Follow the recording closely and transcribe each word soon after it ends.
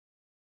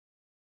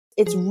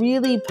it's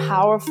really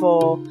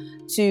powerful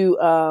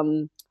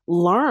to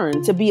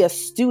learn, to be a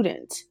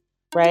student.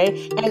 Right.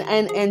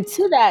 And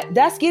to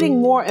that's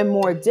getting more and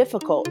more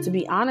difficult, to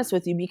be honest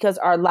with you, because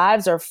our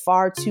lives are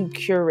far too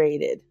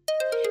curated.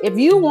 If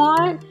you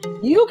want,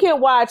 you can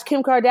watch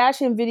Kim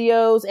Kardashian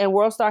videos and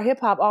World Star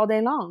Hip Hop all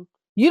day long.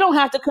 You don't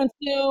have to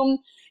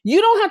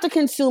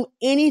consume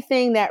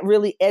anything that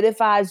really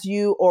edifies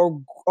you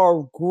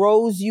or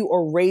grows you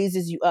or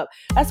raises you up.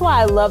 That's why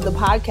I love the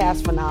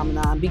podcast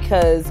phenomenon,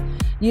 because,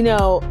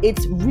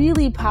 it's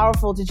really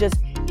powerful to just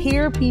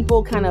hear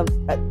people kind of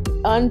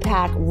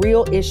unpack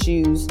real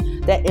issues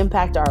that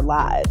impact our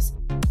lives.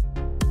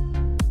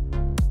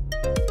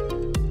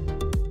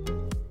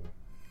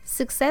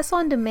 Success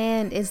on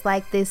Demand is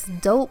like this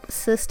dope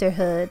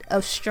sisterhood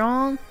of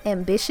strong,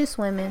 ambitious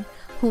women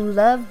who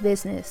love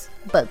business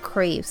but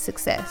crave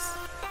success.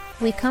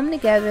 We come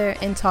together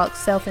and talk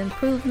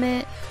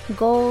self-improvement,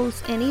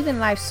 goals, and even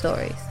life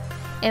stories.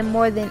 And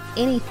more than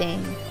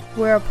anything,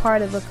 we're a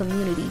part of a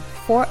community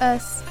for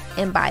us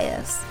and by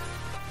us.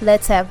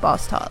 Let's have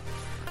Boss Talk.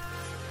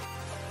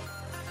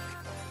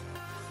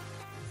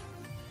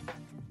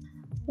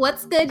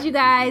 What's good, you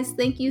guys?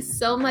 Thank you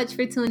so much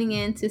for tuning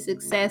in to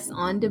Success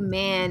on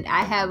Demand.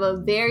 I have a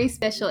very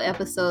special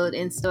episode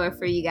in store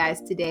for you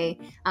guys today.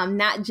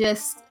 Not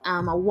just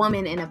a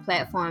woman in a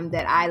platform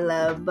that I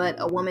love, but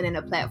a woman in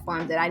a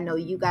platform that I know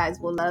you guys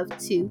will love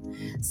too.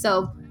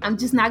 So I'm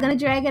just not going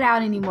to drag it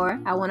out anymore.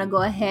 I want to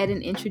go ahead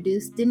and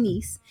introduce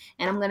Denise,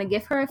 and I'm going to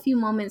give her a few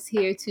moments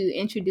here to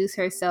introduce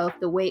herself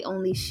the way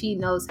only she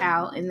knows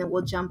how, and then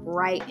we'll jump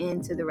right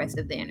into the rest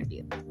of the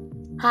interview.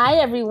 Hi,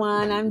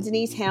 everyone. I'm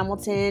Denise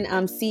Hamilton.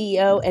 I'm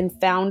CEO and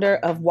founder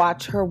of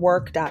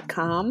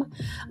WatchHerWork.com.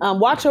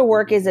 Watch Her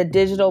Work is a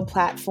digital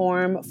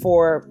platform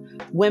for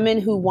women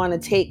who want to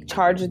take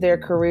charge of their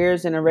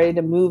careers and are ready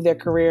to move their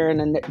career in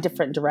a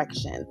different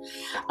direction.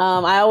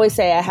 I always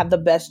say I have the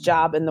best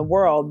job in the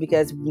world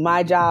because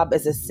my job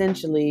is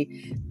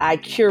essentially I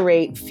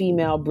curate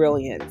female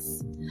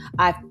brilliance.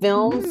 I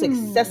film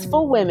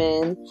successful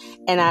women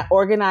and I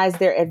organize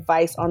their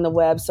advice on the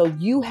web so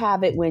you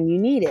have it when you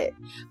need it.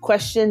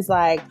 Questions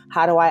like,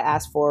 how do I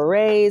ask for a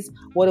raise?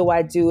 What do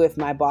I do if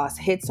my boss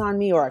hits on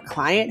me or a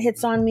client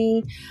hits on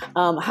me?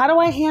 How do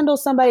I handle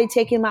somebody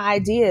taking my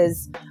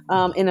ideas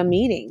in a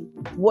meeting?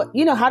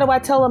 How do I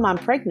tell them I'm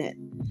pregnant?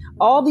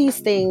 All these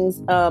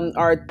things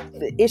are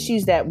the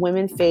issues that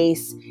women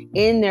face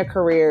in their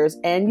careers,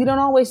 and you don't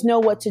always know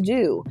what to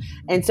do.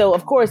 And so,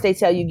 of course, they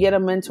tell you, get a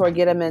mentor,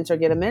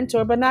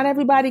 but not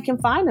everybody can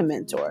find a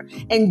mentor.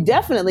 And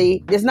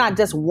definitely, there's not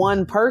just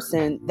one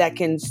person that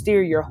can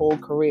steer your whole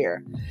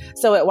career.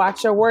 So at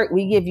Watch Your Work,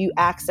 we give you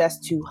access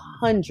to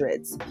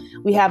hundreds.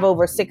 We have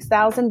over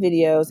 6,000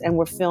 videos, and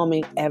we're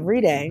filming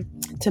every day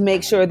to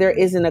make sure there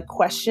isn't a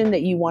question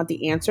that you want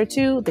the answer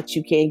to that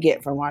you can't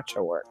get from Watch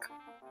Your Work.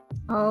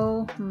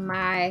 Oh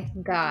my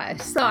gosh.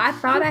 So I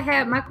thought I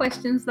had my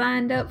questions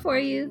lined up for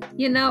you.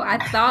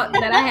 I thought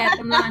that I had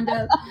them lined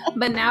up,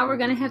 but now we're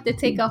going to have to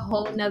take a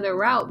whole nother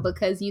route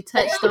because you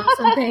touched on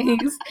some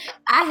things.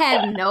 I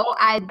had no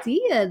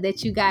idea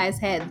that you guys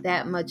had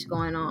that much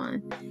going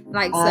on.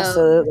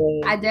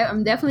 Absolutely. So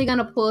I'm definitely going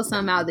to pull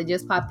some out that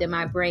just popped in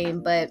my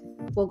brain, but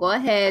we'll go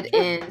ahead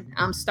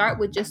and start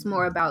with just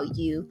more about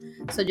you.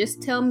 So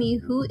just tell me,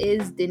 who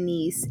is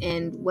Denise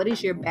and what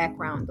is your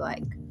background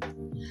like?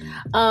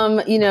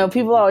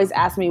 People always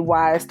ask me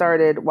why I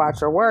started Watch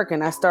Your Work,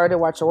 and I started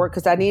Watch Your Work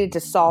because I needed to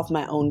solve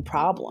my own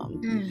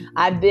problem.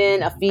 I've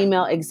been a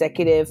female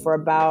executive for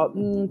about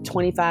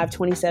 25,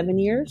 27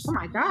 years. Oh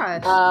my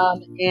gosh.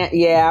 And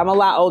yeah, I'm a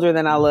lot older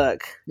than I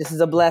look. This is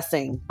a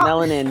blessing.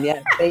 Melanin.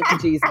 Yes. Thank you,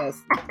 Jesus.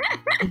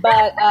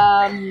 But,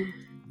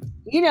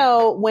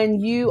 when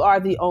you are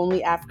the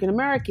only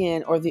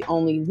African-American or the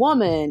only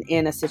woman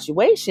in a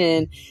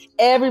situation,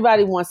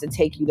 everybody wants to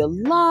take you to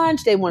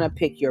lunch. They want to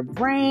pick your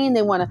brain.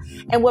 And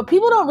what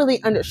people don't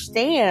really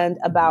understand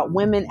about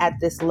women at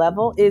this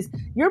level is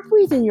you're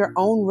breathing your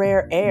own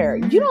rare air.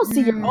 You don't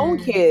see your own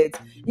kids.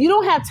 You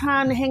don't have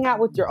time to hang out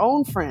with your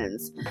own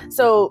friends.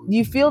 So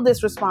you feel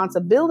this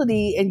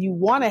responsibility and you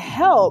want to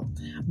help,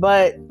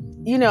 but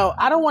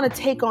I don't want to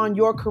take on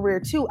your career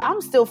too. I'm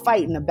still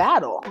fighting a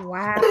battle.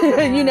 Wow.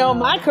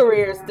 My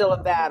career is still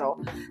a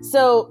battle.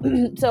 So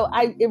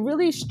it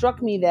really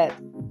struck me that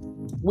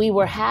we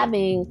were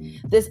having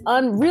this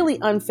really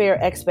unfair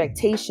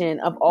expectation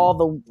of all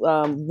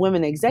the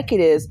women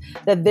executives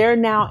that they're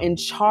now in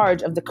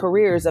charge of the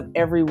careers of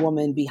every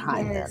woman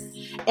behind them.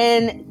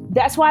 And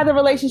that's why the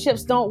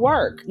relationships don't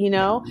work.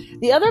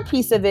 The other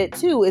piece of it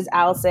too is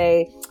I'll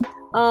say,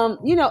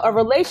 a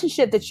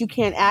relationship that you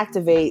can't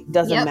activate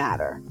doesn't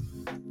matter,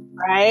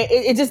 right?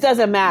 It just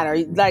doesn't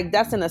matter. Like,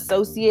 that's an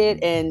associate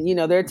and,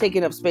 they're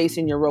taking up space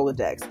in your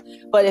Rolodex.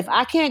 But if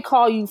I can't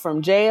call you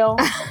from jail,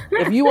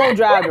 if you won't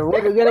drive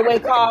the getaway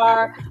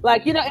car,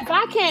 if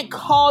I can't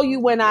call you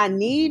when I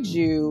need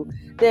you,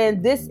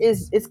 then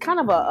it's kind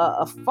of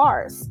a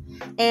farce.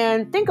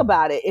 And think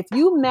about it. If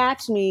you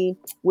match me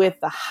with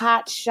the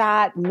hot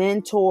shot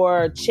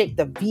mentor chick,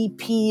 the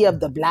VP of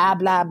the blah,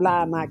 blah,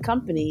 blah, my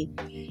company,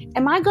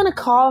 am I going to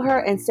call her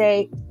and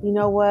say, you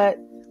know what,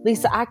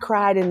 Lisa, I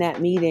cried in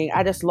that meeting.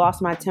 I just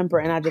lost my temper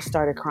and I just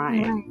started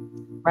crying.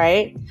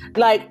 Right?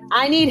 Like,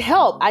 I need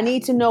help. I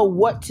need to know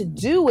what to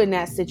do in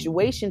that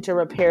situation to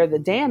repair the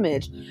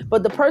damage.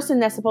 But the person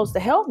that's supposed to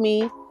help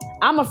me,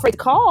 I'm afraid to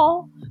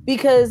call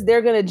because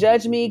they're going to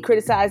judge me,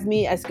 criticize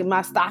me, as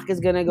my stock is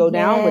going to go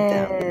down with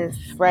them.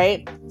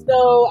 Right?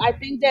 So I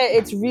think that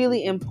it's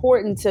really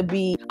important to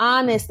be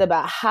honest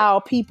about how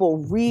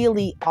people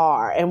really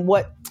are and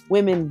what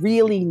women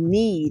really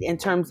need in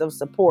terms of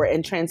support,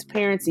 and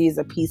transparency is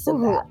a piece of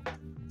that.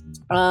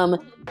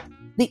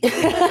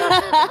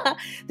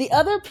 The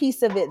other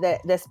piece of it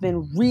that's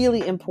been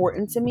really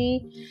important to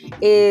me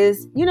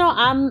is,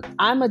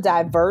 I'm a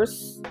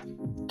diverse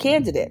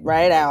candidate,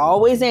 right? I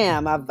always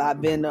am.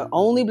 I've been the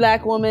only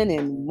Black woman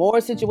in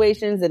more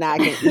situations than I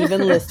can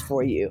even list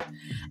for you.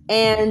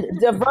 And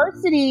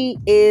diversity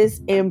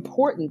is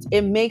important.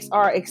 It makes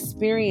our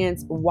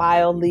experience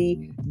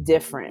wildly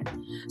different.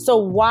 So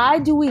why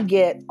do we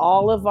get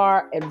all of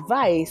our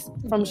advice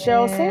from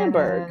Sheryl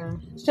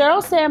Sandberg?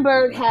 Sheryl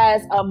Sandberg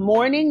has a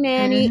morning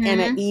nanny and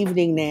an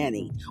evening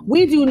nanny.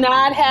 We do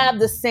not have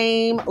the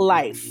same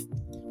life.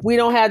 We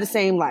don't have the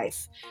same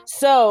life.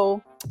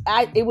 So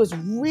it was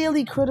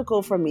really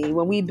critical for me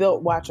when we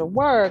built Watch Her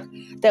Work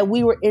that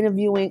we were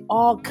interviewing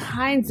all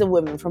kinds of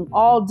women from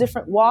all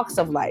different walks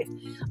of life.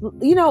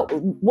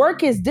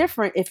 Work is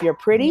different if you're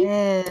pretty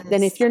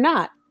than if you're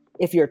not.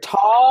 If you're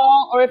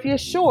tall or if you're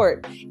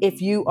short,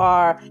 if you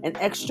are an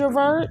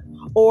extrovert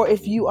or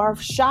if you are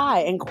shy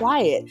and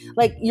quiet.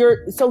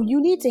 So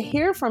you need to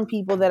hear from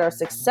people that are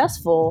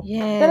successful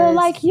that are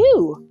like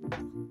you.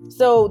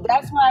 So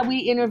that's why we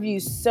interview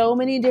so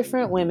many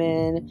different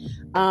women,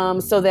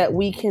 so that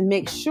we can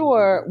make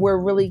sure we're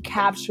really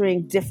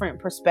capturing different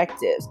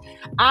perspectives.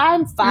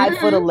 I'm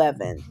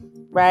 5'11",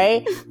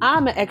 right?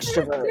 I'm an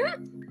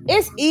extrovert.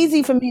 It's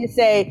easy for me to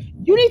say,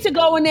 you need to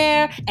go in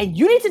there and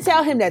you need to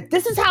tell him that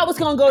this is how it's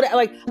going to go.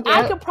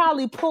 I could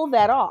probably pull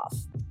that off.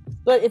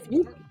 But if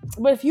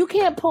you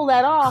can't pull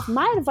that off,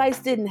 my advice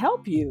didn't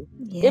help you.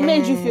 It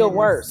made you feel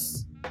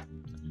worse.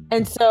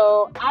 And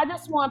so I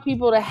just want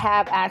people to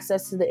have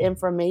access to the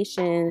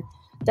information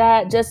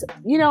that just,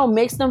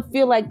 makes them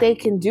feel like they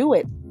can do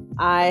it.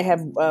 I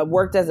have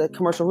worked as a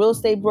commercial real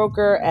estate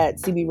broker at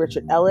CB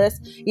Richard Ellis.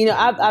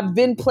 I've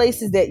been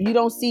places that you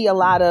don't see a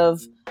lot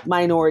of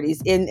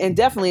minorities and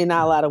definitely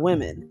not a lot of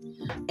women.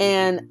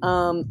 And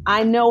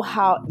I know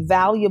how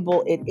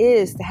valuable it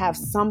is to have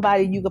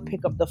somebody you could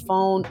pick up the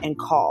phone and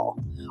call,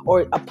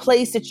 or a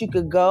place that you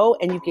could go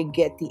and you could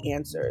get the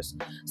answers.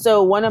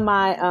 So one of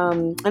my,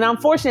 and I'm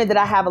fortunate that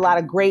I have a lot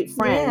of great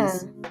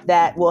friends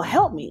that will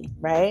help me,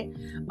 right?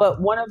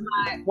 But one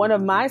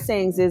of my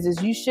sayings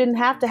is you shouldn't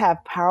have to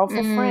have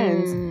powerful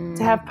friends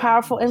to have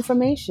powerful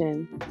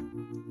information.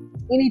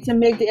 We need to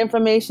make the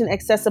information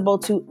accessible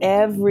to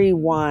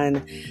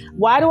everyone.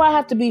 Why do I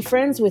have to be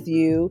friends with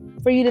you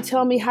for you to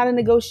tell me how to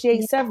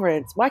negotiate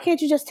severance? Why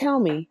can't you just tell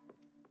me?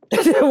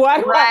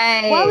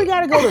 Why we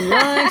gotta go to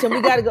lunch and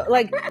we gotta go,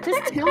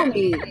 just tell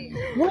me,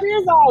 what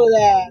is all of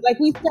that?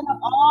 We set up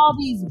all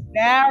these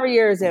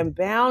barriers and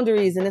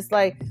boundaries, and it's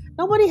like,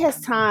 nobody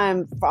has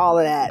time for all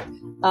of that.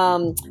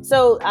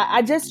 So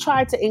I just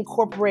tried to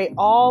incorporate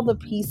all the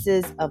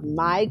pieces of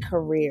my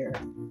career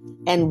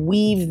and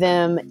weave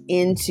them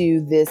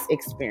into this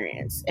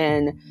experience.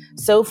 And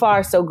so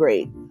far, so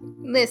great.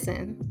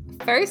 Listen,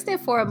 first and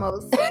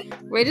foremost,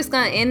 we're just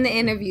going to end the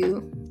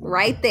interview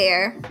right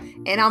there.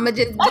 And I'm going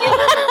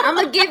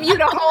to give you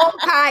the whole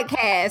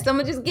podcast. I'm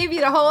going to just give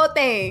you the whole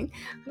thing.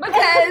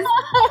 Because,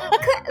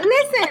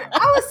 listen,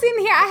 I was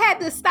sitting here, I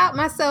had to stop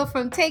myself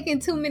from taking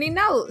too many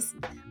notes.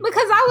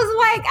 Because I was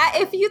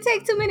like, if you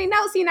take too many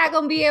notes, you're not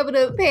going to be able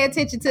to pay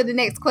attention to the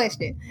next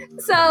question.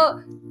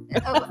 So,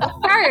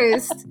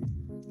 first,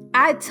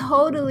 I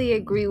totally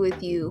agree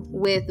with you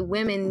with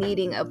women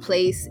needing a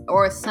place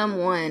or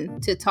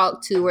someone to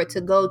talk to or to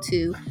go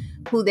to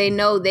who they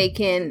know they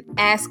can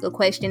ask a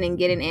question and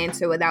get an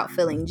answer without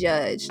feeling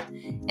judged.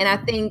 And I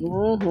think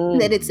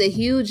that it's a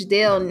huge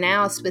deal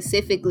now,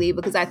 specifically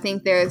because I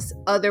think there's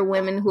other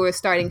women who are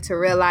starting to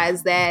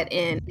realize that,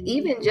 and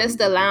even just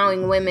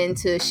allowing women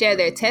to share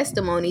their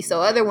testimony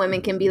so other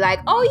women can be like,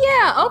 oh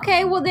yeah,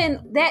 okay, well then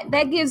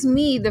that gives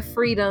me the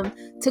freedom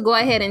to go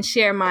ahead and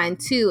share mine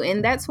too.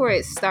 And that's where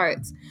it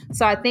starts.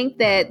 So I think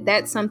that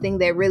that's something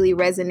that really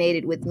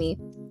resonated with me.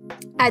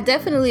 I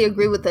definitely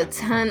agree with a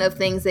ton of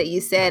things that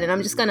you said, and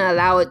I'm just going to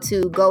allow it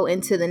to go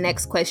into the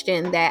next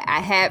question that I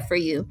had for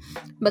you,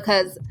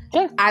 because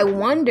I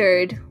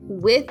wondered,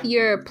 with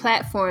your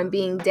platform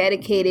being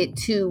dedicated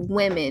to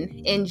women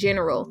in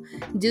general,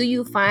 do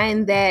you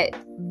find that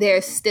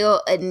there's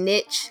still a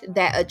niche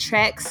that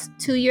attracts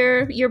to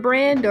your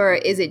brand, or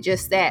is it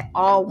just that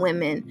all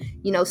women,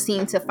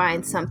 seem to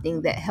find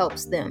something that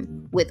helps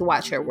them with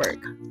Watch Her Work?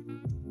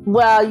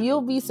 Well,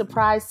 you'll be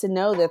surprised to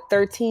know that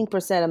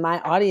 13% of my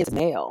audience is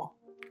male.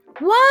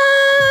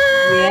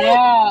 What?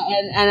 Yeah,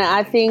 and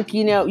I think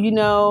you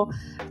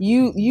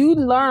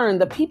learn,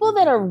 the people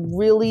that are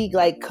really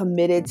like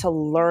committed to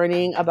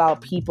learning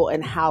about people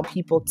and how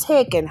people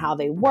tick and how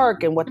they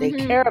work and what they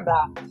care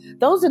about.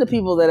 Those are the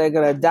people that are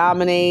going to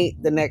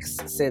dominate the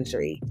next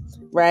century.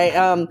 Right.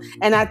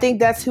 And I think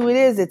that's who it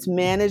is. It's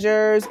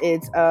managers,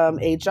 it's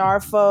HR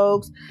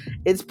folks,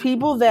 it's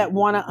people that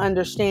want to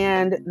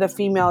understand the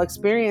female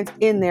experience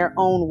in their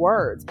own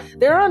words.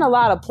 There aren't a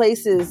lot of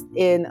places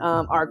in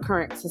our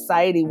current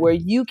society where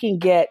you can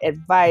get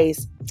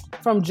advice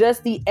from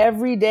just the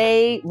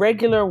everyday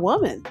regular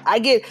woman. I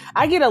get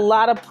a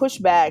lot of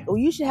pushback. Oh,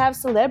 you should have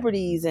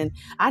celebrities, and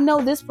I know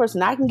this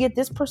person. I can get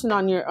this person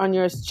on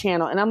your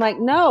channel. And I'm like,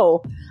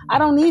 no, I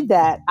don't need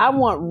that. I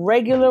want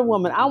regular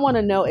woman. I want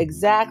to know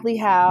exactly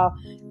how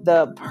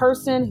the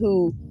person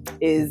who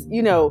is,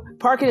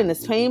 parking in the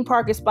same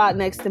parking spot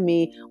next to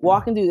me,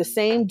 walking through the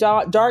same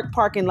dark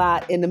parking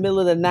lot in the middle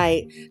of the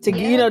night to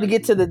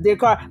get to their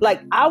car.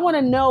 Like, I want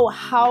to know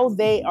how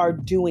they are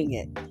doing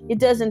it. It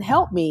doesn't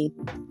help me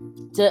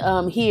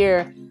to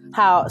hear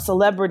how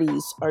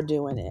celebrities are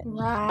doing it.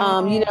 Right.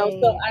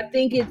 So I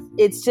think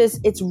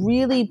it's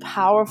really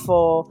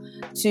powerful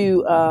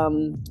to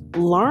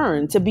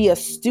learn, to be a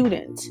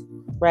student.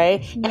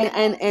 Right.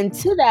 And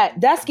to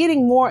that's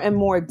getting more and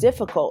more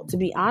difficult, to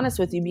be honest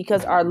with you,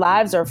 because our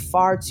lives are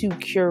far too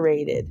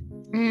curated.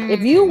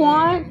 If you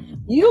want,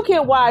 you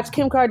can watch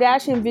Kim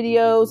Kardashian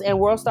videos and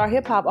World Star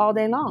Hip Hop all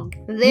day long.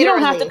 Literally. You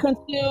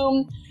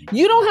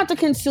don't have to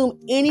consume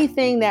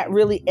anything that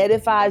really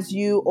edifies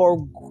you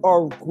or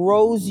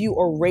grows you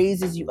or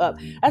raises you up.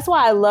 That's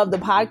why I love the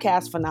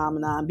podcast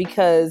phenomenon,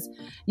 because,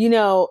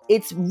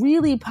 it's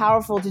really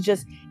powerful to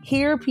just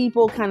hear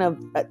people kind of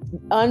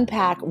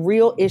unpack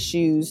real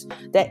issues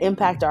that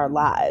impact our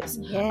lives.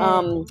 Yes.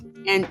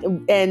 And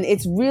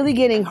it's really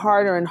getting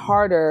harder and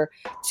harder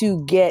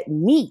to get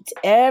meat.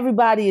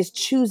 Everybody is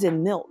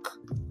choosing milk.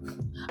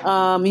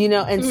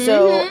 And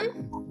so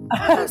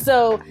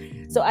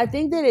I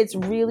think that it's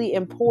really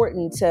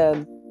important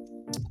to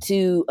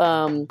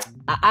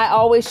I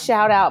always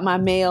shout out my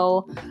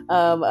male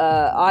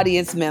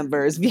audience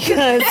members,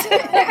 because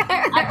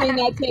I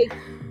think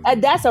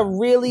that's a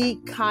really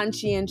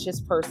conscientious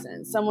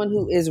person, someone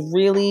who is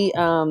really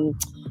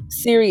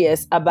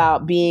serious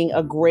about being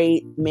a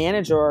great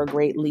manager or a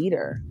great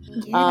leader.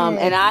 Yes.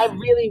 And I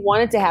really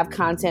wanted to have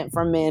content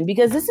for men,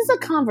 because this is a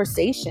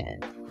conversation,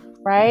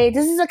 right?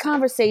 This is a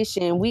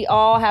conversation. We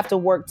all have to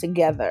work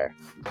together.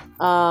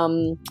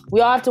 And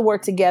we all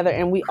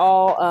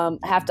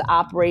have to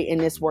operate in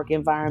this work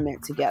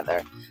environment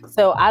together.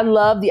 So I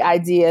love the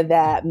idea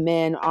that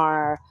men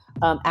are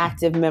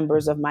active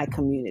members of my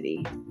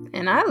community.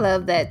 And I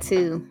love that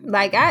too.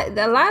 Like a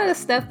lot of the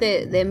stuff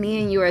that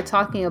me and you are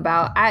talking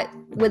about,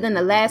 within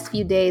the last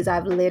few days,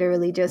 I've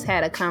literally just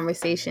had a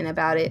conversation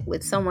about it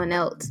with someone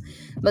else,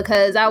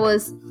 because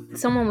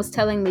someone was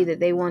telling me that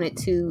they wanted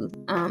to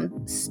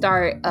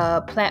start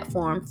a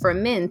platform for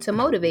men to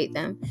motivate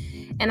them.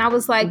 And I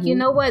was like, you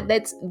know what?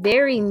 That's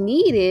very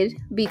needed,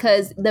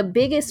 because the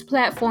biggest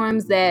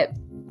platforms that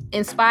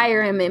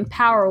inspire and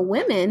empower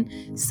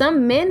women,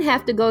 some men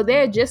have to go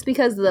there just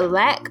because of the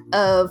lack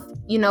of,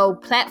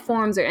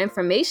 platforms or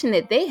information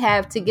that they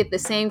have to get the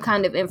same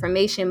kind of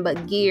information,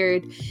 but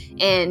geared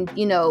and,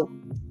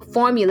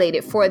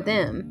 formulated for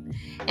them.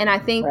 And I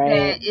think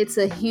that it's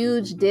a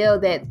huge deal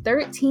that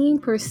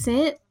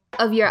 13%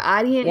 of your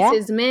audience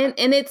is men,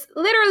 and it's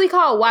literally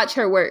called Watch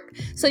Her Work.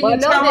 So they're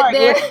watching her work.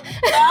 Yes.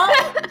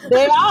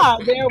 They are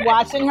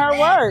watching her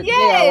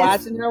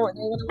work.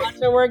 They want to watch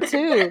her work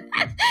too.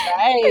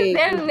 Right.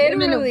 They're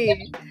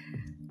literally.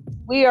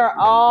 We are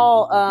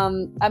all,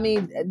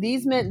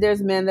 these men,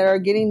 there's men that are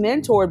getting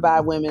mentored by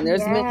women.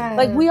 There's men,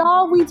 like, we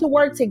all need to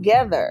work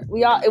together.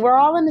 We're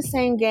all in the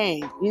same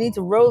game. We need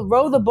to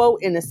row the boat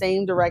in the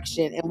same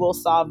direction, and we'll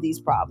solve these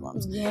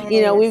problems. Yes.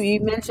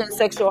 You mentioned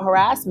sexual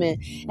harassment,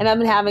 and I've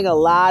been having a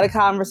lot of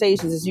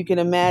conversations, as you can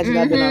imagine.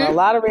 I've been on a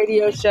lot of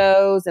radio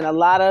shows and a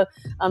lot of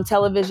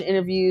television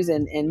interviews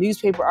and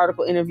newspaper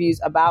article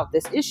interviews about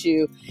this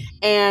issue.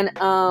 And,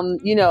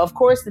 of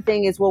course, the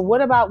thing is, well,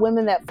 what about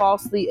women that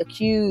falsely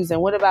accuse?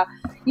 And what about,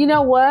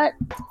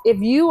 if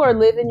you are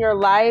living your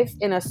life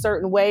in a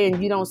certain way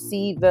and you don't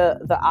see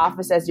the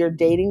office as your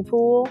dating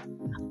pool,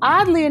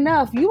 oddly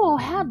enough, you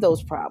won't have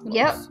those problems.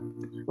 Yep.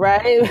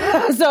 Right.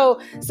 So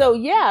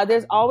yeah,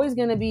 there's always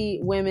going to be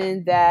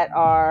women that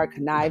are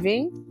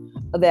conniving,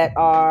 that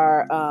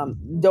are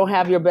don't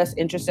have your best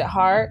interest at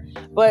heart,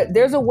 but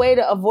there's a way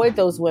to avoid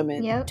those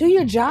women. Yep. Do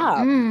your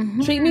job.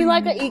 Treat me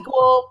like an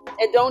equal,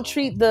 and don't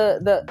treat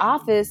the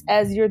office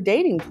as your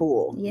dating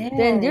pool. Yes.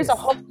 Then there's a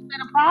whole set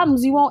of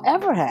problems you won't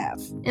ever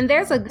have. And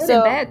there's a good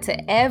and bad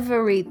to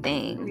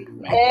everything.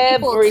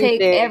 People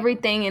take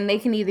everything, and they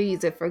can either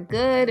use it for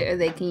good or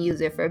they can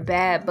use it for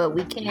bad, but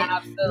we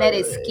can't let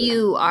it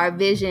skew our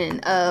vision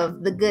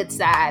of the good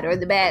side or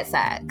the bad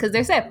side, because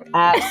they're separate.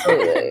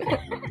 Absolutely.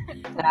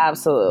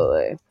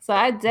 Absolutely. So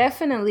I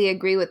definitely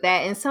agree with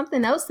that. And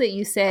something else that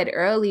you said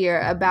earlier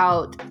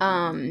about,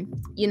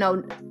 you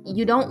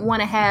don't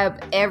want to have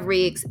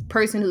every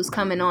person who's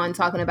coming on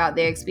talking about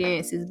their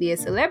experiences be a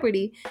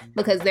celebrity,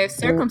 because their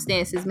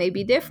circumstances may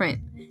be different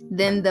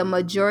than the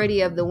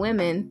majority of the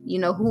women,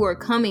 who are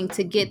coming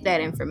to get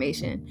that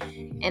information.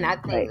 And I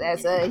think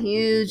that's a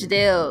huge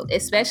deal,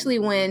 especially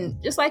when,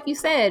 just like you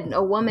said,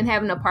 a woman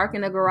having to park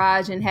in a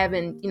garage and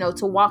having,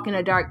 to walk in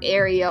a dark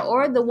area,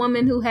 or the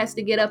woman who has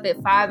to get up at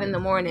 5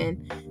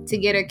 a.m. to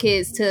get her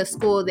kids to a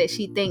school that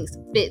she thinks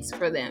fits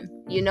for them,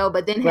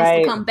 but then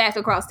has to come back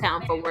across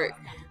town for work.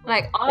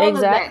 Like all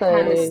of that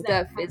kind of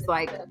stuff is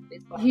like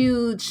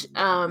huge,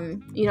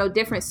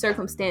 different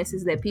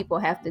circumstances that people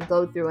have to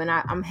go through. And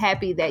I'm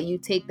happy that you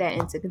take that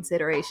into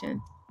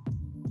consideration.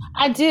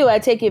 I do. I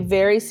take it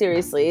very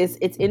seriously.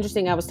 It's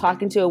interesting. I was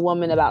talking to a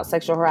woman about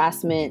sexual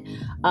harassment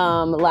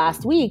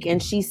last week,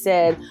 and she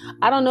said,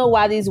 I don't know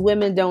why these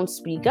women don't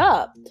speak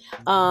up.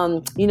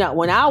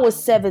 When I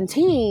was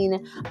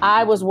 17,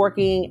 I was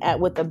working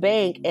with a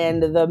bank,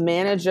 and the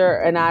manager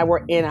and I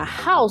were in a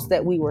house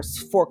that we were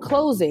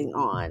foreclosing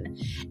on,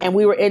 and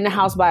we were in the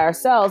house by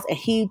ourselves, and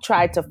he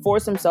tried to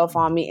force himself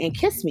on me and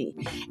kiss me.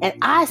 And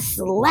I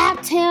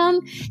slapped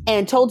him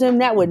and told him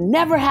that would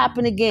never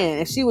happen again.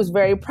 And she was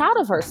very proud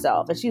of herself.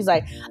 And she's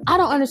like, I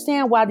don't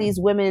understand why these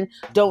women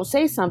don't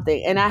say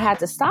something. And I had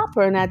to stop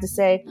her and I had to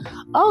say,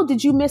 oh,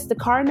 did you miss the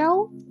car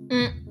note?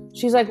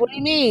 She's like, what do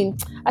you mean?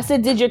 I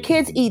said, did your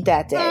kids eat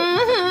that day?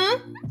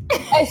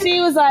 And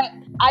she was like,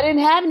 I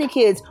didn't have any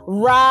kids.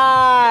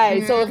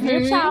 Right. So if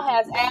your child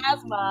has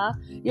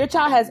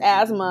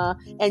asthma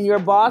and your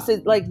boss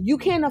is like, you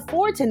can't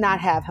afford to not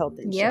have health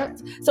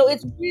insurance. Yep. So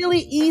it's really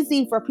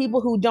easy for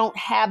people who don't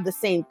have the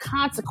same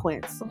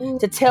consequence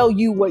to tell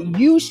you what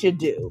you should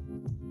do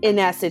in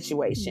that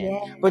situation.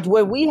 Yeah. But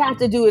what we have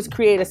to do is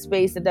create a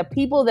space that the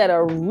people that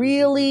are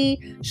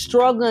really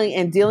struggling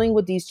and dealing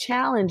with these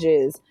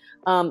challenges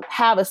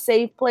have a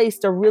safe place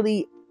to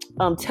really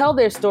tell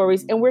their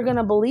stories, and we're going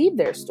to believe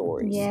their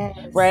stories. Yes.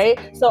 Right.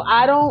 So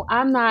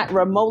I'm not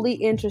remotely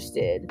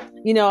interested.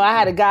 I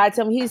had a guy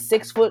tell me he's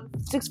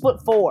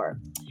 6'4",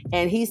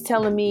 and he's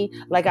telling me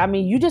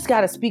you just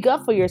got to speak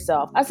up for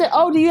yourself. I said,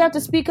 oh, do you have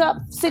to speak up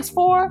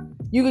 6'4"?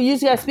 You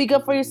just got to speak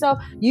up for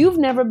yourself. You've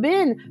never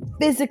been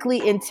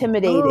physically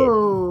intimidated.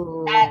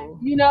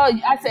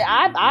 I say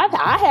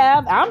I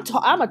have.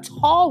 I'm a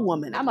tall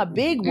woman. I'm a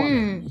big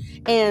woman,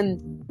 and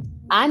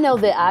I know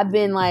that I've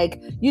been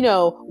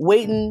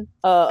waiting.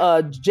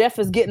 Jeff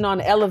is getting on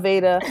the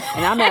elevator,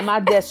 and I'm at my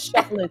desk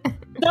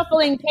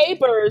shuffling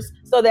papers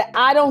so that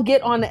I don't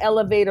get on the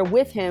elevator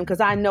with him because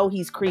I know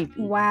he's creepy.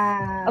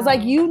 Wow. I was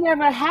like, you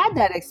never had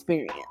that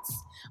experience.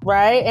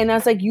 Right. And I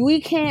was like,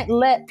 we can't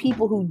let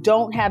people who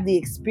don't have the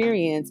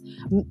experience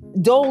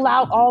dole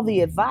out all the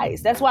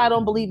advice. That's why I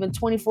don't believe in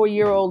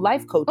 24-year-old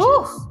life coaches.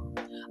 Ooh.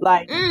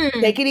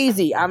 Take it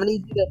easy. I'm gonna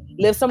need you to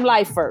live some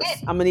life first.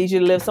 I'm gonna need you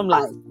to live some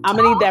life. I'm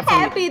gonna need that from you.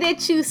 I'm happy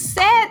that you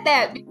said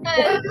that,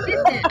 because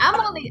listen,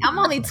 I'm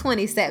only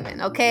 27.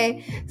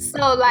 Okay,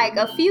 so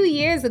a few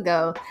years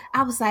ago,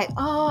 I was like,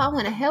 oh, I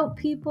want to help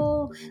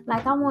people.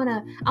 I want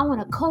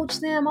to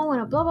coach them. I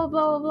want to blah blah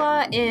blah blah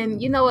blah.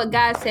 And you know what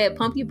God said?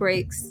 Pump your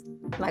brakes.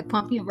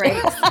 Pump your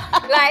brakes.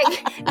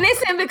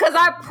 Listen, because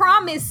I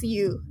promise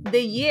you,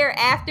 the year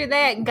after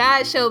that,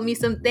 God showed me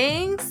some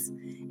things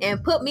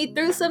and put me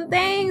through some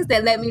things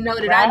that let me know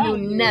that I knew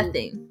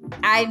nothing.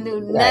 I knew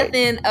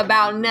nothing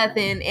about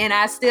nothing, and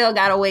I still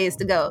got a ways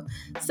to go.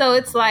 So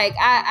it's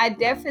I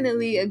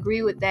definitely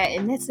agree with that,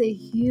 and that's a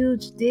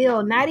huge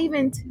deal. Not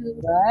even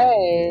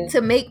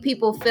to make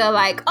people feel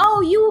like, oh,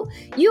 you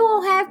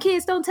won't have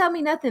kids, don't tell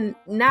me nothing.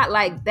 Not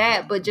like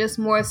that, but just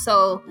more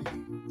so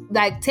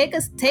take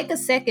a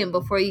second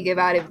before you give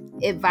out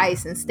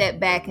advice and step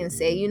back and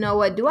say, you know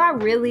what, do I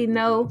really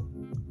know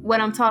what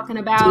I'm talking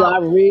about? Do I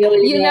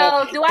really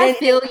know? Do I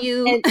feel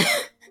you?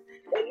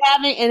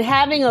 And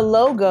having a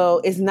logo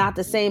is not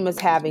the same as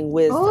having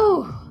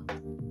wisdom.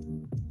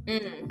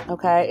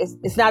 Okay,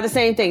 it's not the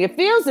same thing. It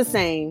feels the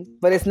same,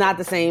 but it's not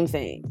the same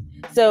thing.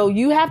 So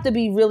you have to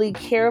be really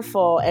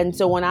careful. And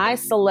so when I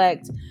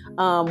select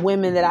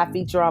women that I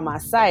feature on my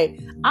site,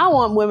 I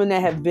want women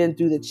that have been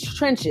through the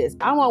trenches.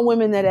 I want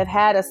women that have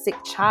had a sick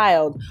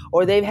child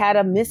or they've had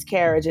a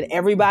miscarriage and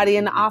everybody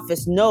in the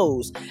office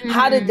knows.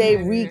 How did they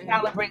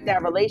recalibrate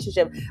that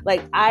relationship?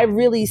 I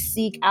really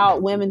seek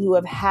out women who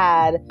have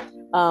had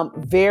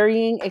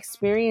varying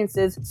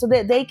experiences so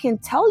that they can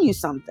tell you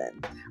something,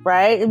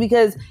 right?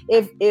 Because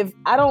if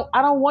I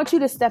don't want you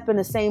to step in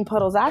the same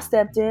puddles I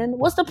stepped in,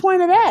 what's the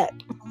point of that?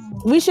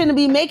 We shouldn't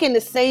be making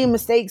the same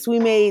mistakes we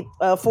made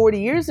 40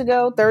 years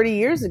ago, 30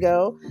 years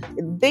ago.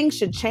 Things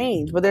should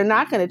change, but they're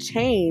not going to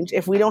change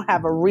if we don't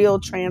have a real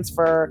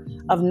transfer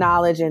of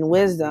knowledge and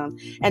wisdom.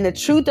 And the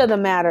truth of the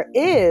matter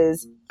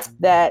is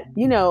that,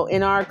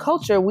 in our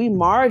culture, we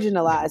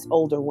marginalize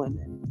older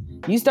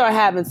women. You start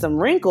having some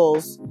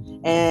wrinkles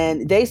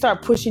and they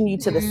start pushing you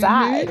to the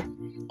side.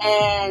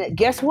 And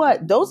guess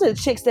what? Those are the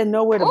chicks that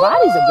know where the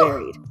bodies are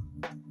buried.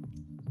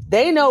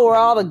 They know where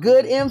all the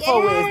good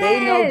info is. They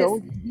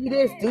know do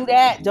this, do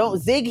that, don't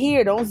zig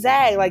here, don't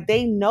zag. Like,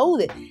 they know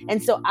that.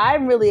 And so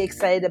I'm really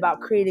excited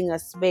about creating a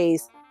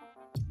space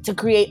to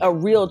create a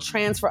real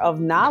transfer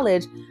of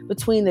knowledge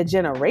between the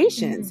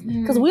generations,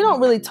 because we don't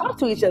really talk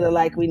to each other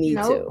like we need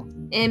to.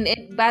 And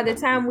by the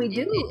time we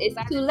do,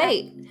 it's too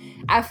late.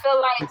 I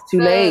feel like it's too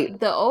late.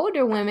 The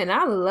older women,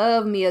 I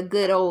love me a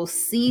good old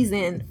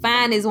seasoned,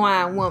 fine as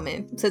wine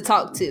woman to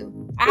talk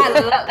to. I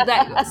love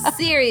that.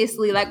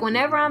 Seriously, like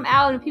whenever I'm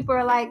out and people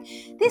are like,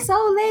 this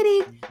old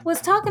lady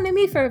was talking to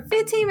me for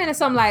 15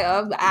 minutes, I'm like,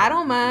 I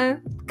don't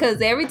mind.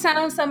 Because every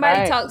time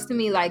somebody talks to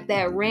me like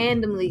that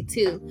randomly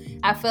too,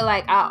 I feel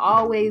like I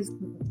always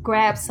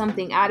grab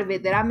something out of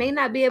it that I may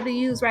not be able to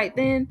use right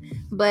then,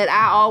 but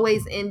I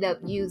always end up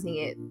using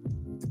it.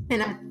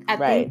 And I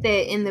think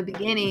that in the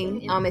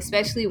beginning,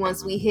 especially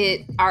once we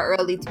hit our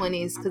early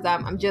 20s, because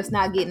I'm just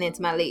not getting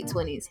into my late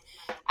 20s,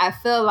 I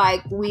feel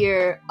like we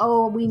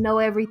know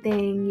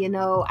everything, you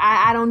know.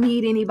 I don't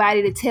need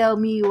anybody to tell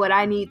me what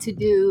I need to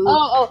do.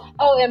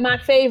 And my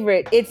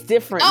favorite, it's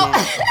different now.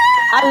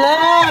 I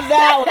love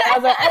that one. I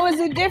was like,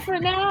 is it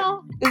different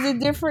now? Is it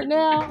different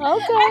now?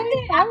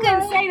 Okay. I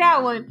couldn't say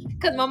that one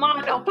because my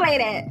mom don't play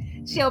that.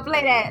 She'll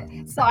play that.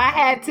 So I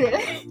had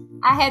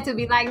to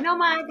be like, no,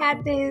 Ma, I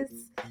got this.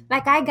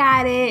 Like, I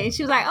got it. And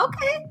she was like,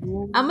 okay,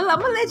 I'm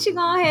gonna let you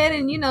go ahead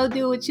and, you know,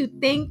 do what you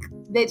think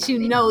that you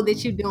know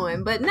that you're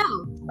doing. But no,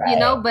 you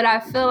know, but I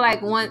feel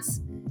like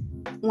once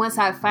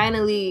I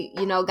finally,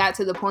 you know, got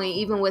to the point,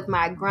 even with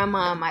my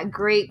grandma, my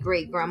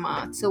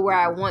great-great-grandma, to where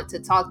I want to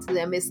talk to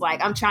them, it's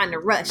like I'm trying to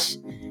rush.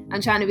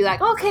 I'm trying to be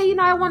like, okay, you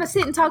know, I want to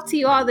sit and talk to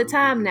you all the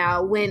time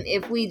now. When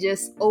if we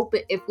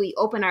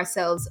open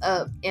ourselves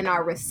up and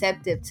are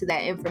receptive to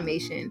that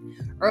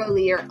information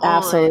earlier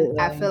on,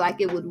 I feel like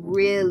it would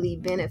really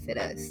benefit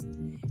us.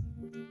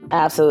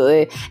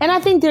 Absolutely. And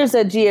I think there's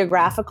a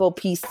geographical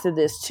piece to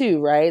this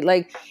too, right?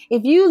 Like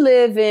if you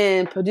live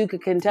in Paducah,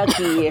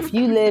 Kentucky, if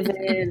you live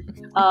in,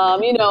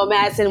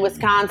 Madison,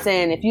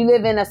 Wisconsin, if you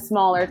live in a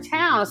smaller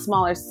town, a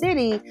smaller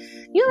city,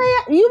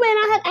 you may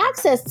not have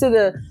access to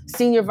the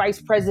senior vice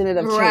president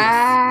of Chase,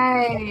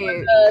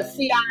 or the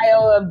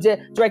CIO of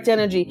Direct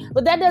Energy.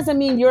 But that doesn't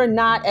mean you're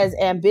not as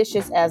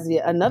ambitious as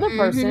another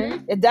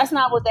person. That's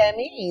not what that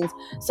means.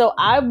 So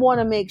I want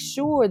to make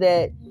sure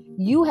that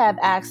you have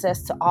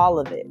access to all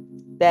of it,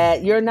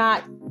 that you're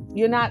not,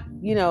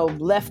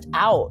 left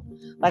out.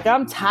 Like,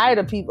 I'm tired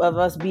of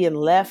us being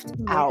left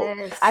out.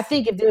 I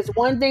think if there's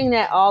one thing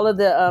that all of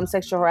the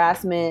sexual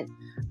harassment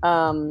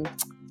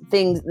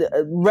things,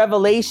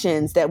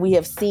 revelations that we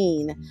have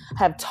seen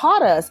have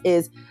taught us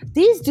is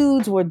these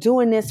dudes were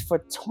doing this for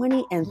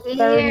 20 and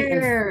 30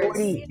 and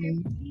 40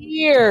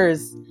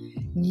 years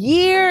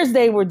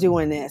they were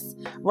doing this,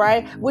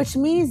 right? Which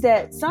means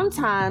that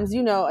sometimes,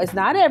 it's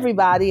not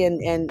everybody,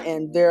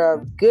 and there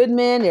are good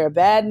men, there are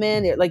bad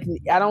men.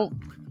 I don't,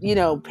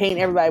 paint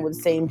everybody with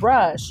the same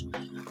brush,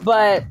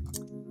 but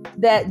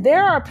that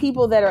there are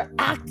people that are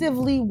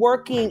actively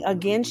working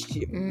against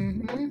you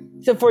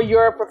for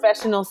your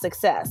professional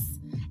success.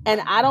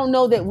 And I don't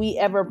know that we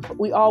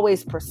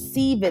always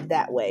perceive it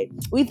that way.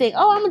 We think,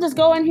 I'm gonna just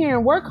go in here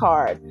and work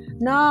hard.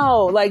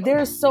 No, like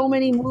there's so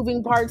many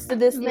moving parts to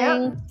this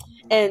thing.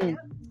 And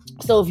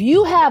so if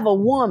you have a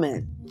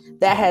woman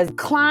that has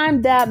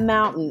climbed that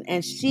mountain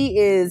and she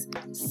is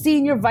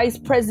senior vice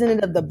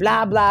president of the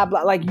blah, blah,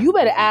 blah, like you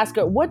better ask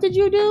her, what did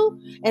you do?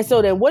 And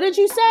so then what did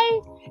you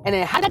say? And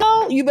then how did it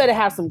go? You better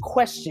have some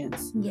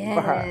questions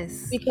for her,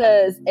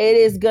 because it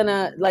is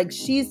gonna,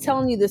 she's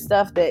telling you the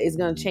stuff that is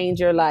gonna change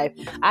your life.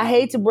 I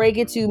hate to break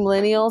it to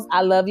millennials.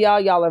 I love y'all.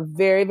 Y'all are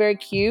very, very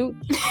cute.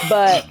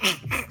 But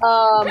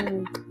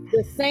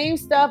the same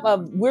stuff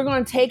of we're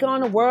going to take on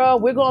the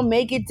world, we're going to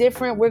make it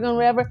different, we're going to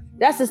whatever.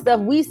 That's the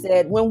stuff we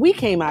said when we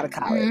came out of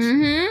college.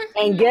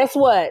 And guess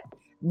what?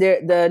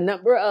 The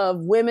number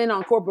of women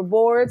on corporate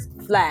boards,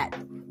 flat.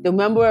 The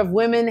number of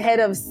women head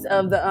of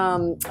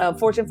the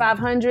Fortune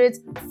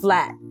 500s,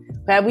 flat.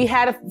 Have we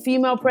had a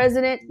female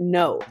president?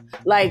 No.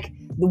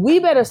 We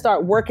better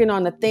start working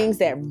on the things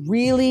that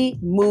really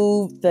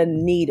move the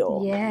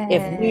needle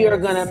if we are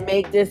going to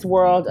make this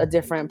world a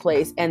different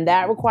place. And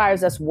that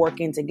requires us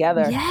working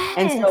together.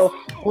 And so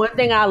one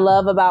thing I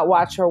love about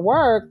Watch Her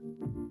Work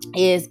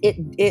is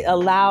it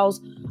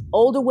allows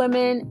older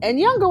women and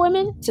younger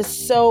women to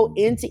sow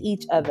into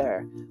each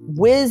other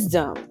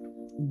wisdom,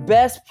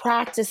 best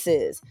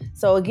practices.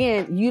 So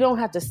again, you don't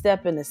have to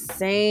step in the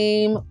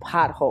same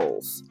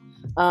potholes.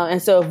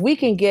 And so if we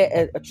can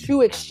get a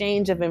true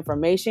exchange of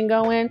information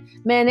going,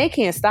 man, they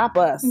can't stop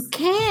us.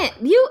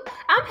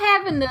 I'm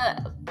having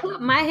to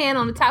put my hand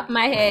on the top of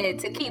my head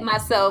to keep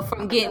myself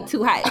from getting too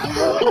hyped.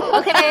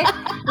 Okay?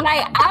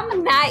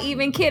 I'm not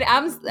even kidding.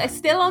 I'm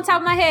still on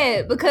top of my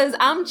head because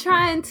I'm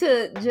trying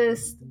to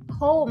just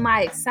hold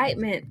my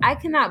excitement. I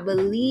cannot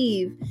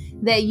believe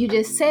that you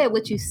just said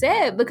what you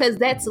said, because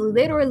that's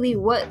literally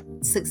what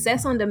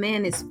Success on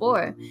Demand is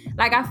for.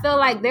 Like, I feel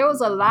like there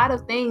was a lot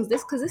of things,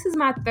 because this is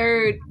my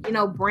third,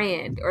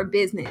 brand or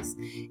business.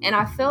 And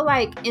I feel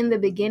like in the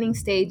beginning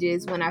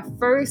stages, when I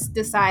first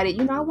decided,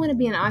 I want to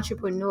be an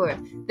entrepreneur,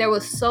 there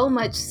was so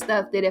much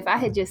stuff that if I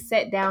had just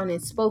sat down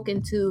and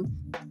spoken to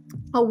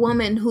a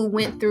woman who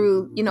went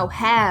through,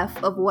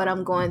 half of what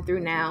I'm going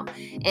through now,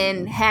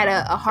 and had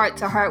a heart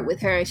to heart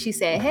with her, and she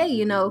said,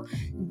 hey,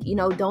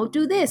 don't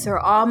do this, or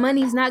all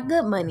money's not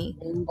good money,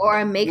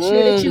 or make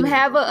sure that you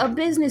have a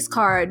business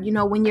card,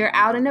 when you're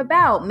out and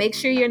about, make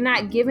sure you're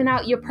not giving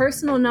out your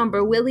personal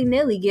number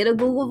willy-nilly, get a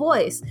Google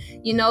Voice.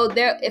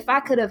 If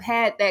I could have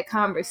had that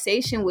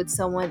conversation with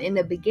someone in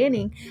the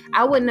beginning,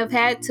 I wouldn't have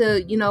had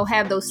to,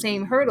 have those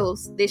same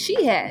hurdles that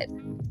she had,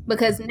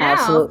 because now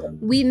Absolutely.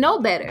 we know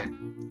better.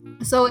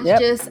 So it's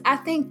just, I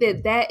think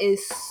that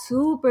is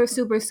super,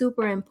 super,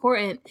 super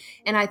important.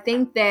 And I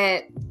think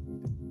that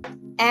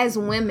as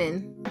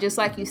women, just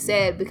like you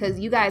said, because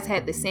you guys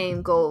had the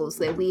same goals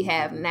that we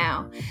have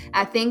now,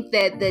 I think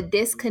that the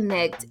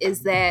disconnect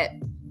is that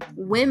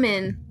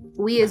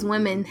we as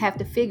women have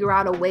to figure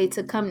out a way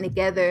to come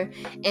together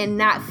and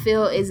not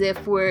feel as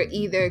if we're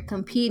either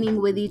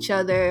competing with each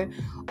other,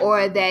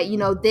 or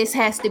that, this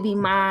has to be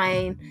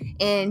mine,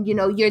 and,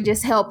 you're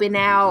just helping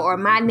out, or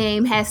my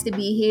name has to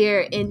be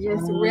here, and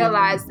just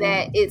realize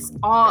that it's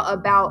all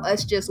about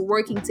us just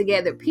working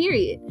together,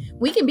 period.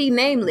 We can be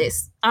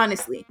nameless,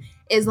 honestly,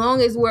 as long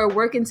as we're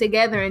working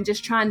together and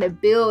just trying to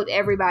build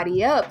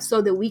everybody up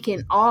so that we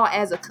can all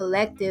as a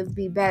collective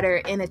be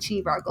better and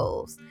achieve our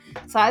goals.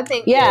 So I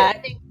think go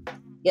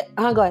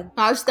ahead.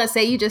 I was just gonna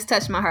say, you just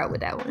touched my heart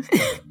with that one.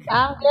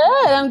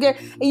 I'm good.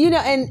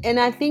 And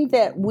I think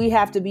that we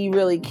have to be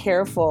really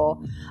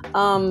careful.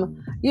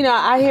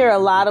 I hear a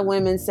lot of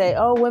women say,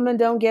 "Oh, women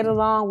don't get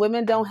along.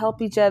 Women don't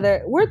help each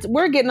other."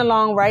 We're getting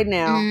along right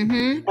now,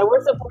 and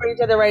we're supporting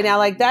each other right now.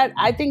 Like that,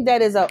 I think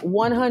that is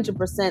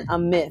 100% a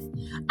myth.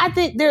 I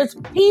think there's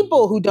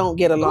people who don't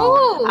get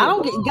along.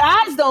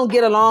 Guys don't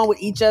get along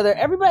with each other.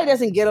 Everybody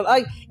doesn't get along.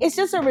 Like, it's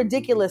just a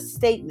ridiculous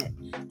statement.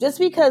 Just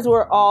because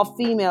we're all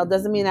female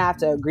doesn't mean I have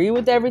to agree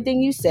with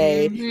everything you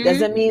say.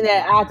 Doesn't mean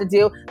that I have to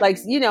deal. Like,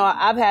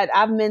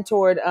 I've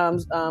mentored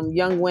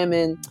young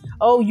women.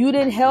 Oh, you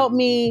didn't help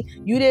me.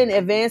 You didn't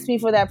advance me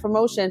for that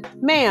promotion.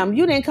 Ma'am,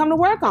 you didn't come to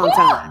work on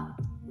time.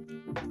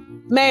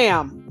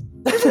 Ma'am.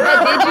 But did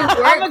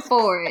you work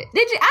for it?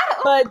 Did you?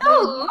 Work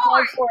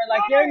for it.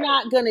 Like, you're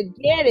not gonna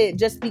get it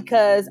just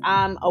because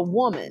I'm a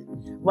woman,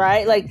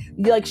 right? Like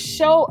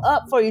show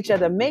up for each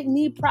other. Make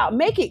me proud.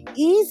 Make it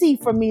easy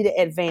for me to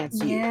advance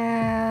you.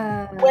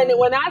 Yeah.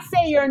 When I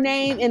say your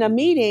name in a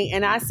meeting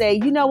and I say,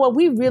 you know what,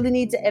 we really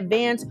need to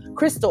advance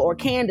Crystal or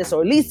Candace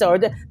or Lisa, or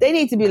they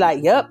need to be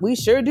like, yep, we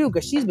sure do,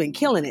 because she's been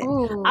killing it.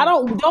 Ooh.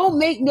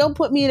 Don't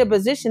put me in a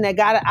position that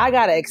I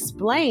gotta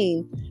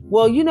explain.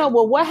 Well,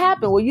 what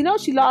happened? Well,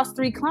 she lost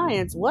 3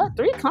 clients. What?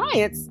 3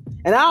 clients?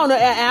 And I don't know.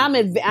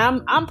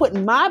 And I'm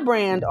putting my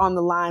brand on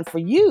the line for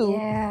you,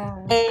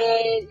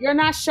 and you're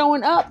not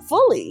showing up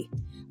fully,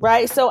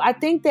 right? So I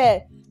think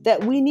that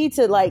we need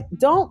to, like,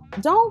 don't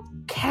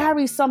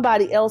carry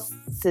somebody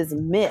else's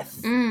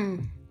myth.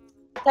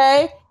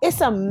 Okay,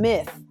 it's a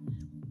myth.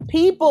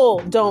 People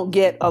don't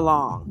get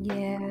along.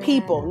 Yeah.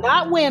 People,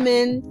 not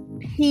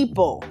women.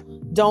 People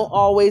don't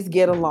always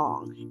get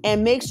along.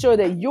 And make sure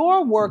that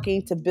you're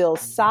working to build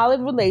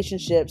solid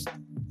relationships.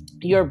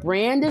 Your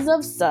brand is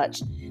of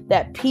such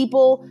that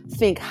people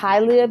think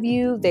highly of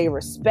you, they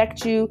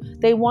respect you,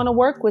 they want to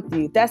work with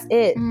you. That's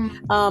it.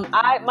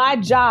 My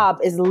job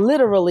is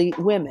literally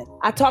women.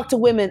 I talk to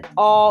women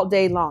all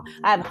day long.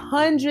 I have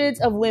hundreds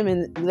of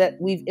women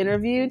that we've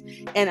interviewed,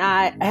 and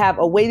I have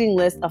a waiting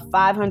list of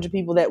 500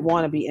 people that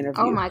want to be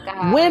interviewed. Oh my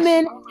God.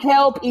 Women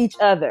help each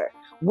other.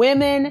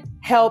 Women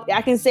help.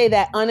 I can say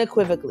that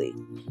unequivocally.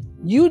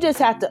 You just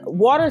have to,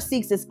 water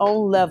seeks its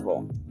own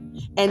level.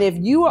 And if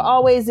you are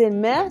always in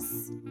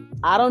mess,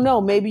 I don't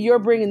know, maybe you're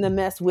bringing the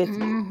mess with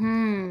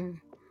you.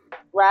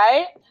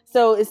 Right?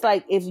 So it's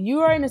like, if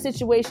you are in a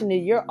situation that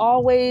you're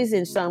always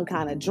in some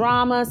kind of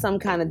drama, some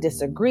kind of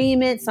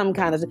disagreement, some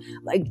kind of,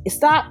 like,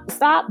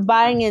 stop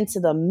buying into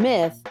the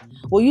myth.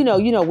 Well,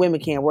 women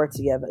can't work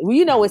together.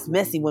 Well, it's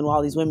messy when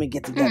all these women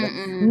get together.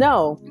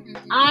 No,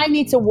 I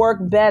need to work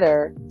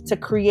better to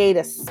create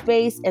a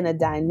space and a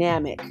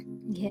dynamic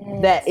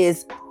that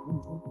is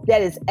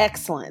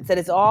excellence, that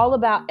is all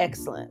about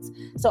excellence.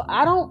 So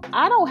I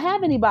don't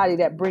have anybody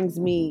that brings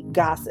me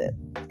gossip,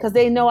 because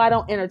they know I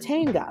don't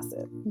entertain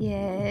gossip.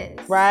 Yes.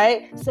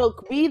 Right? So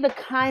be the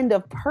kind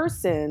of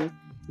person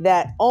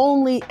that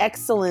only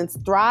excellence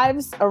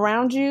thrives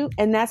around you,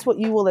 and that's what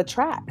you will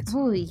attract.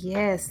 Oh,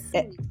 yes.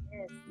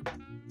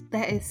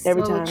 That is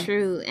so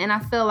true. And I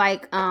feel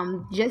like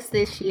just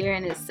this year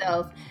in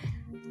itself,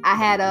 I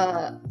had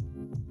a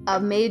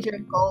major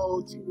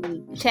goal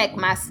to check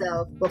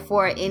myself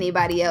before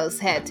anybody else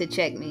had to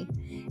check me.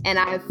 And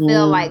I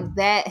feel like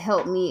that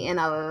helped me in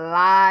a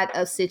lot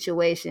of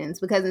situations,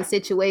 because in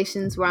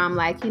situations where I'm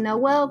like,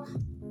 well,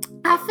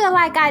 I feel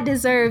like I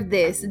deserve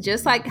this,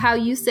 just like how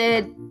you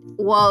said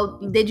well,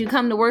 did you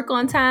come to work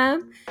on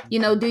time? You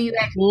know, do you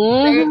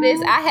actually deserve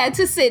this? I had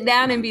to sit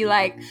down and be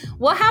like,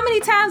 well, how many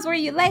times were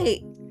you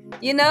late?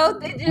 You know,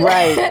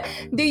 right.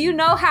 Do you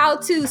know how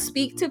to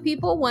speak to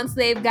people once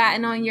they've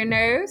gotten on your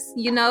nerves?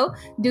 You know,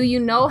 do you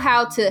know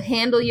how to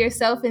handle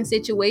yourself in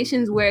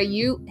situations where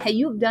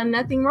you've done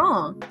nothing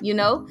wrong? You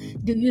know,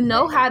 do you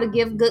know how to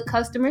give good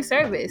customer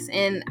service?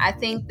 And I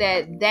think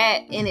that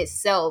in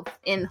itself,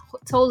 in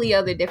totally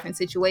other different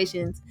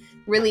situations,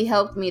 really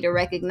helped me to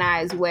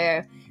recognize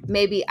where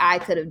maybe I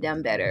could have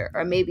done better,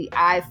 or maybe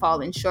I've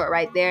fallen short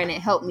right there, and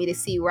it helped me to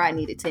see where I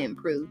needed to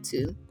improve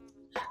too.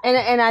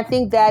 And I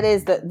think that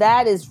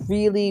is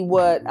really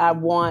what I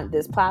want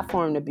this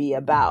platform to be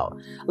about.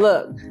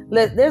 Look,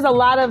 there's a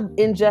lot of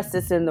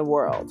injustice in the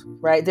world,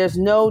 right? There's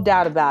no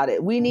doubt about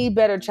it. We need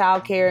better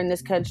childcare in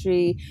this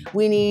country.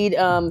 We need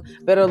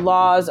better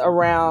laws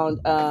around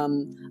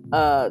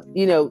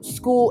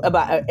school,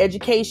 about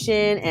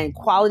education and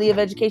quality of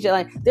education.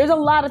 Like, there's a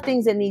lot of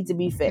things that need to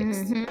be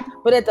fixed. Mm-hmm.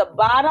 But at the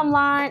bottom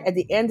line, at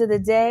the end of the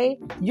day,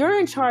 you're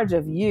in charge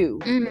of you.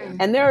 Mm-hmm.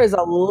 And there is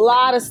a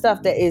lot of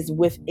stuff that is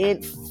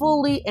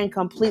fully and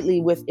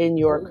completely within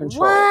your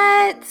control.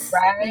 What?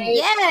 Right?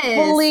 Yes.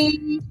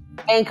 Fully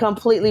and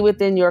completely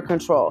within your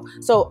control.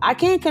 So I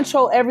can't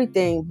control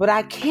everything, but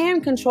I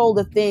can control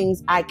the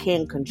things I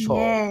can control.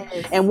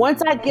 Yes. And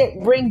once I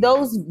bring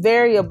those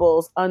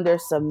variables under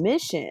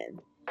submission,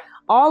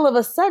 all of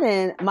a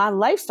sudden my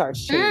life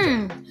starts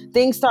changing.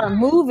 Things start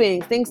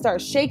moving, things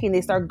start shaking,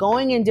 they start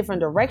going in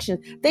different directions,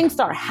 things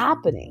start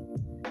happening,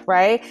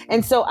 right?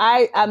 And so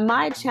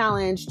my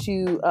challenge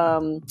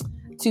to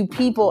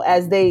people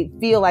as they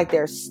feel like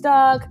they're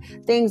stuck,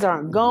 things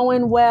aren't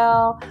going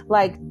well,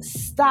 like,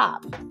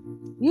 stop.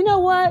 You know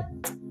what?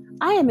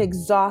 I am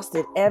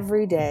exhausted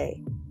every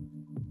day.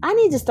 I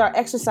need to start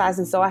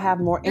exercising so I have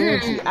more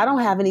energy. I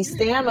don't have any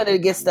stamina to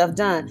get stuff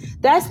done.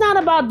 That's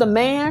not about the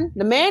man.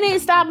 The man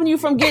ain't stopping you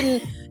from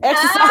getting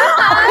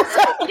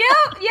exercise.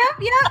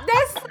 Yep.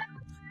 That's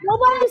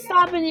nobody's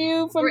stopping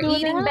you from doing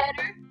eating that.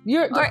 Better.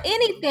 Or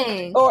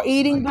anything. Or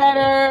eating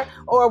better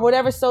or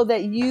whatever, so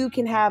that you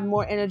can have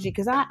more energy.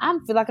 Because I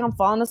feel like I'm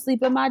falling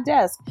asleep at my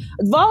desk.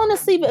 Falling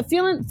asleep,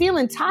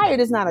 feeling tired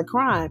is not a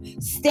crime.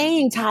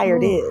 Staying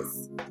tired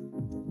is.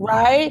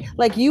 Right?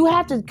 Like, you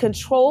have to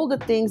control the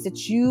things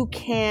that you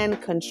can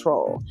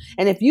control.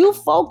 And if you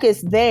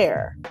focus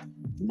there,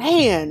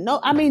 man,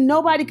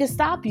 nobody can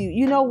stop you.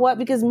 You know what?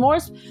 Because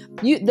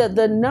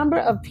the number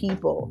of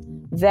people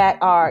that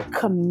are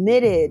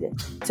committed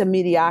to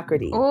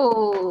mediocrity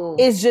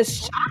is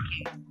just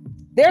shocking.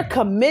 They're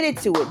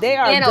committed to it. They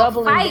are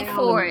doubling fight down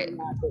for it.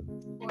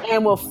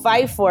 And will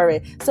fight for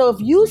it. So if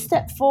you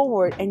step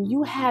forward and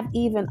you have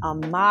even a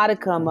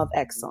modicum of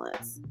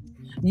excellence,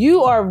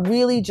 you are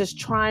really just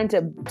trying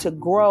to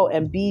grow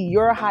and be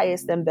your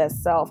highest and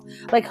best self.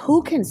 Like,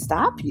 who can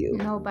stop you?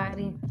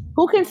 Nobody.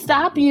 Who can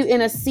stop you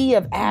in a sea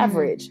of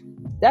average?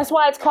 That's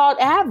why it's called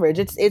average.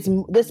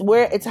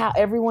 It's how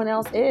everyone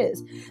else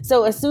is.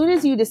 So as soon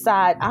as you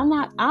decide, I'm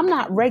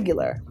not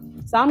regular,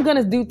 so I'm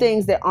gonna do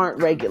things that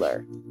aren't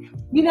regular.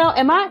 You know,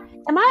 am I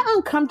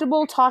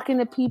uncomfortable talking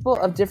to people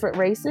of different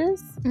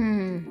races?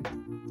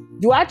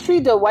 Do I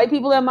treat the white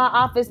people in my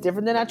office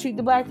different than I treat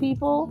the black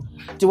people?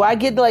 Do I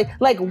get like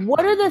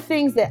what are the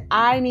things that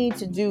I need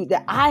to do,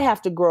 that I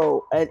have to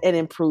grow and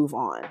improve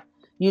on?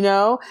 You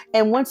know?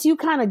 And once you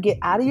kind of get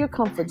out of your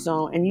comfort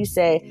zone and you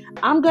say,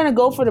 I'm going to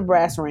go for the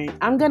brass ring.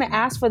 I'm going to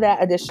ask for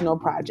that additional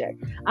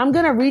project. I'm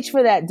going to reach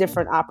for that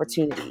different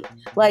opportunity.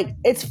 Like,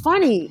 it's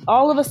funny.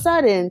 All of a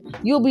sudden,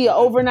 you'll be an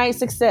overnight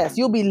success.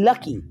 You'll be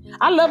lucky.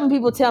 I love when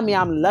people tell me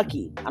I'm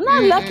lucky. I'm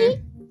not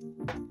lucky.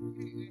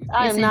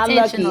 I am not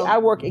lucky. I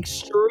work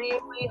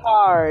extremely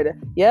hard.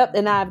 Yep.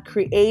 And I've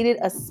created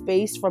a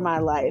space for my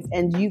life,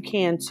 and you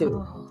can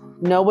too.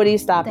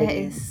 Nobody's stopping you. That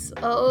is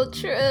so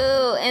true.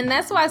 And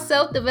that's why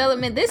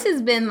self-development, this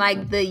has been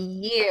like the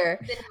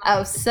year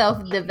of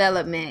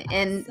self-development.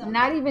 And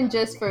not even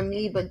just for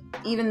me, but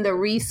even the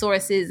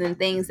resources and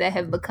things that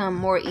have become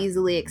more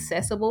easily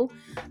accessible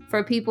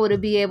for people to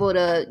be able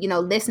to,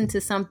 listen to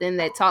something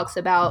that talks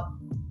about,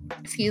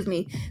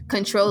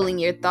 controlling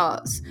your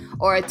thoughts,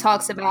 or it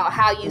talks about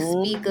how you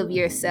speak of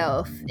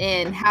yourself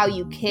and how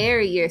you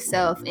carry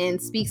yourself,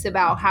 and speaks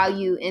about how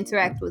you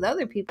interact with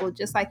other people.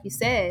 Just like you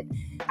said,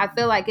 I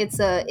feel like it's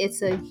a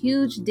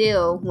huge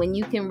deal when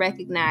you can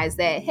recognize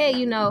that, hey,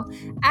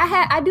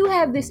 I do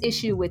have this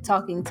issue with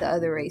talking to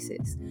other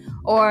races,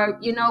 or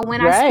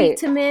when I speak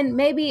to men,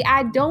 maybe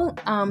I don't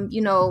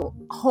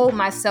hold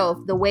myself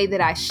the way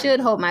that I should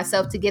hold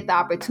myself to get the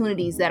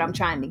opportunities that I'm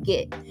trying to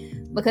get.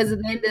 Because at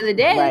the end of the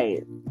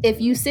day,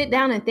 if you sit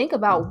down and think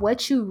about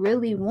what you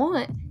really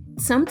want,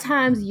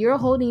 sometimes you're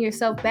holding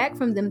yourself back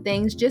from them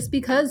things just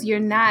because you're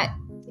not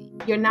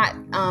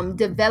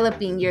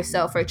developing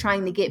yourself or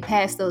trying to get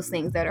past those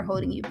things that are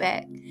holding you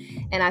back.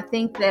 And I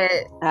think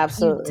that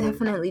you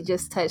definitely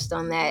just touched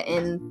on that.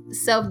 And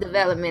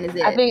self-development is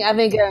it. I think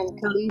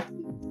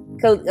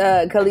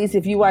Khaleesi,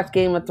 if you watch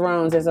Game of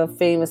Thrones, there's a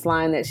famous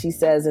line that she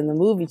says in the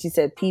movie. She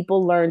said,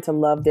 "People learn to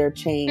love their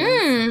chains."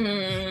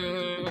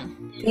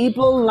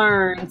 People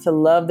learn to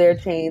love their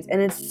chains.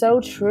 And it's so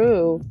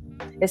true.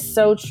 It's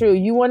so true.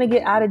 You want to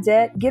get out of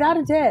debt? Get out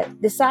of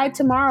debt. Decide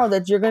tomorrow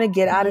that you're going to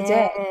get out of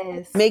debt.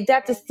 Make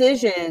that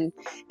decision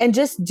and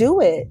just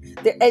do it.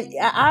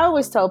 I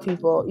always tell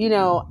people,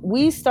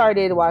 we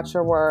started Watch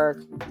Her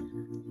Work.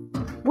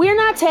 We're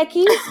not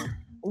techies.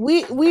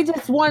 We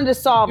just wanted to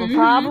solve a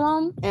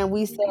problem. And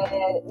we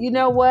said, you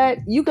know what?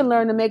 You can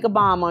learn to make a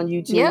bomb on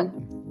YouTube. Yep.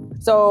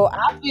 So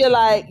I feel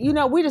like,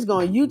 we're just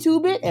going to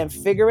YouTube it and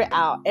figure it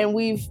out. And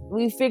we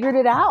figured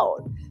it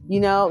out.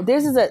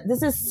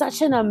 This is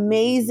such an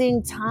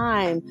amazing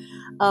time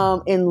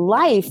in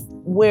life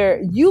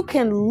where you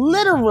can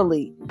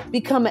literally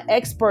become an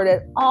expert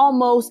at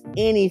almost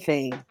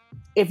anything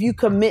if you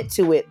commit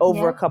to it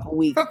over a couple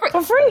weeks.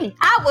 For free.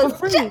 For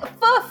free.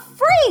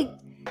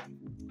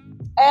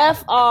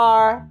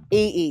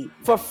 FREE,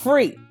 for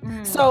free.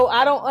 So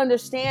I don't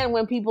understand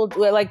when people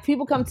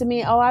come to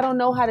me, I don't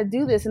know how to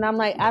do this. And I'm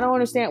like, I don't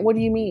understand. What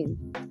do you mean?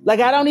 Like,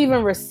 I don't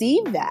even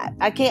receive that.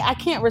 I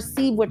can't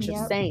receive what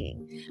you're saying,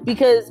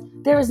 because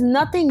there is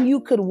nothing you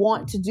could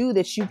want to do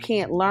that you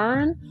can't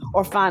learn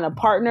or find a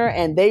partner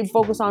and they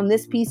focus on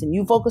this piece and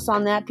you focus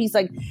on that piece.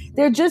 Like,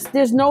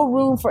 there's no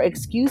room for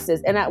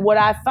excuses. And what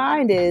I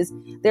find is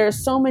there are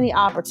so many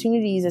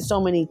opportunities and so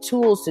many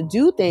tools to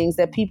do things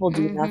that people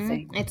do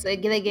nothing. It's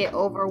like they get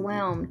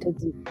overwhelmed.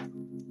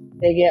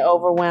 They get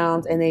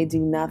overwhelmed and they do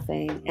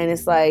nothing. And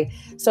it's like,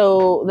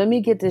 so let me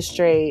get this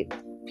straight.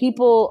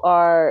 People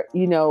are,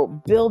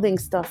 building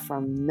stuff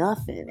from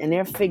nothing and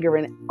they're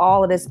figuring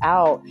all of this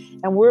out.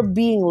 And we're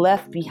being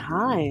left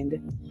behind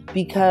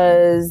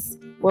because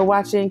we're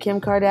watching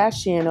Kim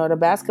Kardashian or the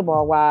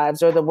Basketball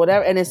Wives or the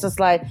whatever. And it's just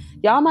like,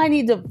 y'all might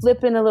need to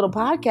flip in a little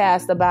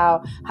podcast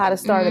about how to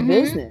start a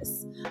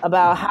business,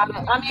 about how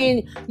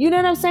to, you know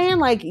what I'm saying?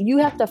 Like, you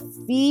have to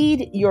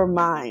feed your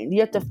mind. You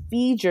have to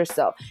feed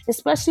yourself,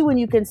 especially when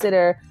you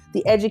consider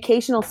the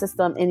educational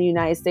system in the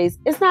United States.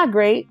 It's not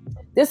great.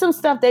 There's some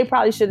stuff they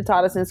probably should have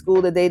taught us in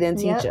school that they didn't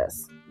teach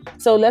us.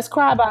 So let's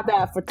cry about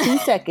that for 2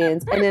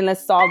 seconds and then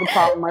let's solve the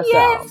problem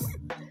ourselves.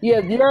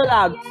 You're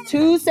allowed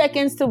 2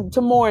 seconds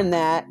to mourn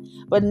that.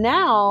 But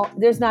now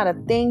there's not a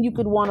thing you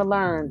could want to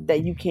learn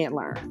that you can't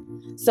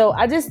learn. So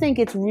I just think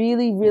it's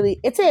really, really,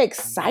 it's an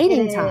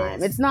exciting time.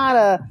 This is not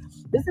a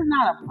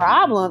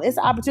problem. It's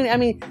an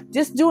opportunity.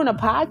 Just doing a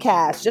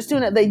podcast, just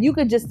doing it, that you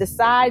could just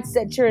decide,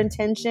 set your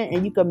intention,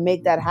 and you can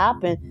make that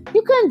happen.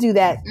 You couldn't do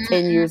that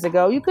 10 years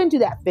ago. You couldn't do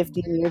that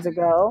 15 years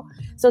ago.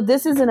 So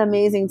this is an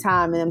amazing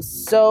time. And I'm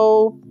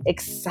so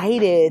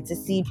excited to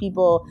see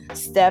people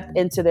step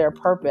into their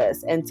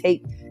purpose and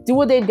do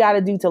what they've got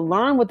to do to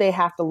learn what they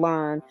have to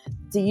learn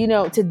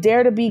to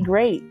dare to be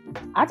great.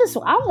 I'm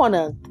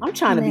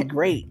trying to be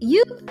great.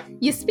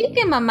 You speak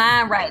in my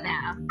mind right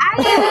now. I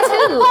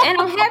am too. And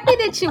I'm happy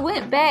that you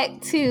went back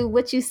to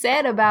what you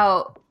said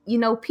about,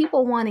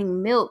 people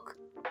wanting milk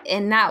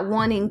and not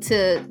wanting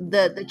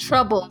the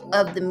trouble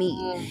of the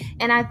meat.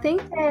 And I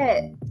think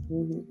that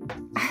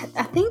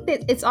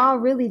it's all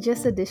really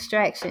just a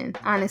distraction,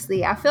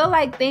 honestly. I feel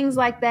like things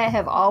like that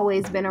have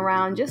always been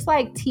around, just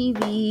like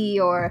TV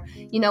or,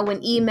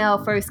 when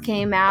email first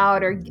came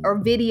out or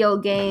video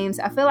games.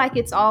 I feel like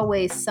it's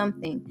always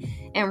something.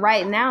 And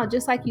right now,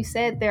 just like you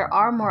said, there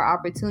are more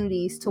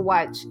opportunities to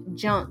watch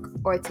junk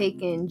or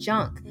take in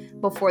junk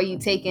before you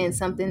take in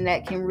something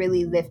that can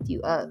really lift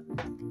you up.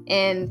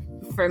 And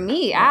for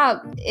me, I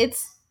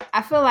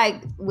feel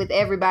like with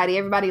everybody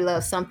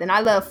loves something. I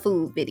love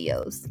food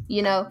videos,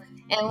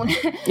 and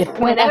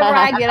whenever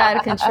I get out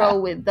of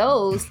control with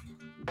those,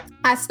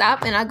 I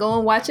stop and I go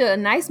and watch a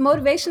nice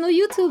motivational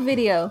YouTube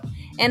video.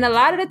 And a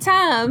lot of the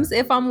times,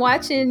 if I'm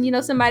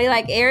watching, somebody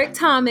like Eric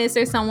Thomas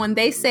or someone,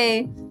 they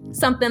say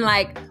something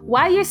like,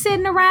 while you're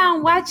sitting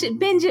around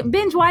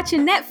binge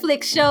watching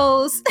Netflix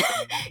shows,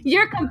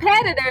 your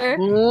competitor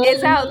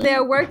is out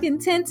there working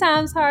 10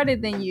 times harder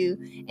than you.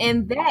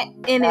 And that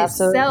in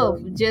itself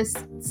just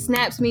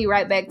snaps me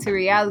right back to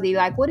reality.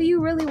 Like, what are you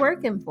really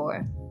working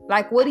for?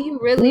 Like, what do you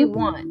really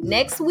want?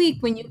 Next week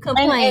when you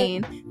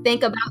complain,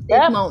 think about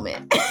this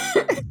moment.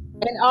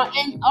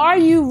 and are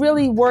you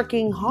really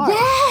working hard?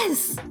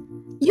 Yes.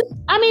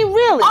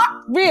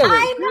 Really. How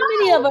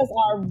many of us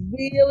are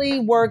really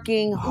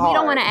working hard? We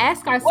don't want to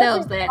ask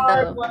ourselves that,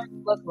 though. What does hard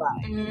work look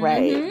like?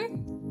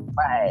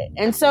 Right.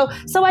 And so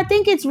I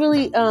think it's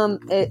really,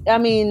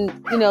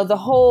 the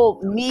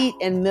whole meat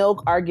and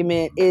milk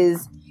argument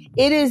is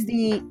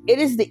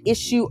the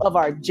issue of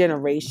our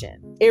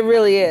generation. It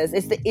really is.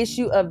 It's the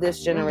issue of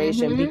this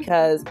generation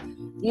because,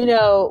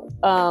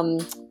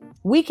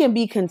 we can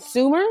be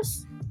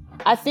consumers.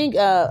 I think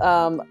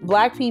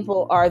Black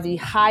people are the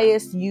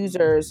highest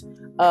users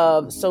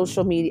of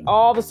social media,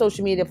 all the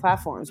social media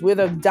platforms. We're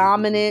the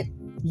dominant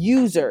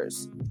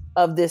users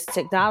of this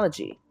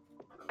technology.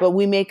 But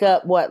we make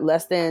up,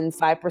 less than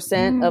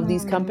 5% of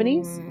these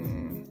companies?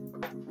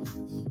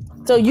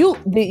 So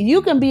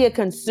you can be a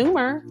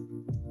consumer.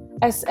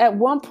 At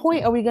one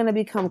point, are we going to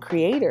become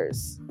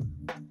creators?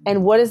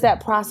 And what does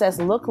that process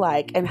look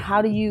like? And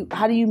how do you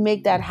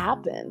make that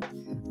happen?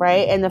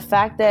 Right? And the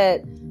fact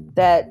that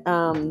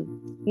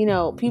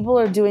people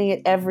are doing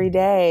it every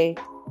day,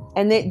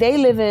 and they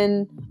live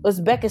in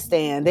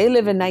Uzbekistan, they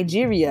live in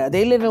Nigeria,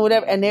 they live in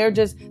whatever, and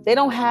they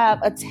don't have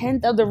a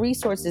tenth of the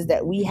resources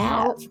that we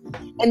have,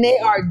 and they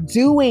are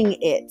doing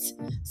it.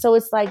 So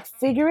it's like,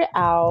 figure it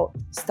out,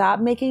 stop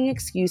making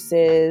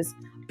excuses,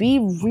 be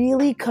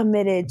really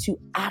committed to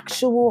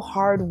actual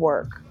hard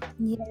work.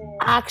 Yeah.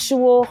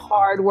 Actual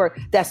hard work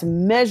that's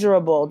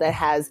measurable, that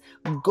has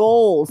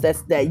goals,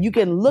 that you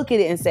can look at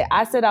it and say,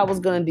 I said I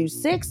was going to do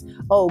 6.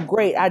 Oh,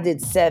 great, I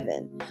did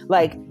 7.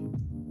 Like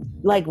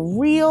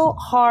real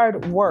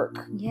hard work,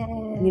 yes.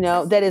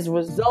 That is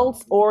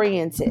results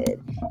oriented,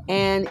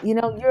 and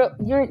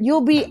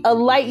you'll be a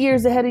light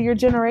years ahead of your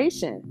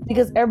generation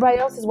because everybody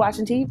else is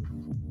watching TV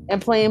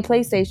and playing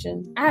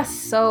PlayStation. I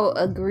so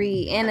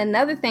agree. And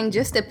another thing,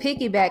 just to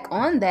piggyback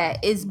on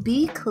that, is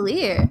be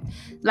clear.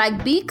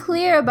 Like, be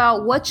clear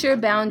about what your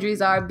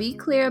boundaries are. Be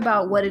clear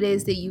about what it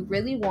is that you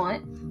really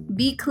want.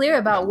 Be clear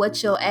about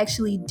what you'll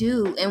actually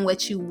do and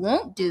what you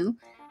won't do.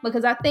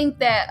 Because I think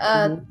that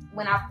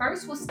when I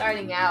first was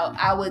starting out,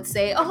 I would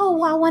say,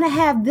 oh, I want to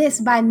have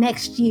this by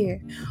next year.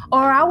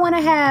 Or I want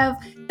to have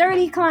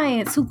 30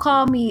 clients who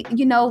call me,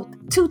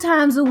 2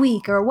 times a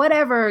week, or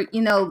whatever,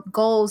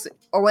 goals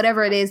or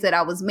whatever it is that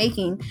I was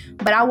making.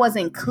 But I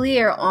wasn't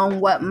clear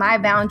on what my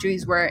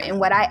boundaries were and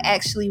what I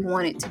actually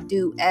wanted to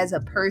do as a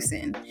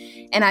person.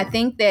 And I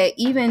think that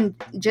even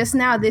just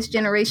now, this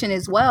generation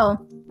as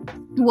well,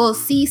 will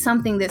see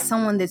something that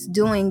someone that's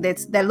doing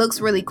that looks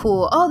really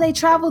cool. Oh, they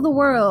travel the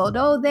world.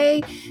 Oh,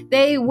 they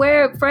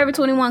wear Forever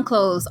 21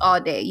 clothes all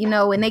day,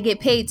 and they get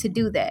paid to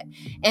do that.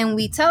 And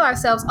we tell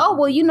ourselves, oh,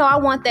 well, I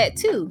want that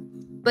too.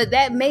 But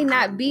that may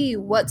not be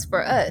what's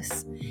for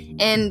us.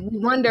 And we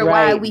wonder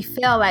why we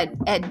fail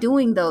at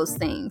doing those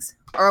things,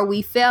 or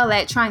we fail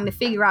at trying to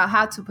figure out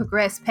how to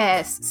progress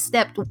past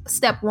step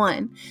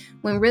 1,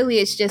 when really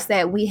it's just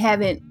that we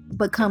haven't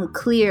become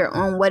clear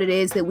on what it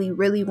is that we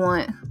really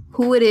want,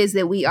 who it is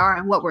that we are,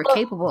 and what we're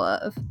capable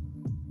of.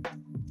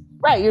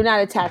 Right. You're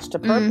not attached to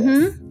purpose.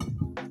 Mm-hmm.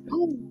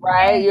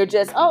 Right. You're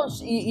just,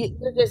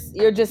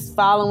 you're just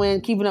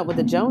following, keeping up with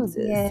the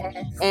Joneses. Yes.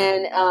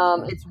 And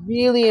it's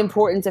really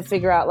important to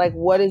figure out, like,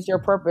 what is your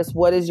purpose?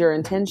 What is your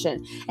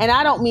intention? And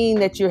I don't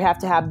mean that you have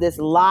to have this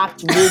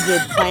locked,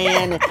 rigid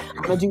plan.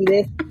 I'm going to do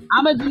this.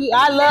 I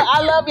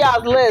love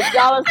y'all's list.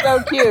 Y'all are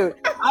so cute.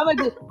 I'm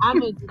gonna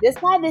do this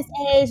by this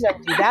age. I'm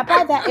gonna do that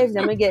by that age.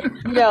 I'm gonna get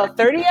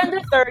 30 under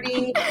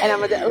 30, and I'm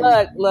gonna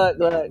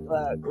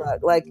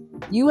look. Like,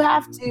 you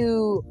have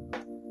to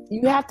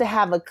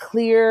have a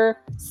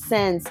clear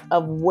sense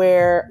of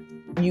where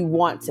you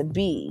want to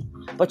be,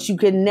 but you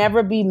can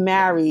never be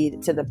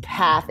married to the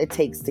path it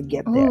takes to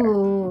get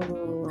there,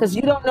 because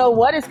you don't know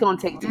what it's gonna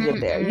take to get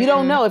there. You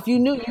don't know. If you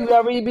knew, you'd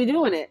already be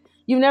doing it.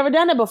 You've never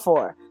done it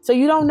before. So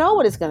you don't know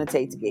what it's going to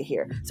take to get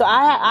here. So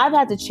I've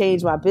had to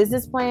change my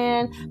business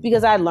plan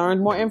because I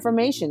learned more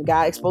information,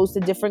 got exposed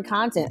to different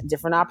content,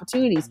 different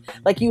opportunities.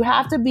 Like, you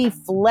have to be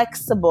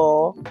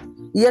flexible.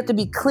 You have to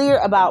be clear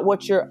about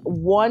what you're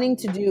wanting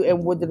to do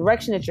and what the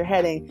direction that you're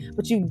heading,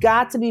 but you've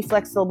got to be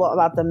flexible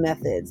about the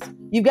methods.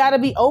 You've got to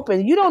be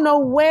open. You don't know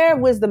where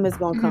wisdom is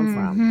going to come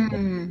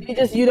from.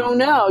 You don't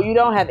know. You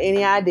don't have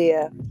any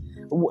idea.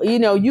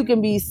 You can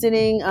be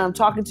sitting,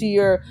 talking to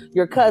your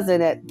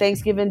cousin at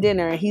Thanksgiving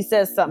dinner, and he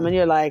says something, and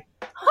you're like,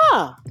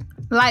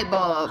 light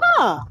bulb.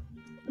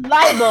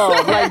 Like,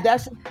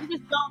 that's, you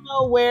just don't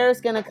know where it's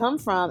going to come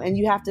from. And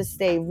you have to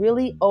stay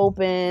really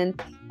open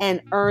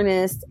and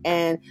earnest.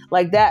 And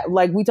like that,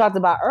 like we talked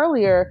about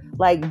earlier,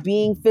 like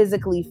being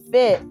physically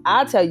fit.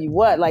 I'll tell you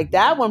what, like,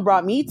 that one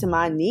brought me to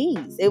my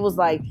knees. It was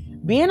like,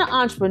 being an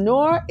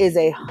entrepreneur is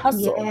a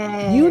hustle.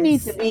 Yes. You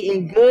need to be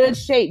in good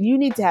shape. You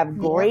need to have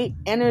great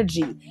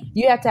energy.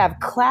 You have to have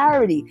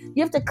clarity.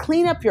 You have to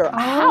clean up your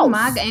house. Oh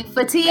my God.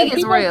 Fatigue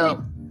is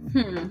real.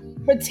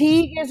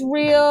 Fatigue is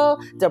real.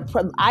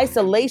 The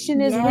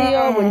isolation is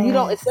real. When you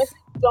don't, especially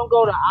if you don't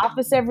go to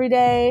office every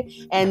day,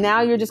 and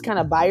now you're just kind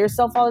of by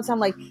yourself all the time.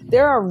 Like,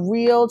 there are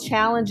real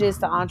challenges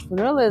to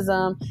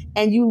entrepreneurialism,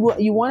 and you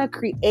want to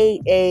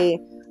create a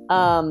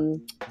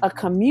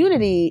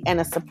community and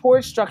a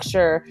support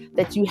structure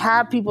that you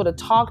have people to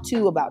talk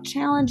to about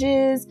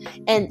challenges,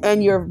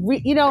 and you're,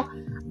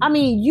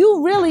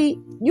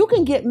 you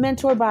can get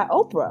mentored by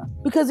Oprah,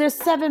 because there's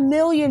 7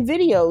 million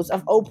videos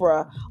of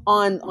Oprah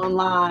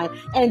online,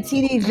 and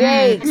TD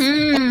Jakes,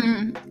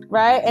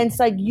 right? And it's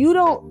like,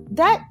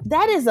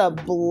 that is a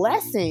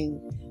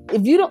blessing.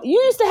 If you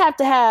used to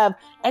have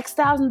X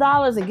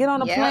 $1,000 and get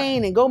on a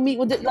plane and go meet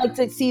with it, like,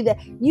 to see that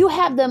you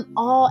have them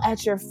all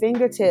at your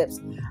fingertips.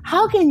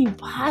 How can you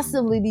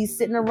possibly be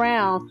sitting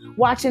around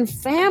watching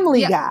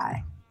Family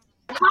Guy?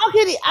 How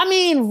could he? I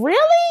mean,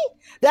 really?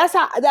 That's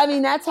how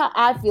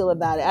I feel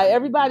about it.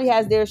 Everybody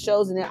has their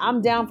shows, and I'm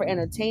down for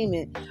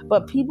entertainment,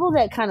 but people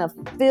that kind of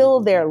fill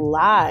their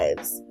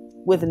lives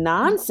with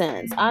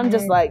nonsense, I'm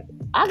just like,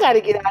 I got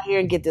to get out here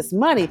and get this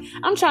money.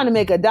 I'm trying to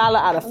make $1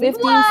 out of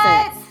 15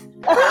 cents.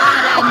 Nothing.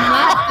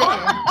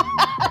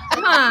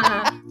 Come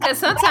on. Because because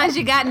sometimes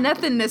you got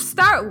nothing to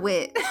start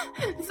with.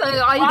 So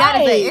all you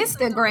got is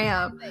an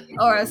Instagram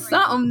or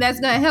something that's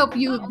going to help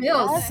you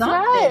build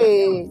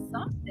something.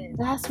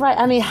 That's right.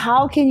 I mean,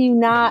 how can you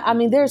not? I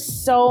mean, there's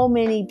so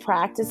many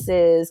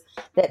practices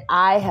that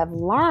I have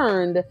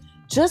learned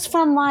just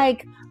from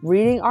like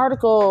reading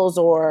articles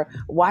or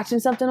watching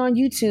something on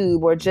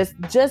YouTube or just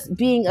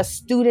being a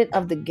student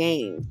of the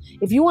game.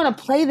 If you want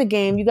to play the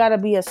game, you got to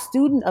be a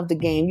student of the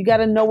game. You got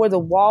to know where the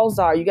walls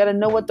are. You got to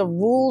know what the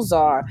rules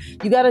are.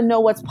 You got to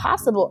know what's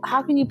possible.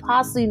 How can you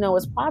possibly know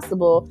what's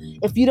possible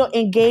if you don't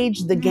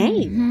engage the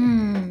game?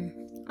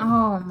 Mm-hmm.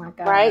 Oh my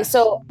God. Right?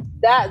 So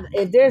that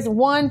if there's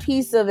one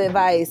piece of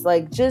advice,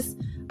 like just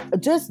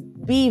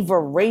be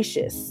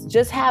voracious.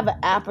 Just have an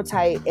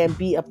appetite and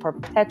be a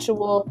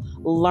perpetual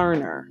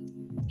learner.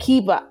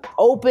 Keep an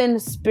open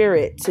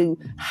spirit to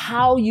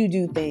how you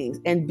do things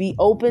and be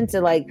open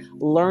to like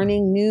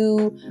learning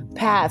new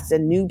paths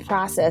and new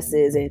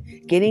processes and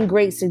getting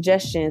great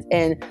suggestions.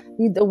 And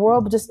the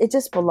world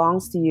just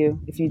belongs to you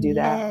if you do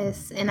that.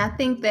 Yes. And I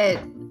think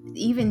that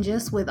even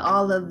just with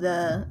all of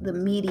the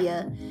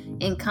media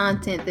and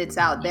content that's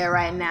out there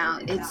right now,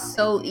 it's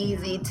so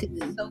easy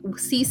to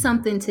see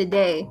something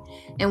today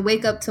and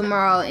wake up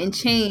tomorrow and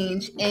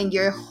change, and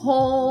your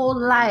whole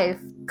life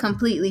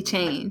completely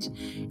change.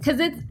 Because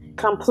it's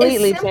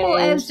completely simple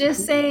changed. as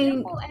just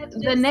saying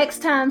the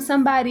next time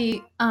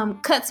somebody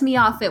cuts me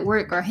off at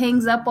work or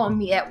hangs up on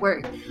me at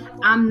work,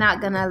 I'm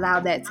not going to allow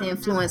that to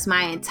influence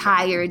my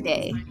entire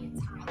day.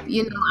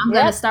 You know, I'm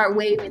going to start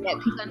waving at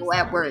people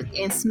at work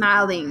and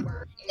smiling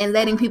and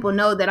letting people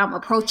know that I'm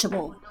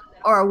approachable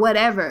or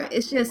whatever.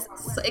 It's just,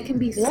 it can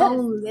be so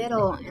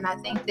little. And I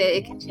think that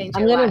it can change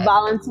your life. I'm going to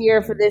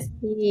volunteer for this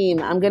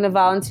team. I'm going to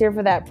volunteer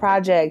for that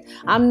project.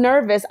 I'm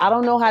nervous. I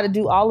don't know how to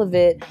do all of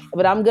it,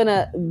 but I'm going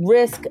to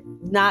risk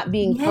not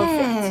being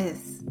perfect.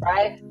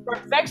 Right?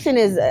 Perfection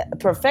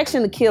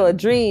to kill a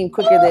dream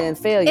quicker than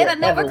failure. It'll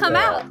never come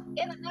out.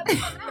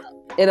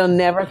 It'll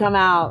never come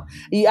out.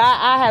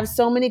 I have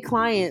so many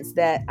clients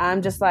that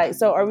I'm just like,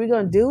 so are we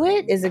going to do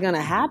it? Is it going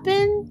to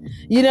happen?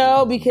 You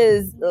know,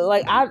 because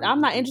like I'm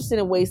not interested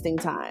in wasting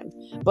time.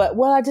 But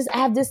I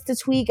have this to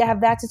tweak. I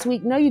have that to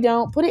tweak. No, you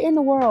don't. Put it in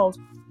the world.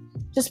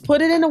 Just put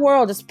it in the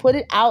world. Just put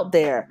it out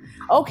there.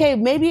 Okay,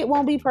 maybe it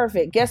won't be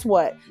perfect. Guess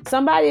what?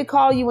 Somebody will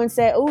call you and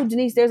say, oh,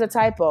 Denise, there's a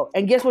typo.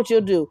 And guess what you'll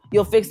do?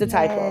 You'll fix the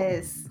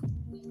typo.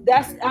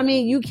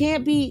 You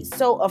can't be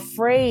so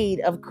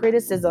afraid of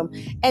criticism.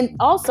 And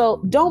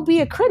also, don't be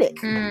a critic.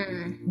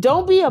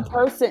 Don't be a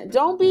person.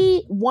 Don't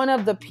be one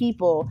of the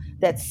people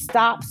that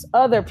stops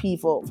other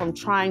people from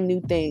trying new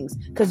things.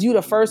 Because you're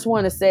the first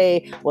one to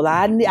say, well,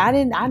 I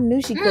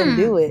knew she couldn't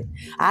do it.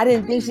 I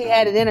didn't think she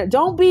had it in her.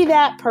 Don't be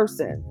that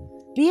person.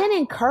 Be an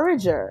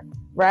encourager.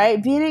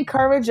 Right? Be an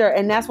encourager,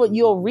 and that's what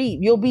you'll reap.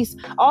 You'll be,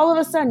 all of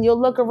a sudden, you'll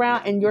look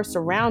around and you're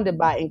surrounded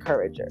by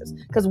encouragers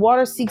because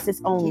water seeks its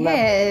own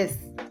level.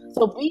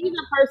 So be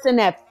the person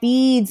that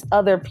feeds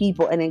other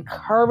people and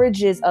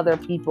encourages other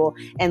people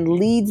and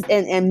leads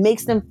and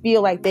makes them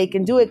feel like they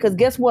can do it. Because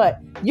guess what?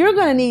 You're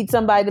going to need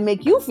somebody to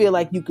make you feel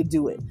like you could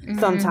do it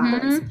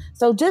sometimes.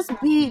 So just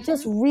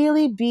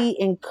really be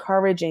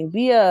encouraging.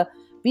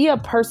 Be a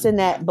person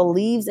that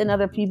believes in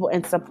other people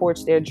and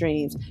supports their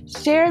dreams.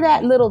 Share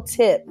that little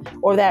tip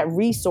or that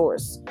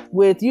resource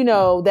with,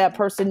 that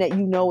person that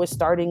is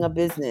starting a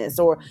business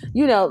or,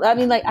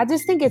 I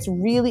just think it's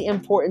really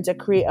important to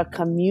create a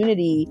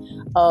community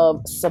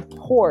of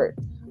support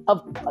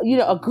of,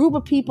 a group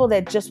of people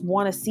that just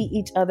want to see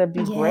each other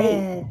be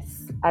great.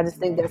 I just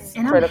think that's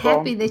critical. And I'm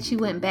happy that you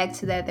went back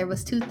to that. There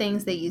was two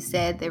things that you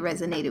said that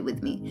resonated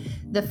with me.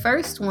 The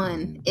first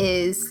one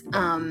is,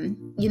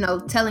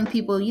 telling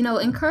people,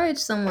 encourage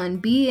someone,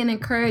 be an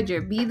encourager,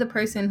 be the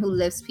person who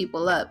lifts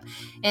people up.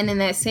 And in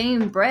that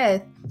same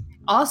breath,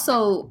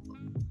 also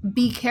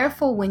be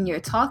careful when you're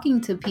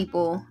talking to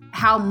people,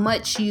 how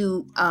much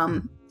you,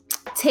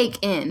 take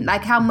in,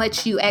 like how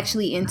much you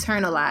actually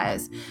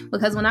internalize.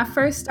 Because when I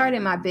first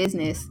started my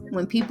business,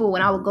 when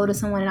I would go to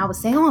someone and I would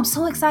say, oh, I'm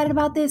so excited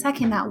about this, I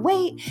cannot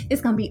wait,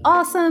 it's gonna be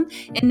awesome,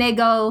 and they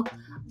go,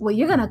 well,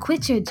 you're gonna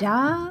quit your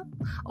job,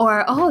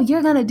 or oh,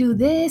 you're gonna do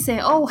this,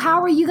 and oh,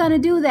 how are you gonna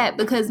do that?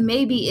 Because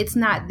maybe it's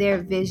not their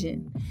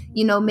vision.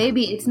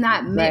 Maybe it's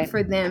not meant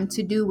for them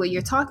to do what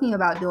you're talking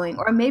about doing,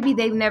 or maybe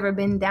they've never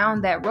been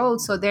down that road,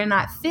 so they're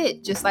not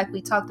fit, just like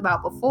we talked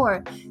about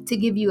before, to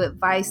give you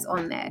advice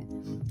on that.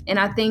 And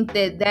I think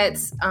that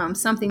that's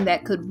something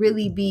that could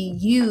really be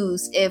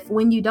used if,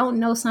 when you don't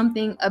know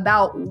something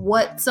about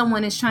what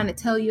someone is trying to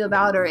tell you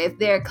about, or if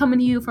they're coming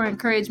to you for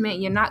encouragement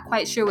and you're not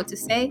quite sure what to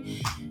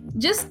say,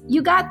 just,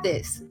 you got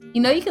this.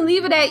 You can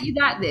leave it at, you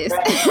got this.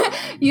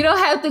 You don't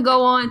have to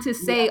go on to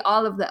say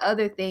all of the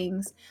other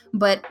things.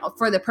 But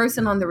for the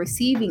person on the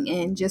receiving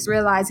end, just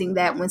realizing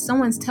that when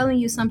someone's telling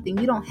you something,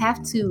 you don't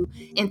have to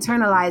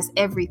internalize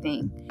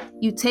everything.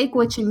 You take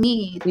what you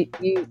need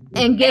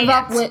and give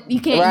up what you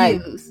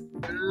can't use.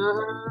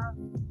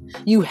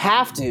 You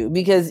have to,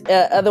 because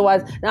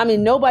otherwise,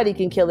 nobody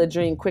can kill a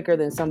dream quicker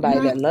than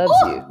somebody that loves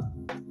you.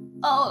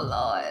 Oh,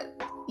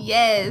 Lord.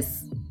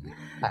 Yes.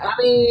 I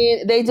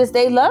mean,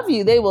 they love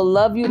you. They will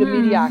love you to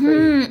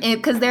mediocrity.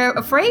 Because they're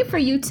afraid for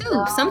you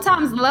too.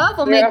 Sometimes love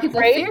will They're make people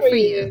afraid fear for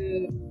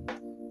you.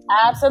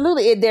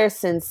 Absolutely. They're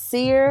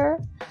sincere.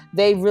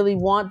 They really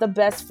want the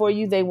best for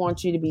you. They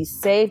want you to be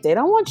safe. They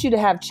don't want you to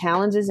have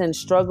challenges and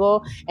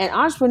struggle. And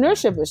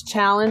entrepreneurship is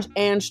challenge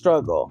and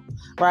struggle,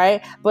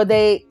 right? But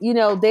they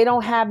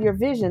don't have your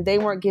vision. They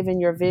weren't given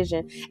your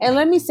vision. And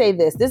let me say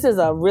this. This is,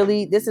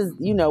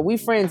 we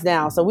friends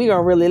now. So we're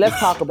going to let's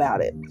talk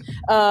about it.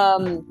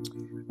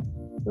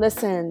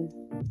 Listen,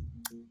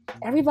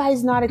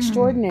 everybody's not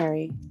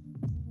extraordinary.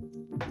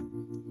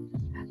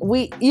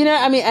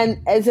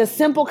 And it's a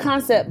simple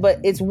concept, but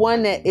it's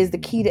one that is the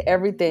key to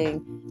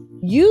everything.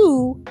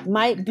 You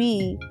might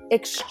be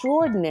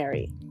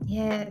extraordinary.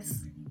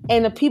 Yes.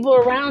 And the people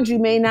around you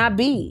may not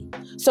be.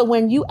 So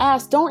when you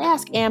don't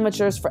ask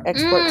amateurs for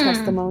expert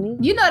testimony.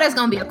 You know that's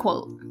going to be a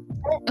quote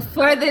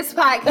for this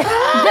podcast.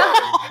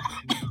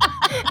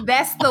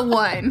 That's the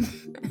one.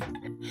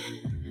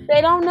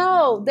 They don't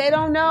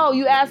know.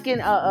 You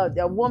asking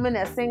a woman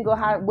that's single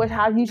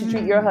how you should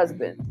treat your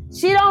husband.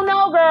 She don't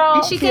know, girl.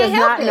 And she can't does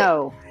help not it.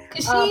 know.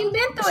 Because she ain't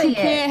been through it yet.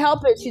 She can't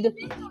help it.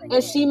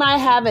 And she might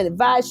have an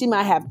advice. She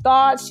might have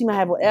thoughts. She might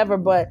have whatever.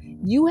 But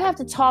you have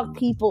to talk to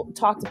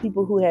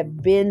people who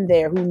have been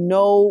there, who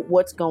know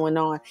what's going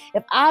on.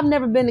 If I've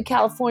never been to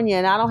California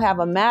and I don't have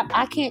a map,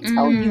 I can't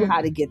tell you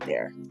how to get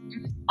there.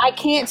 I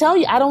can't tell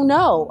you. I don't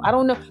know.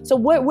 So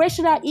where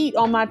should I eat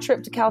on my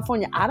trip to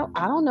California? I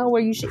don't know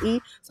where you should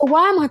eat. So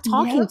why am I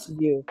talking to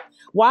you?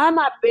 Why am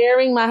I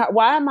bearing my heart?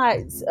 Why am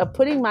I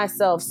putting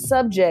myself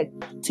subject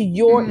to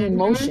your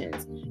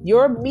emotions?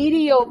 Your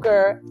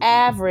mediocre,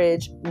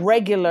 average,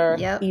 regular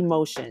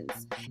emotions.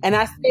 And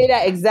I say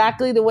that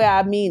exactly the way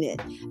I mean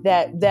it.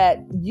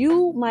 That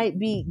you might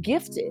be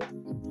gifted.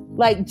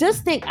 Like,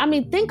 just think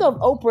of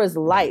Oprah's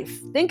life.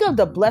 Think of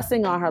the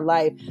blessing on her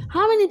life.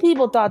 How many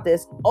people thought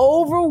this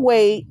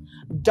overweight,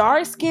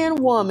 dark-skinned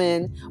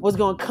woman was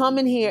going to come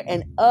in here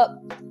and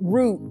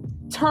uproot,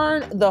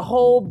 turn the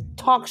whole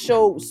talk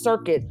show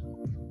circuit,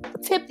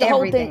 tip the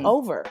whole thing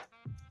over?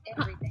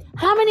 Everything.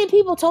 How many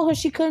people told her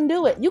she couldn't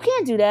do it? You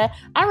can't do that.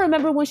 I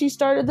remember when she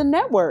started the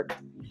network.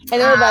 And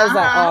everybody was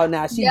like, oh,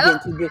 nah, she's getting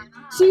too big.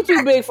 She's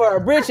too big for her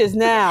britches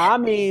now. I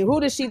mean,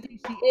 who does she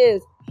think she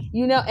is?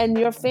 And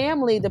your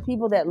family, the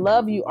people that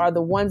love you are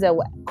the ones that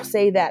will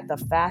say that the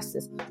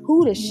fastest.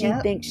 Who does she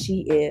think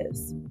she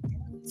is?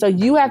 So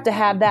you have to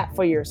have that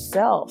for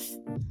yourself.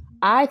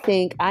 I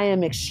think I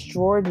am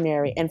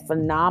extraordinary and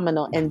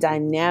phenomenal and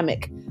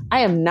dynamic.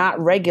 I am not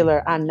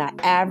regular. I'm not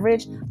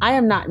average. I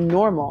am not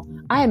normal.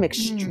 I am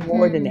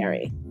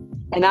extraordinary.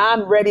 And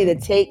I'm ready to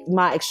take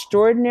my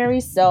extraordinary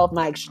self,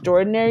 my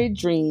extraordinary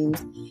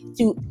dreams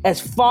to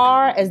as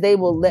far as they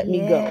will let me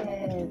go.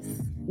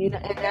 And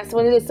that's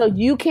what it is. So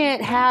you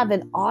can't have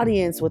an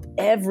audience with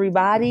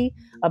everybody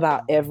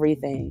about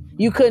everything.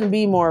 You couldn't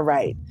be more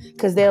right,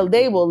 because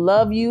they will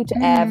love you to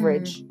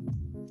average.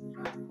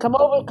 Come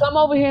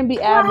over here and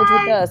be average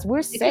with us.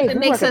 We're safe. It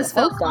makes us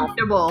feel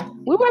comfortable.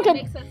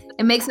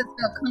 It makes us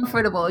feel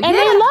comfortable. And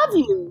they love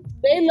you.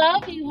 They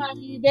love you,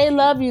 honey. They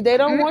love you. They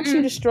don't want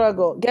you to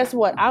struggle. Guess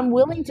what? I'm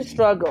willing to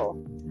struggle.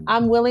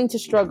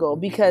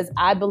 Because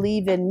I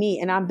believe in me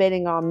and I'm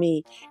betting on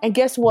me. And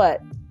guess what?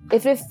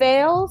 If it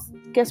fails,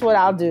 guess what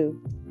I'll do?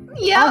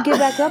 I'll get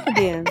back up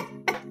again.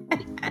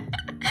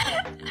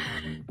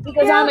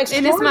 Because I'm extraordinary.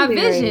 And it's my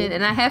vision,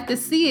 and I have to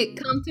see it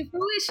come to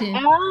fruition.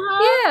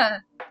 Yeah.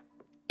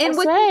 And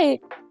that's right.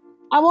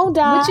 I won't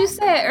die. What you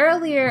said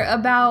earlier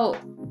about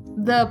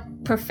the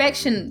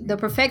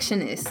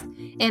perfectionist.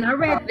 And I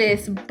read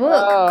this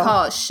book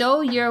called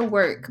Show Your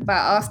Work by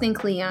Austin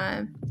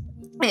Kleon.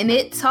 And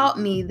it taught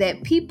me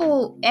that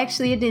people,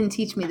 actually, it didn't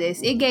teach me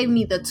this. It gave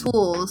me the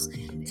tools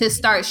to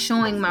start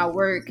showing my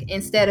work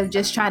instead of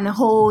just trying to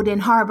hold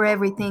and harbor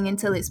everything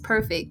until it's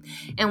perfect.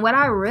 And what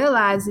I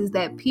realized is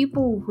that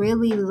people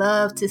really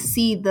love to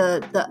see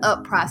the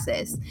up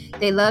process.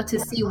 They love to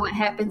see what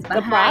happens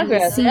behind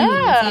the scenes.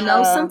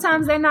 Yeah.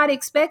 Sometimes they're not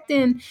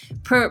expecting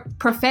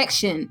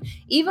perfection.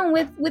 Even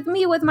with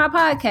me, with my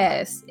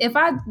podcast, if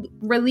I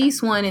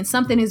release one and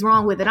something is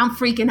wrong with it, I'm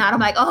freaking out. I'm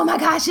like, oh my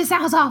gosh, it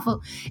sounds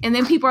awful. And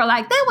then people are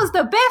like, that was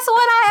the best one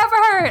I ever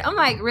heard. I'm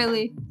like,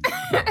 really?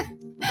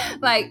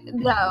 Like,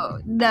 no,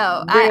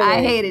 really?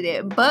 I hated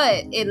it.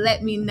 But it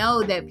let me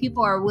know that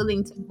people are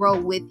willing to grow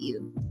with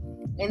you.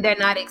 And they're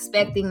not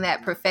expecting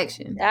that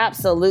perfection.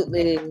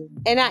 Absolutely.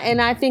 And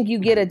I think you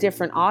get a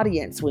different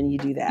audience when you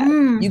do that.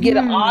 Mm-hmm. You get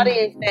an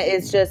audience that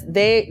is just,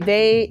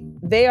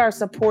 they are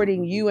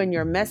supporting you and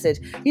your message.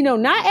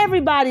 Not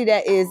everybody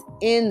that is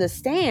in the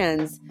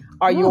stands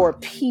are your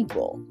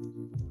people,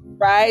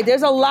 right?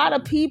 There's a lot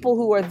of people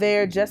who are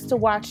there just to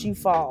watch you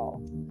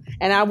fall.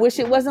 And I wish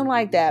it wasn't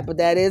like that, but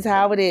that is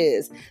how it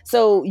is.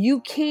 So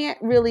you can't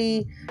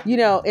really, in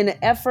an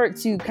effort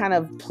to kind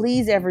of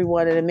please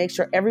everyone and to make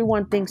sure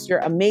everyone thinks you're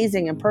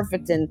amazing and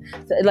perfect, and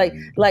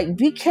like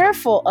be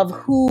careful of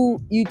who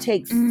you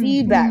take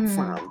feedback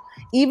from.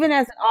 Even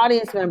as an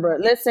audience member,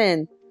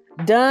 listen,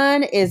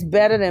 done is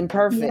better than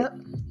perfect. Yep.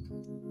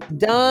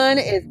 Done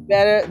is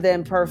better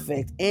than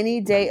perfect any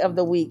day of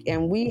the week.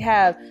 And we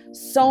have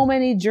so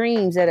many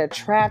dreams that are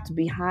trapped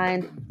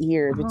behind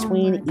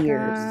between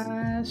ears.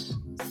 Gosh.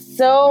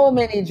 So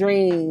many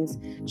dreams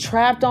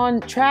trapped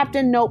in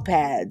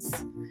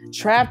notepads,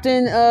 trapped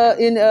in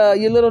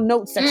your little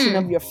note section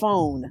of your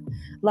phone.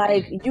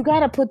 Like, you got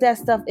to put that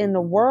stuff in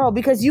the world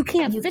because you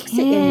can't fix it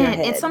in your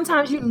head. And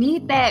sometimes you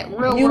need that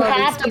real You world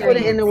have experience. to put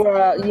it in the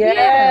world.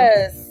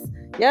 Yes.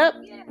 Yeah. Yep.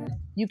 Yeah.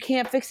 You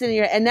can't fix it in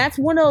your, and that's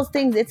one of those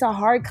things. It's a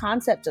hard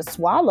concept to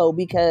swallow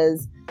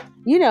because,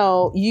 we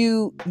all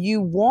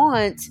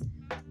want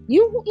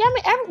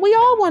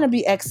to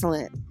be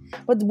excellent,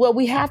 but what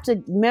we have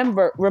to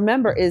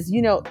remember is,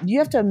 you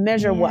have to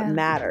measure what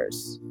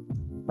matters,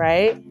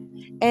 right?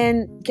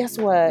 And guess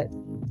what?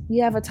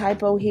 You have a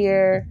typo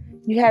here.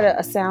 You had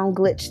a sound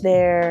glitch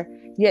there.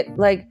 Yet,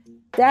 like,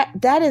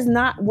 that is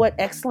not what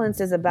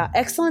excellence is about.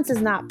 Excellence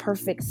is not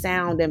perfect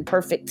sound and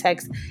perfect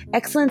text.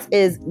 Excellence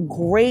is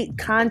great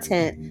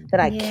content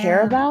that I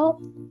care about,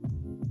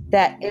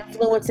 that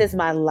influences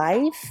my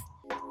life,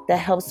 that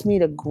helps me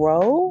to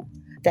grow,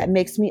 that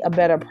makes me a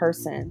better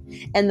person.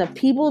 And the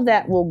people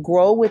that will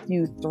grow with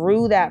you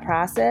through that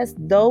process,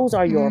 those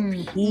are your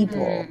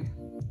people.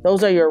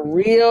 Those are your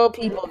real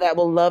people that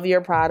will love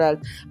your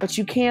product, but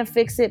you can't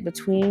fix it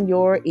between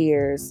your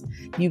ears.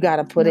 You got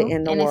to put it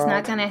in the world. And it's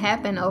not going to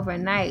happen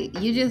overnight.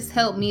 You just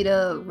helped me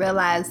to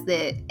realize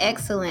that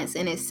excellence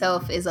in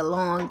itself is a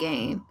long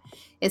game.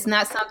 It's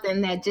not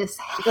something that just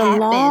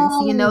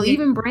happens,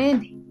 even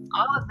branding,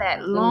 all of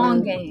that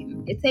long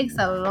game. It takes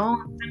a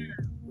long time.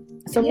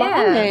 It's a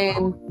long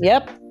game.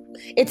 Yep.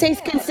 It takes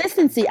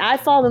consistency. I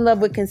fall in love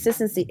with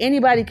consistency.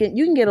 You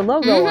can get a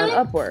logo on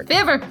Upwork.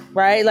 Fiverr.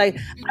 Right? Like,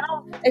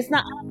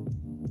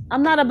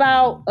 I'm not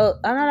about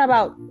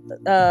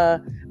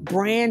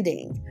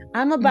branding.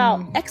 I'm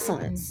about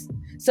excellence.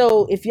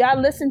 So if y'all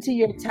listen to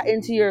your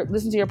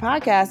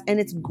podcast and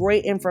it's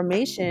great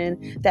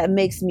information that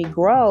makes me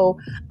grow,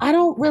 I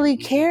don't really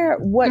care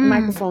what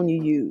microphone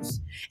you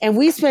use. And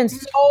we spend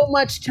so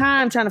much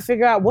time trying to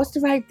figure out what's the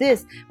right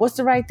this, what's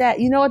the right that.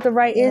 You know what the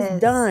right is?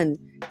 Done.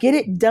 Get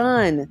it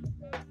done.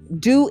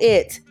 Do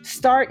it.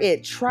 Start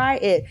it. Try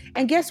it.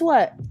 And guess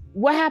what?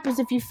 What happens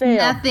if you fail?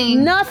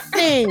 Nothing.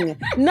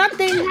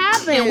 Nothing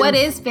happens. And what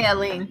is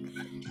failing?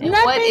 And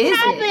Nothing what is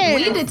happens. it?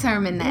 We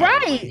determine that.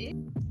 Right.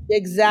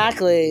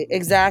 Exactly.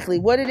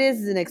 What it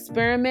is an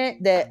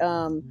experiment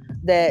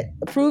that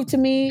proved to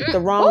me the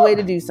wrong way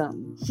to do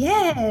something.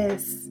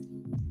 Yes.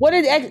 What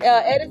did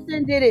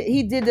Edison did it?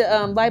 He did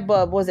the light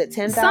bulb. Was it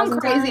 10,000 times? Some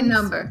crazy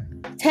number.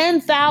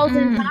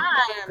 10,000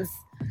 times.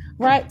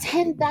 Right?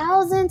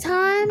 10,000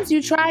 times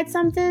you tried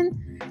something,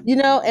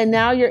 and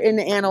now you're in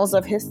the annals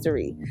of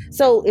history.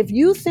 So if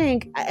you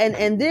think,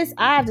 and this,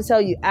 I have to tell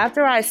you,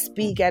 after I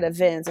speak at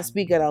events, I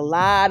speak at a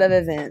lot of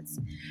events,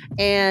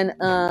 and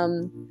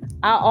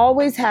I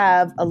always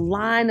have a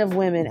line of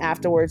women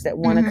afterwards that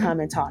want to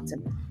come and talk to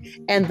me.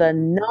 And the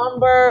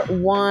number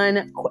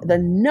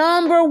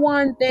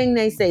one thing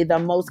they say, the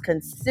most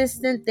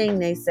consistent thing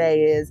they say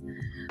is,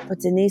 but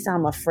Denise,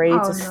 I'm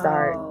afraid to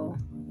start.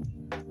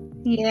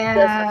 Yeah.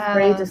 Just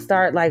afraid to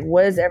start. Like,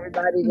 what is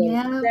everybody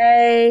going to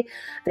say?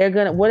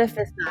 What if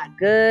it's not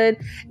good?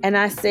 And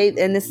I say,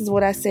 and this is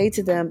what I say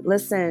to them,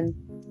 listen,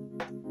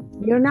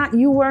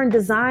 you weren't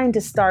designed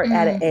to start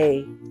at an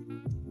A.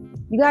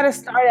 You got to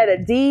start at a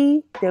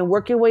D, then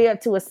work your way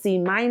up to a C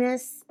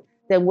minus,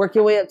 then work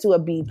your way up to a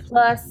B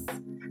plus,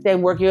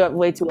 then work your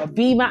way to a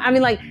B. I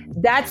mean, like,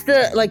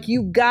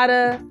 you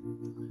gotta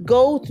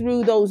go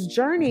through those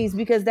journeys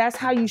because that's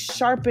how you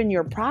sharpen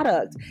your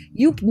product.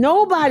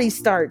 Nobody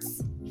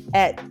starts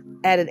at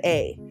an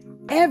A.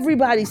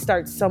 Everybody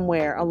starts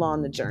somewhere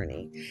along the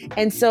journey.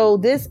 And so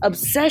this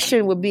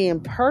obsession with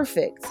being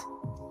perfect,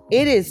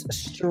 it is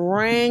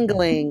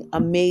strangling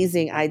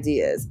amazing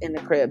ideas in the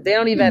crib. They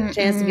don't even have a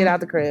chance to get out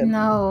the crib.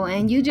 No,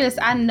 and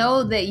I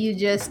know that you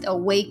just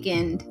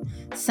awakened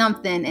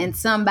something in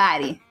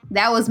somebody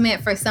that was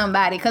meant for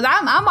somebody. Because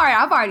I've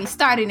already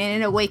started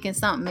and it awakened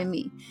something in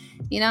me.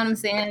 You know what I'm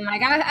saying?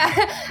 Like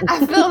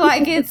I feel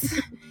like it's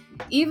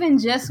even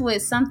just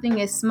with something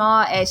as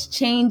small as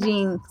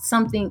changing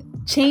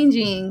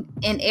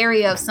an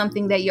area of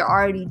something that you're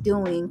already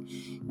doing.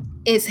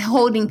 It's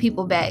holding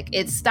people back.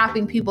 It's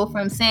stopping people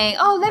from saying,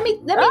 "Oh, let me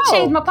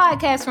change my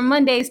podcast from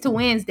Mondays to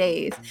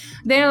Wednesdays."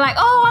 They're like,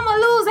 "Oh, I'm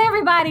gonna lose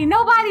everybody.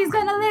 Nobody's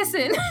gonna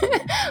listen."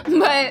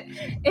 But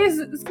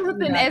it's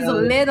something as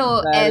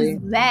little as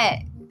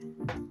that.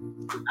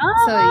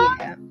 So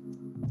yeah.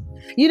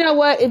 You know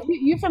what? If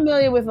you're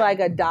familiar with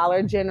like a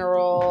Dollar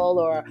General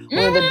or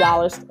one of the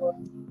dollar stores,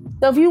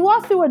 so if you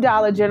walk through a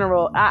Dollar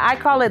General, I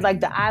call it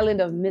like the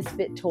island of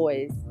misfit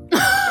toys.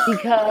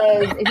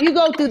 Because if you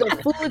go through the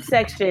food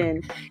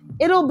section,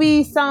 it'll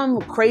be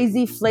some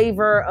crazy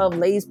flavor of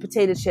Lay's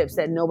potato chips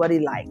that nobody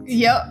likes.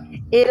 Yep.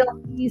 It'll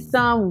be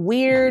some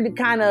weird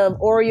kind of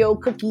Oreo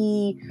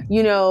cookie,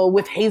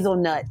 with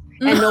hazelnut,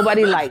 and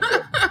nobody likes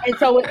it. And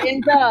so it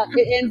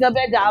ends up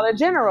at Dollar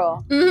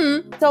General.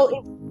 Mm-hmm.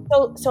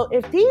 So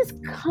if these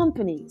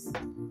companies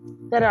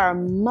that are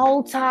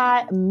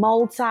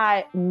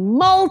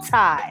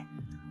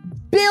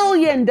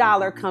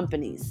multi-billion-dollar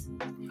companies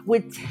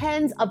with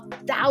tens of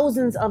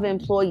thousands of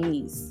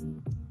employees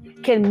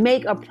can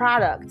make a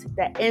product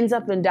that ends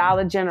up in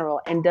Dollar General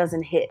and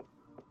doesn't hit.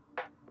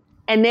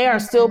 And they are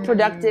still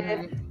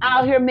productive,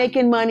 out here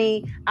making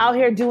money, out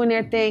here doing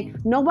their thing.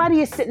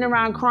 Nobody is sitting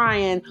around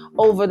crying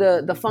over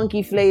the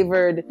funky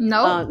flavored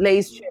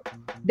Lay's chip.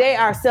 They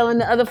are selling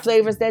the other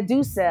flavors that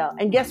do sell.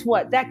 And guess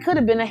what? That could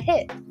have been a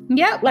hit.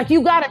 Yep. Like,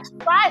 you got to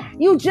try.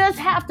 You just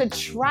have to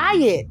try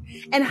it.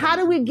 And how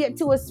do we get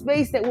to a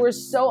space that we're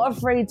so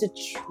afraid to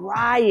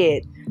try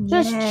it?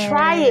 Just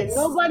try it.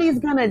 Nobody's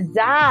going to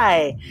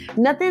die.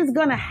 Nothing's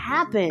going to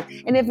happen.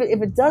 And if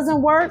it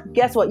doesn't work,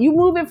 guess what? You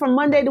move it from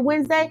Monday to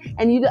Wednesday,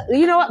 and you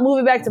know what? Move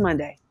it back to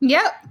Monday.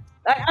 Yep.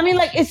 I mean,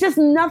 like, it's just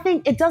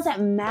nothing. It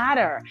doesn't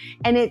matter.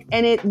 And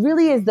it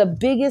really is the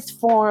biggest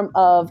form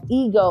of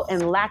ego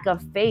and lack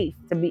of faith,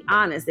 to be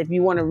honest, if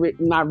you want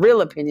my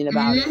real opinion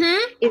about it,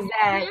 is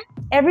that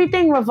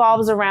everything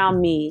revolves around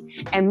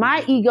me, and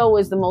my ego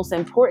is the most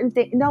important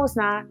thing. No, it's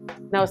not.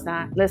 No, it's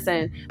not.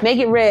 Listen, make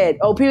it red.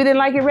 Oh, people didn't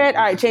like it red?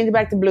 All right, change it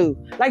back to blue.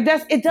 Like,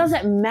 it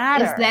doesn't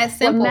matter. It's that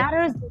simple. What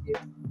matters is,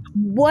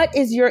 what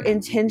is your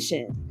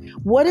intention?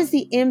 What is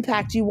the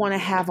impact you want to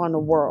have on the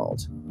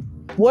world?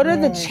 What are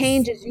the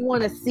changes you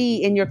want to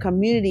see in your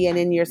community and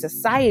in your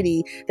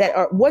society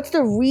what's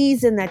the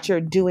reason that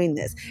you're doing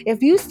this?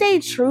 If you stay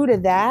true to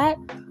that,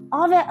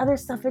 all that other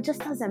stuff, it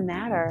just doesn't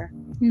matter.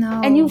 No.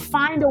 And you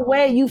find a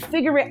way, you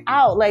figure it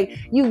out. Like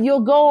you'll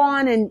go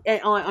on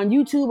on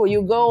YouTube, or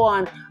you'll go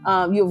on,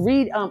 you'll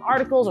read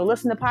articles or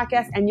listen to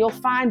podcasts, and you'll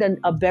find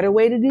a better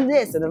way to do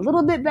this and a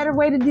little bit better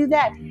way to do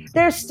that.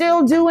 They're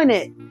still doing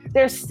it.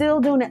 They're still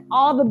doing it.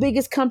 All the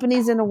biggest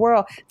companies in the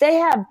world, they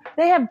have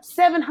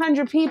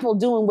 700 people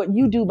doing what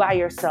you do by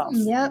yourself.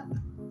 Yep.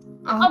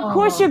 Oh. Of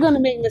course, you're going to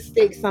make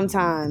mistakes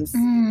sometimes.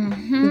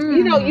 Mm-hmm.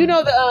 You know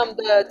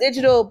the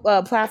digital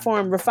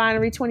platform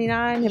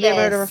Refinery29. Have you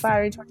ever heard of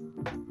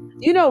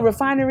Refinery29? You know,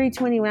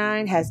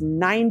 Refinery29 has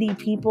 90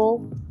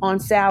 people on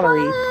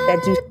salary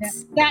that do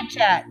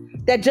Snapchat.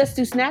 That just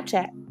do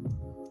Snapchat.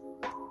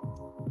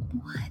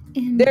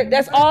 What?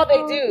 That's all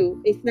they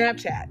do is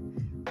Snapchat.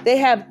 They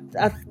have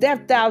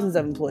thousands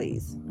of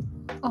employees.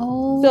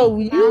 Oh, so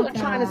you are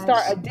trying to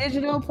start a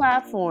digital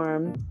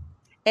platform,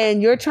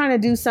 and you're trying to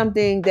do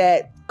something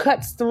that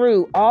cuts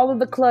through all of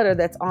the clutter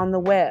that's on the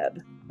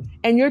web,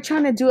 and you're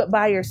trying to do it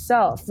by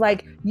yourself.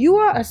 Like, you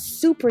are a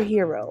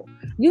superhero.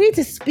 You need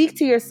to speak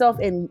to yourself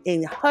in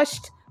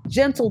hushed,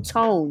 gentle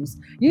tones.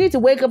 You need to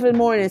wake up in the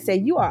morning and say,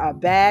 you are a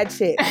bad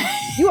chick.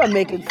 You are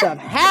making stuff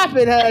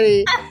happen,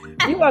 honey.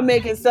 You are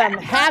making something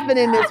happen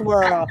in this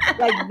world.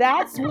 Like,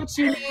 that's what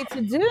you need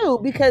to do,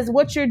 because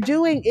what you're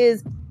doing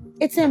it's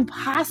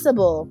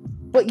impossible,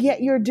 but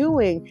yet you're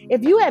doing.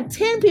 If you have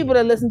 10 people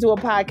that listen to a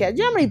podcast,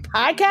 you know how many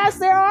podcasts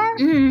there are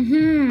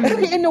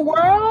in the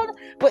world?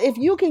 But if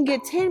you can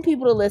get 10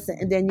 people to listen,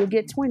 and then you'll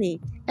get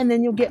 20, and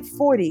then you'll get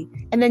 40,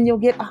 and then you'll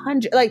get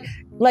 100. Like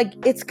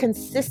it's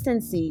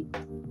consistency.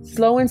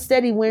 Slow and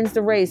steady wins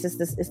the race.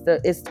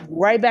 It's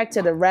right back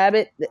to the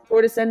rabbit, the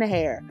tortoise, and the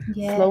hare.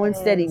 Yes. Slow and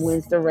steady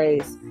wins the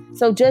race.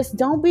 So just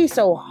don't be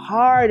so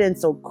hard and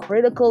so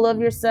critical of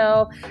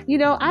yourself. You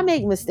know, I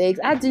make mistakes.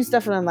 I do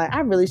stuff, and I'm like, I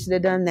really should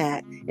have done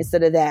that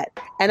instead of that.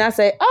 And I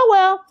say, oh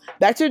well,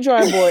 back to the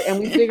drawing board, and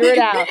we figure it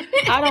out.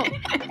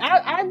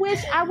 I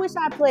wish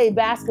I played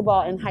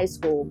basketball in high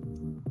school,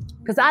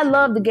 because I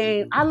love the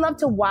game. I love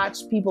to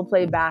watch people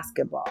play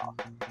basketball.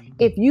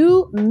 If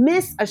you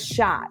miss a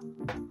shot,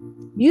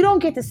 you don't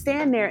get to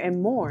stand there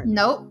and mourn.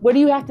 Nope. What do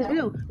you have to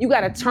do? You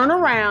got to turn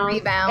around,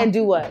 rebound, and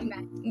do what?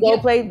 Go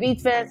play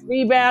defense,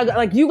 rebound.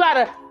 Like, you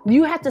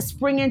have to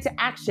spring into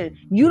action.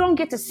 You don't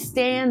get to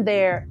stand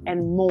there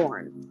and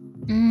mourn.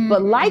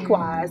 But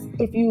likewise,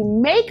 if you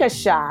make a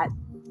shot,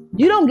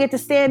 you don't get to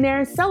stand there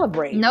and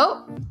celebrate.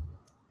 Nope.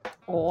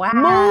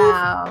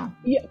 Wow.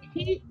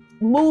 Keep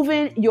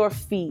moving your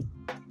feet.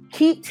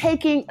 Keep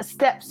taking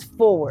steps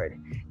forward.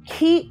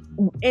 Keep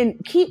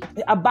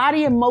a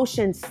body in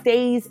motion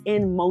stays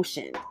in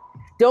motion.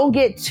 Don't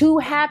get too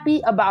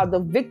happy about the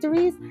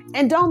victories,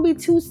 and don't be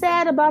too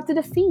sad about the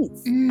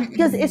defeats,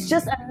 because it's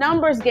just a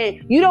numbers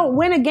game. You don't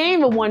win a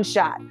game with one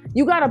shot.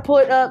 You got to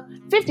put up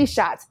 50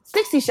 shots,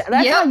 60 shots.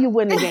 That's how you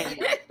win the game.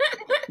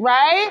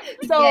 Right?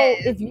 So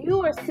if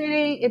you are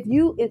sitting, I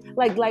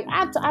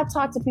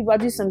talk to people, I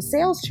do some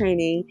sales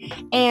training,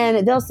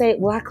 and they'll say,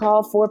 well, I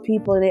called 4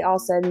 people and they all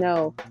said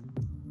no.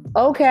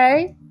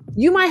 Okay.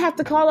 You might have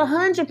to call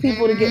 100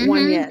 people to get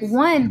one yes.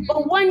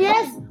 But one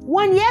yes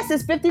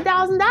is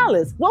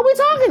 $50,000. What are we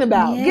talking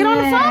about? Yes. Get on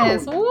the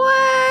phone.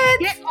 What?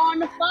 Get on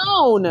the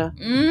phone.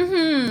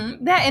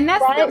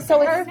 That's right?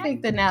 The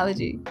perfect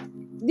analogy.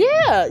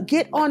 Yeah,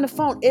 get on the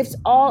phone. It's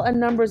all a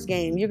numbers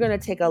game. You're going to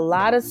take a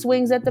lot of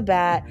swings at the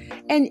bat,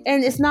 and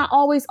it's not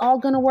always all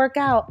going to work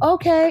out.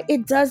 Okay,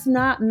 it does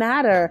not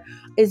matter.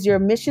 Is your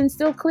mission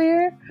still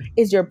clear?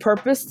 Is your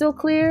purpose still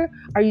clear?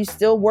 Are you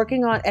still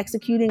working on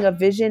executing a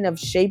vision of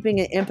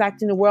shaping and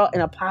impacting the world in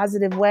a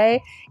positive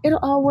way? It'll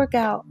all work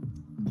out.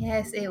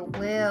 Yes, it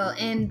will.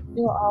 And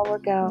it'll all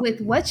work out.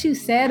 with what you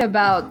said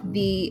about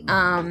the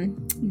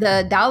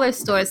dollar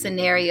store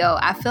scenario,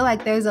 I feel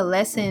like there's a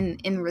lesson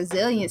in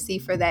resiliency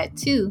for that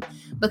too,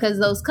 because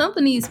those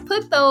companies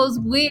put those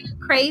weird,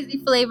 crazy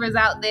flavors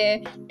out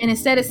there, and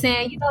instead of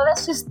saying,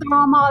 let's just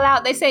throw them all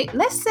out, they say,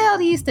 let's sell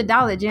these to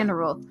Dollar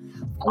General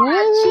for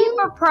a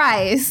cheaper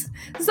price,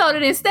 so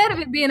that instead of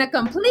it being a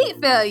complete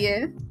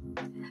failure,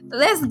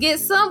 let's get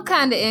some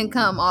kind of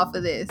income off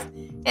of this.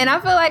 And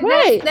I feel like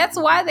that's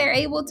why they're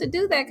able to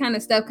do that kind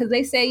of stuff, because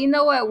they say, you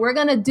know what, we're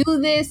gonna do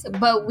this,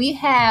 but we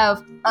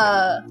have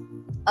a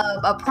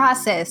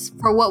process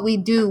for what we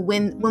do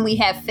when we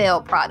have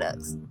failed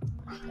products.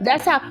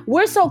 That's how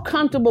we're so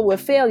comfortable with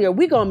failure.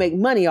 We're gonna make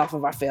money off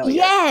of our failure.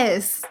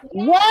 Yes.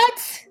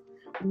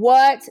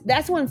 What?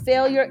 That's when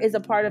failure is a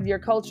part of your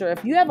culture.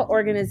 If you have an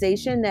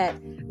organization that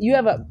you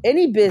have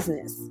any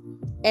business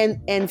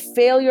and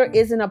failure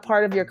isn't a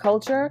part of your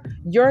culture,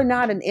 you're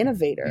not an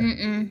innovator.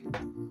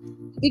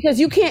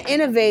 Because you can't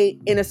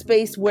innovate in a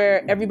space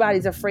where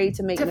everybody's afraid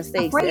to make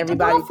mistakes.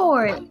 Everybody to go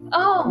for it.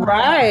 Oh,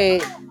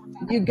 right.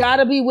 You got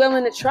to be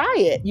willing to try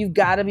it. You've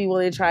got to be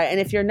willing to try it. And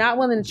if you're not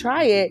willing to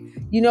try it,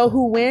 you know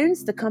who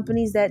wins? The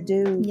companies that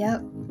do.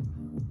 Yep.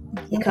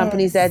 The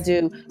companies that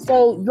do.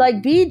 So,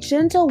 like, be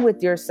gentle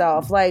with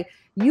yourself. Like,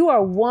 you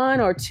are one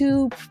or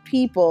two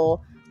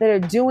people that are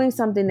doing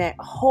something that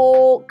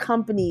whole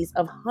companies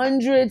of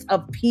hundreds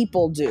of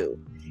people do.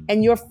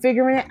 And you're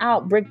figuring it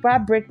out brick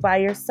by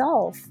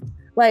yourself.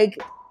 Like,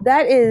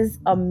 that is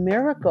a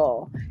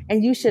miracle.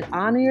 And you should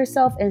honor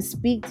yourself and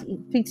speak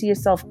to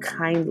yourself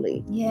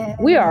kindly. Yeah.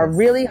 We are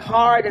really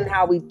hard in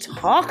how we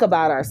talk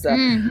about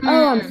ourselves.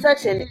 Oh, I'm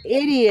such an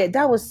idiot.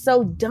 That was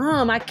so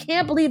dumb. I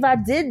can't believe I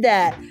did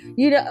that.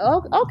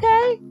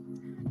 Okay.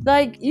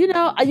 Like,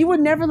 you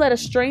would never let a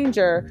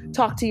stranger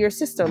talk to your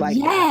sister like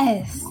that.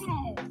 Yes.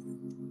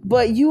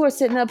 But you are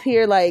sitting up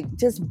here like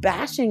just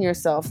bashing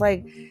yourself.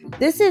 Like,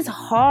 this is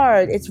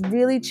hard. It's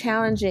really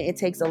challenging. It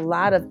takes a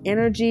lot of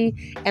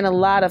energy and a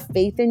lot of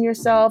faith in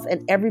yourself,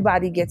 and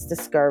everybody gets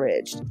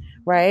discouraged,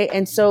 right?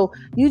 And so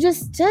you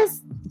just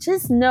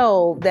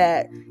know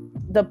that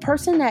the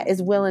person that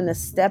is willing to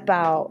step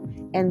out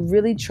and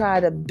really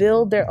try to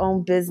build their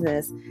own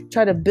business,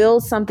 try to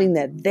build something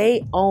that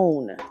they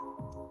own,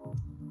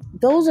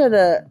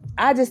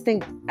 I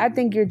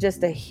think you're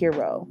just a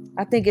hero.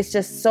 I think it's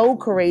just so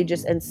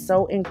courageous and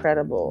so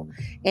incredible.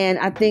 And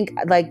I think,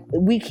 like,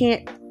 we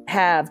can't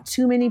have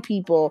too many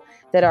people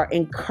that are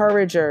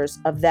encouragers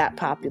of that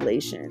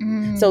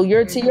population. So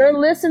to your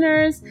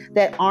listeners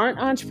that aren't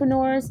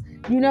entrepreneurs,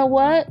 you know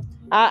what?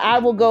 I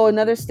will go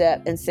another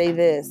step and say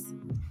this.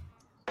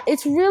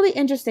 It's really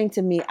interesting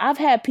to me. I've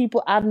had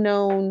people I've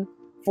known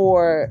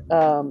for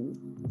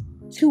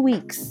 2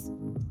 weeks,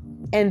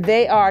 and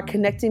they are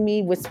connecting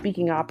me with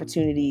speaking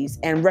opportunities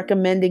and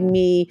recommending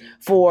me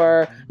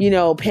for,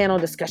 panel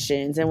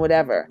discussions and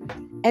whatever.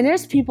 And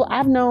there's people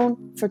I've known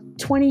for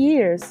 20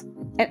 years,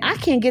 and I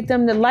can't get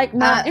them to like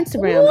my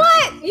Instagram.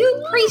 What?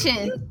 You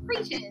preaching.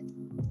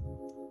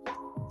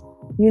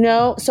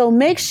 So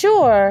make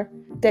sure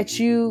that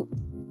you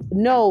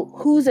know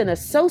who's an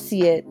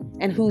associate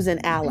and who's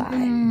an ally.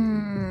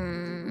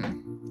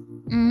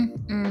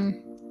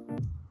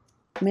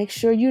 Make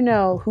sure you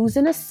know who's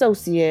an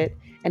associate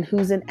and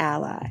who's an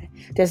ally.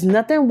 There's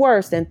nothing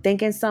worse than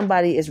thinking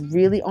somebody is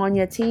really on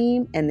your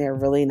team and they're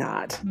really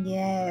not.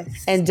 Yes.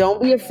 And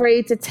don't be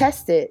afraid to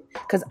test it,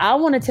 because I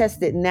want to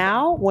test it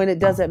now when it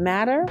doesn't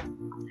matter.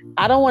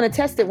 I don't want to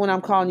test it when I'm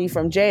calling you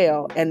from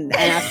jail and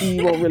I see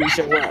you won't really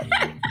show up.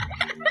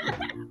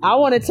 I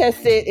want to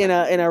test it in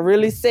a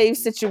really safe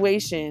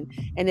situation.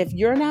 And if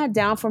you're not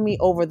down for me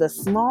over the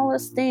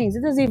smallest things,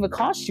 it doesn't even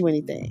cost you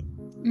anything.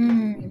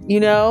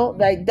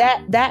 Like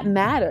that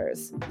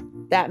matters.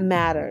 That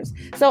matters.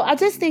 So I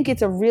just think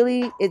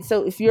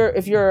so if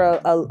you're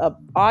a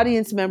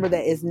audience member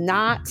that is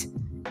not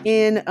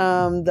in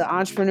the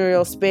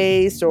entrepreneurial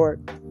space, or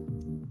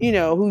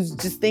who's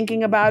just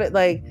thinking about it,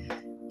 like,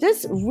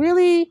 just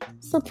really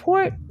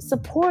support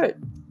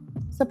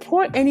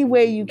any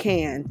way you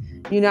can.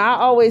 I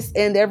always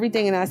end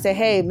everything and I say,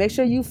 hey, make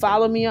sure you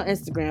follow me on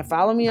Instagram,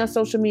 follow me on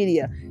social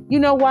media. You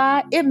know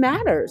why? It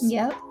matters.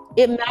 Yep.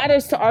 It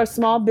matters to our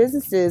small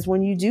businesses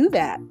when you do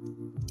that.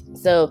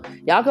 So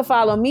y'all can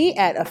follow me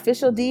at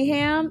Official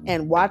Dham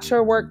and Watch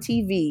Her Work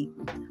TV.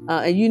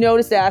 And you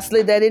notice that I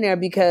slid that in there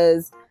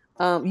because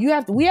we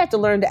have to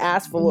learn to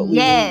ask for what we need.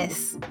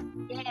 Yes.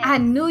 I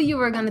knew you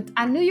were gonna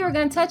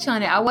touch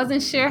on it. I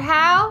wasn't sure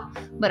how,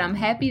 but I'm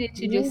happy that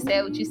you just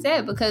said what you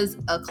said, because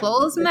a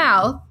closed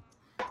mouth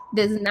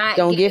does not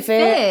get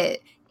fed.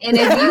 And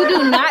if you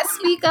do not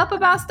speak up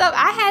about stuff,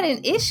 I had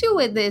an issue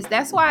with this.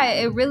 That's why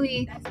it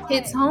really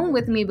hits home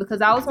with me,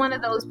 because I was one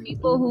of those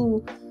people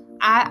who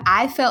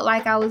I felt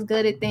like I was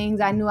good at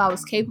things. I knew I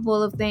was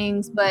capable of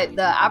things, but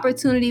the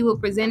opportunity would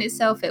present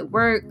itself at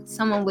work.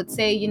 Someone would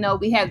say,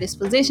 we have this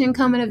position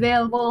coming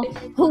available.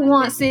 Who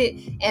wants it?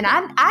 And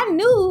I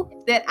knew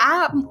that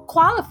I'm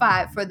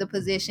qualified for the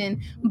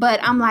position, but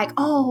I'm like,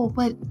 oh,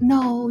 but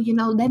no,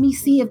 let me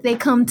see if they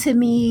come to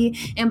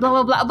me and blah,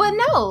 blah, blah. But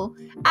no,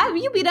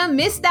 you be done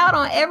missed out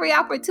on every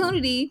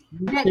opportunity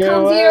that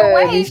comes your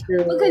way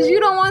because you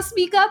don't want to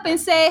speak up and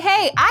say,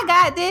 hey, I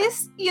got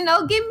this, give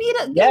me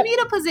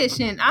the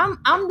position.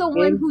 I'm the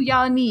one who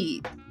y'all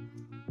need.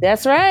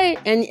 That's right.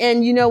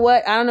 And you know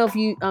what? I don't know if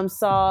you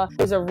saw,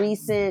 there's a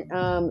recent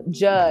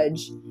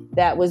judge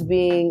that was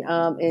being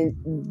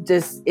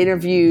just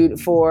interviewed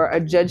for a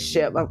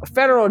judgeship, a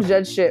federal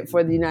judgeship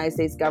for the United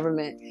States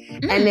government.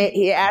 And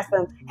he asked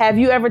them, have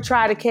you ever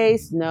tried a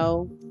case?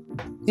 No.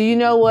 Do you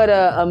know what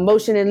a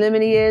motion in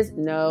limine is?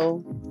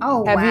 No.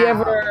 Oh, Have you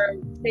ever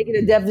taken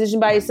a deposition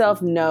by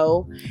yourself?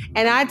 No.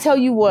 And I tell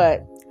you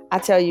what,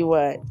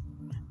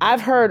 I've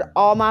heard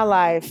all my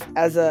life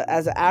as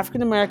an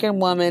African-American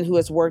woman who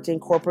has worked in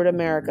corporate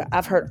America,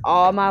 I've heard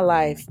all my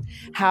life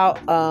how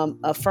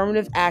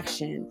affirmative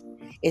action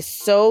is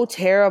so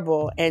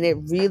terrible, and it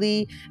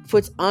really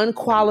puts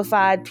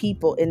unqualified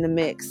people in the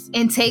mix.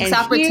 And takes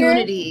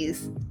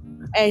opportunities.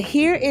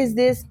 Here is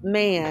this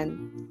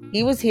man.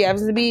 He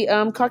happens to be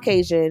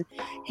Caucasian.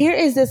 Here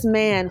is this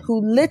man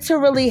who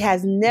literally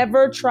has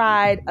never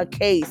tried a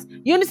case.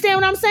 You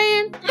understand what I'm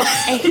saying?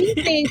 And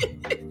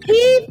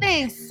he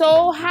thinks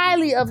so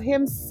highly of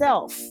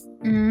himself.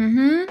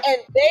 Mm-hmm. And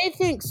they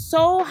think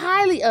so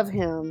highly of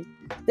him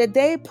that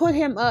they put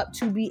him up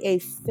to be a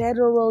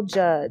federal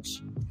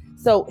judge.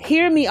 So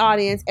hear me,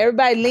 audience.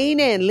 Everybody lean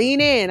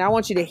in. I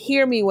want you to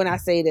hear me when I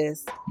say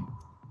this.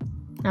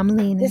 I'm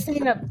leaning.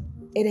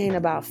 It ain't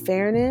about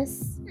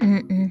fairness.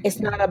 Mm-mm. It's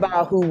not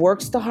about who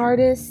works the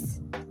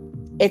hardest.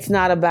 It's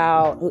not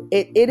about,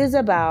 it is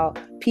about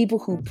people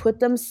who put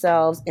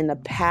themselves in the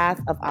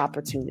path of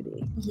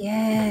opportunity.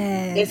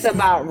 Yes. It's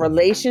about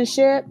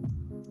relationship,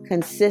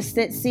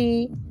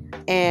 consistency,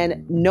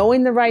 and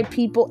knowing the right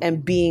people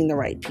and being the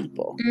right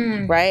people.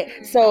 Right?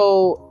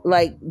 So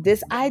like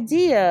this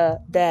idea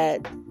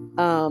that,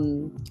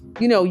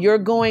 you're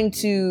going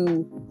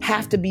to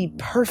have to be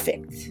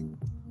perfect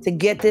to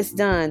get this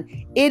done,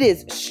 it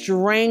is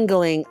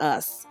strangling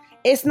us.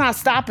 It's not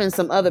stopping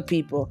some other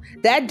people.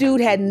 That dude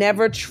had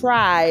never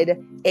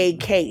tried a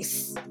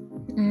case,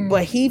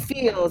 but he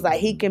feels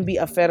like he can be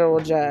a federal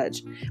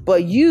judge.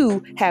 But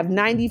you have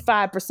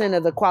 95%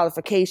 of the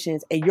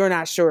qualifications and you're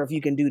not sure if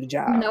you can do the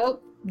job.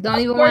 Nope.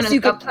 Don't even want to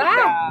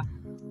apply.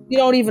 You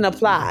don't even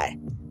apply.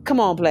 Come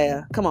on,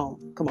 player. Come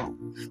on. Come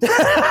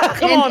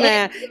on,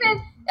 man.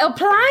 Even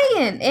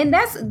applying, and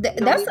that's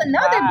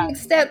another big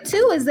step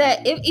too, is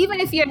that even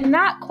if you're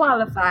not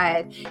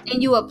qualified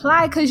and you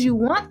apply because you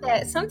want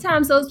that,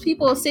 sometimes those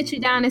people will sit you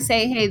down and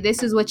say, hey,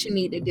 this is what you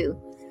need to do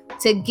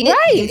to get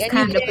this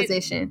kind of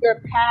position. Your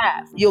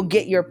path. You'll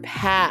get your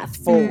path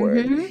forward.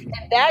 And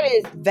that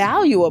is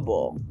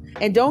valuable.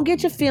 And don't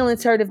get your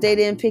feelings hurt if they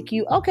didn't pick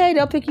you. Okay,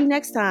 they'll pick you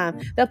next time.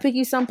 They'll pick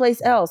you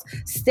someplace else.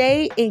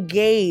 Stay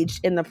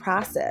engaged in the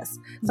process.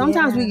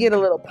 Sometimes we get a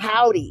little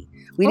pouty.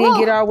 We didn't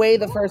get our way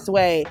the first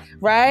way,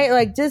 right?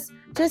 Like just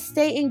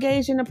stay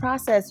engaged in the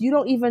process. You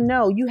don't even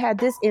know. You had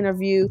this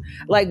interview.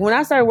 Like when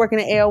I started working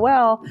at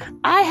AOL,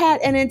 I had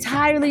an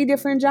entirely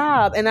different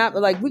job. And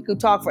we could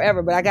talk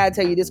forever, but I got to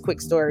tell you this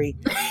quick story.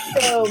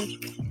 So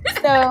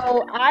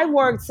I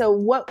worked,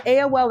 what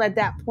AOL at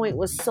that point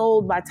was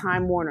sold by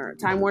Time Warner.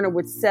 Time Warner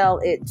would sell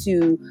it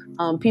to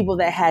people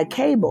that had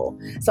cable.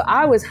 So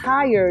I was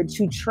hired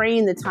to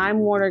train the Time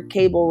Warner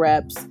cable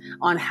reps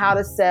on how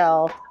to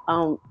sell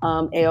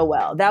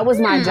AOL. That was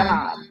my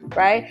job,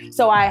 right?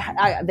 So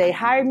they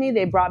hired me.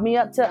 They brought me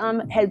up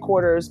to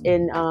headquarters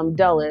in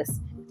Dulles,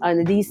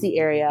 in the DC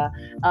area,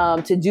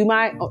 to do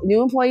my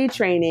new employee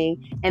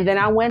training. And then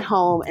I went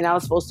home and I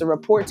was supposed to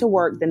report to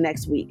work the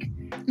next week.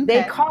 Okay.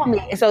 They called me.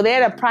 So they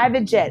had a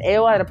private jet.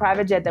 AOL had a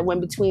private jet that went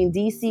between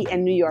DC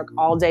and New York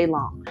all day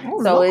long.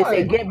 Oh, so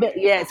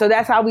Lord. So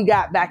that's how we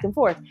got back and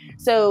forth.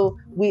 So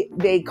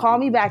they call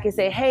me back and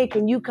say, hey,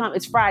 can you come?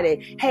 It's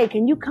Friday. Hey,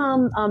 can you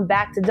come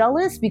back to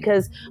Dulles?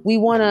 Because we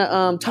want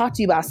to talk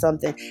to you about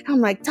something. And I'm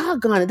like,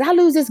 doggone it. Did I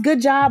lose this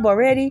good job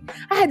already?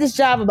 I had this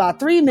job about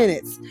 3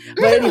 minutes.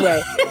 But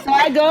anyway, so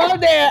I go up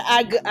there.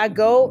 I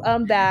go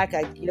back.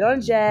 I get on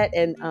a jet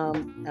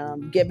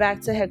and get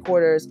back to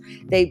headquarters.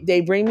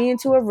 They bring me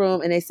into a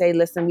room and they say,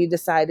 listen, we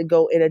decided to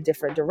go in a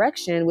different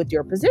direction with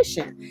your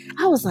position.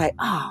 I was like,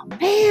 oh,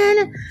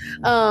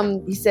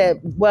 man. He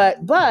said,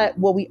 but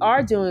what we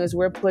are doing is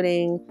we're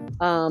putting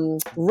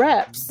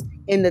reps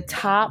in the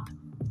top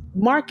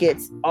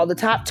markets, all the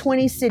top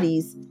 20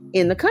 cities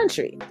in the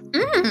country.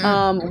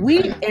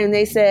 And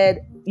they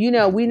said, we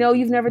know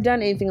you've never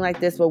done anything like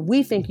this, but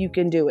we think you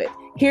can do it.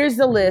 Here's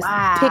the list.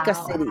 Wow. Pick a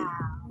city.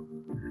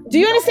 Do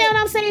you understand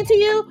what I'm saying to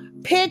you?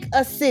 Pick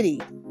a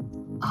city.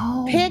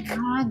 Oh, pick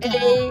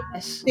a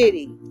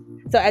city.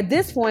 So at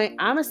this point,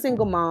 I'm a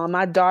single mom.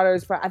 My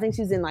daughter's, I think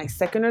she's in like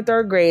 2nd or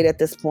 3rd grade at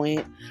this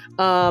point.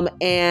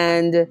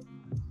 And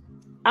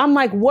I'm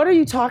like, what are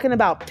you talking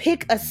about?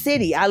 Pick a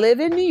city. I live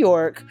in New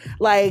York.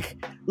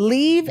 Like,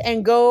 leave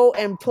and go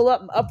and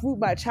uproot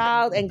my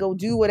child and go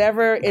do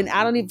whatever. And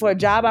for a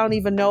job I don't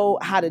even know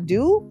how to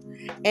do.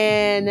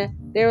 And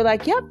they were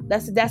like, yep,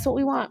 that's what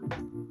we want.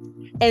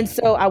 And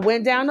so I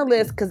went down the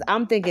list because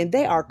I'm thinking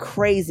they are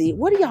crazy.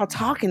 What are y'all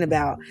talking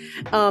about?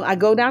 I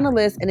go down the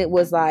list and it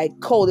was like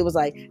cold. It was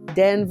like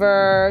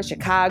Denver,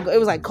 Chicago. It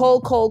was like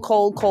cold, cold,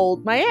 cold,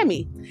 cold,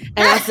 Miami.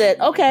 And I said,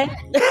 okay.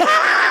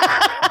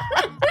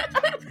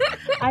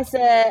 I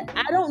said,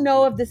 I don't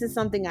know if this is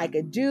something I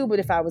could do, but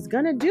if I was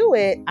going to do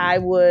it, I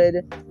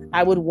would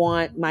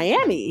want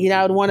Miami. You know,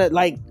 I would want to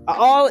like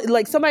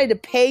somebody to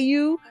pay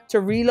you to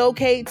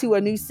relocate to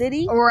a new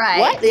city. Right.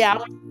 What? Yeah,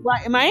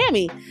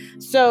 Miami.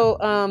 So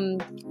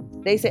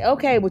they say,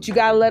 okay, but you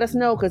got to let us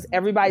know because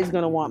everybody's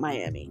going to want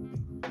Miami.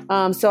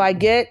 So I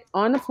get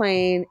on the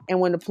plane, and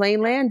when the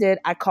plane landed,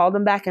 I called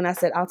them back and I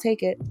said, I'll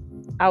take it.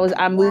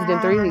 I moved in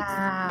 3 weeks.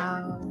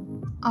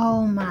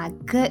 Oh my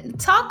good.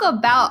 Talk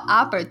about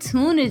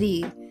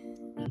opportunity.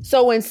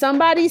 So when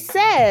somebody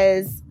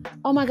says,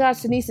 oh my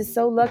gosh, Denise is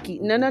so lucky.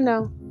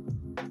 No.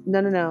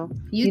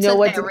 You know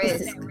what?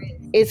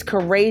 It's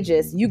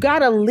courageous. You got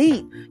to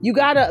leap. You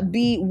got to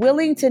be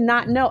willing to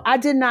not know. I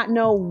did not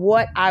know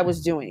what I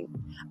was doing.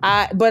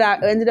 But I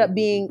ended up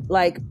being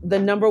like the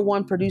number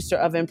one producer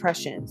of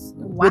impressions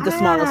with the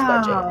smallest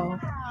budget.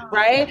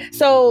 Right?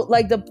 So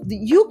like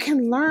you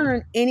can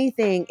learn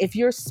anything. If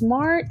you're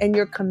smart and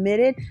you're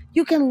committed,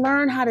 you can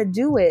learn how to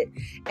do it.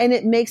 And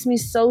it makes me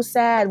so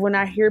sad when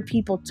I hear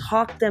people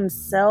talk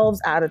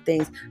themselves out of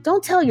things.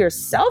 Don't tell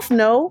yourself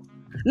no.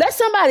 Let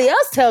somebody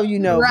else tell you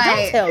no.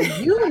 Right. Don't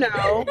tell you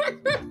no.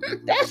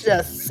 That's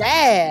just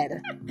sad.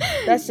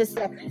 That's just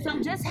sad.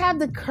 So just have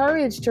the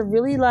courage to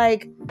really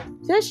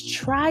just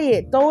try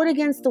it. Throw it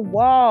against the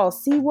wall.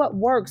 See what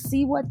works.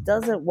 See what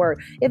doesn't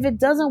work. If it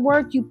doesn't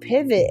work, you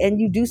pivot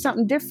and you do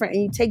something different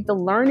and you take the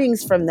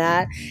learnings from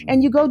that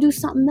and you go do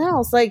something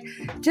else. Like,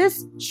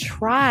 just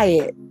try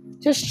it.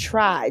 Just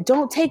try.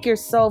 Don't take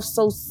yourself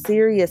so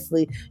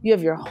seriously. You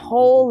have your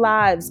whole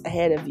lives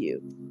ahead of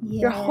you.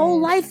 Yes. Your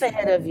whole life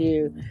ahead of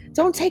you.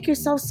 Don't take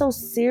yourself so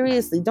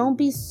seriously. Don't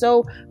be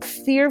so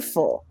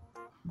fearful.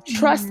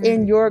 Trust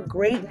in your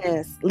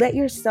greatness. Let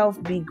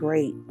yourself be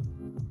great.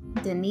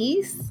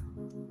 Denise,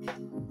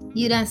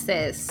 you done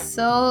said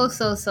so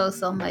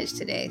much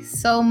today.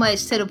 So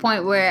much to the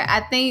point where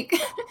I think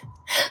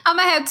I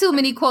might have too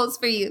many quotes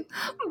for you,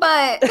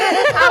 but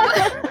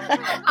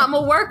I'm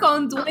going to work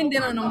on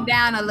dwindling them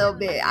down a little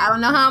bit. I don't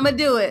know how I'm going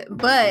to do it,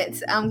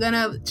 but I'm going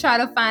to try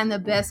to find the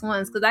best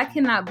ones because I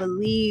cannot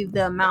believe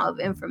the amount of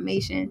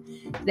information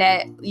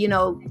that,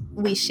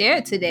 we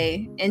shared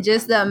today and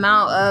just the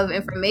amount of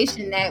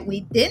information that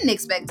we didn't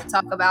expect to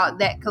talk about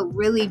that could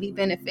really be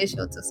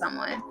beneficial to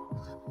someone.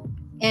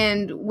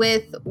 And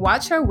with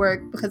Watch Her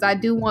Work, because I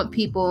do want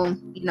people,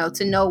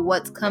 to know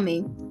what's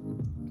coming.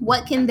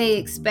 What can they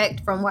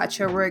expect from Watch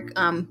Her Work,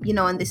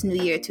 in this new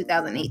year,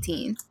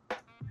 2018?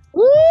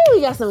 Woo,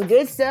 we got some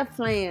good stuff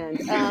planned.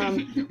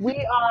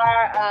 We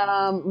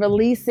are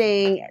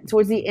releasing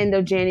towards the end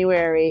of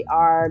January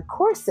our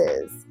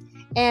courses.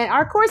 And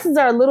our courses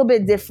are a little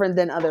bit different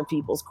than other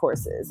people's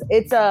courses.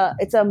 It's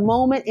a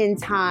moment in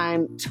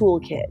time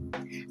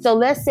toolkit. So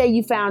let's say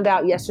you found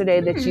out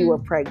yesterday that you were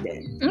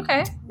pregnant.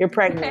 Okay. You're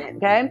pregnant,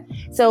 okay?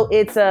 So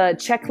it's a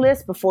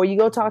checklist before you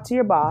go talk to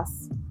your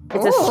boss.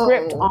 It's a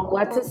script on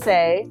what to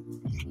say.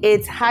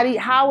 It's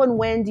how and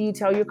when do you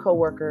tell your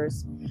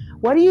coworkers?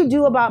 What do you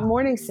do about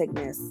morning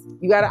sickness?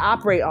 You got to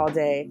operate all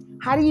day.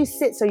 How do you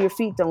sit so your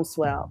feet don't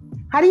swell?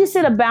 How do you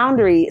set a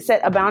boundary so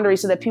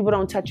that people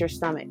don't touch your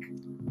stomach?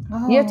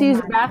 You have to use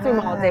the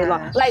bathroom all day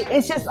long. Like,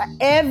 it's just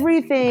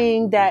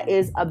everything that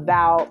is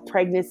about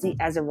pregnancy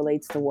as it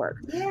relates to work.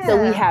 Yeah.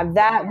 So we have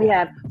that. We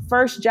have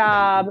first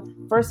job,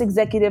 first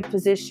executive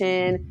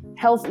position,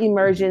 health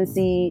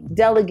emergency,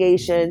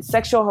 delegation,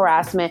 sexual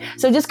harassment.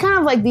 So just kind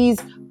of like these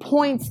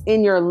points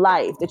in your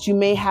life that you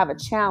may have a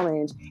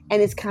challenge,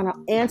 and it's kind of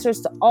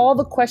answers to all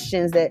the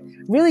questions that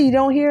really you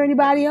don't hear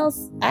anybody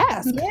else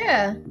ask.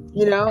 Yeah.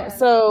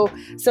 So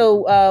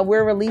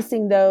we're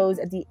releasing those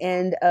at the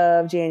end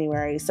of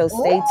January. So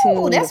stay tuned.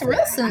 Oh, that's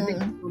real soon. I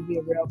think it's gonna be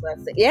a real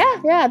blessing.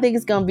 Yeah, I think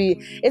it's gonna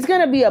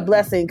be a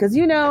blessing because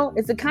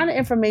it's the kind of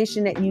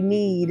information that you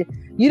need.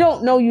 You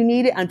don't know you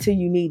need it until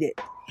you need it.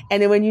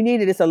 And then when you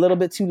need it, it's a little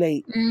bit too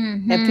late.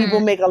 Mm-hmm. And people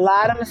make a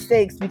lot of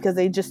mistakes because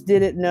they just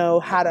didn't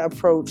know how to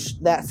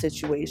approach that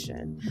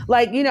situation.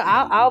 Like,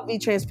 I'll be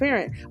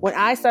transparent. When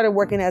I started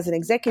working as an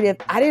executive,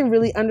 I didn't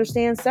really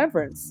understand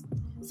severance.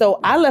 So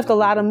I left a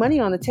lot of money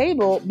on the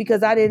table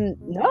because I didn't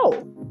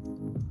know.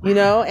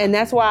 And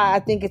that's why I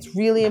think it's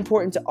really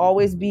important to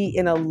always be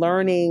in a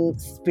learning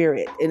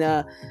spirit,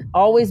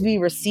 always be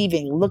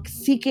receiving,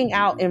 seeking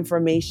out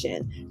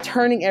information,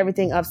 turning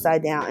everything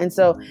upside down. And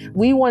so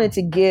we wanted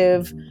to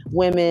give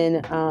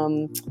women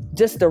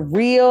just the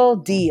real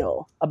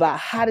deal about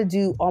how to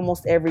do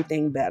almost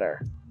everything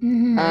better.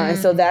 Mm-hmm. And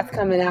so that's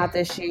coming out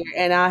this year.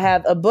 And I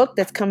have a book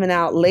that's coming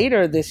out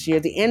later this year,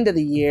 the end of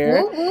the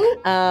year.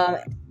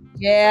 Mm-hmm.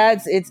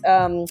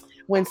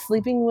 When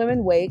Sleeping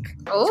Women Wake.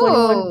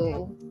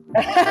 Oh.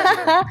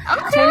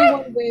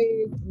 21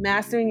 ways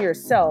mastering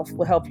yourself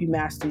will help you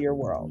master your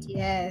world.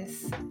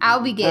 Yes, I'll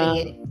be getting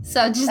it.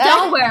 So just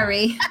don't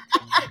worry.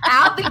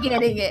 I'll be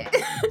getting it.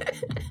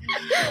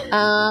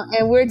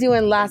 And we're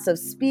doing lots of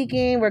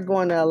speaking. We're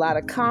going to a lot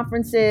of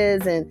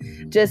conferences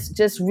and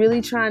just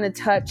really trying to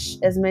touch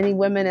as many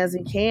women as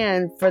we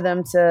can for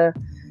them to,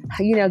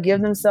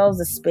 give themselves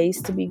a space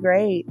to be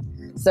great.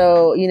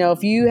 So,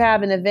 if you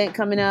have an event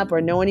coming up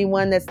or know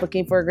anyone that's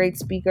looking for a great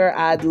speaker,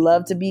 I'd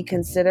love to be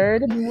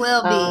considered.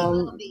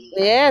 Will be.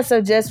 Yeah,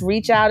 so just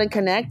reach out and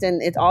connect.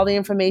 And all the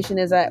information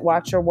is at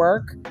Watch Your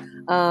Work.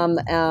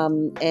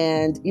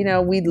 And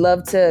we'd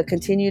love to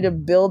continue to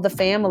build the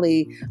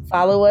family.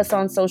 Follow us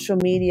on social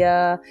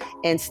media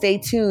and stay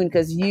tuned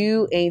because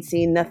you ain't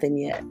seen nothing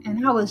yet.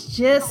 And I was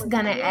just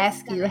going to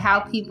ask you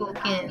how people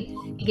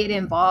can get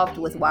involved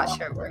with Watch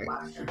Her Work.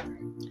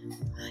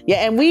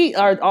 Yeah, and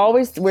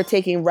we're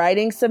taking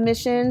writing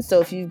submissions. So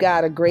if you've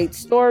got a great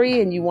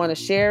story and you want to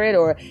share it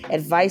or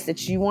advice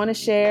that you want to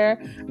share,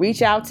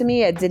 reach out to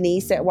me at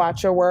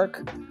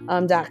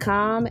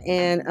Denise@WatchYourWork.com,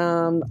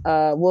 and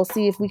we'll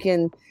see if we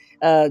can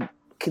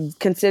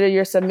consider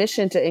your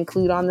submission to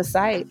include on the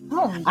site.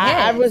 Oh, yes.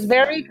 I was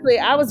very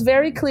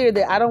clear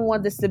that I don't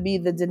want this to be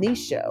the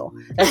Denise show.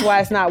 That's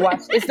why it's not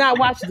Watch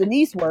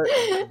Denise Work.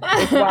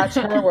 It's Watch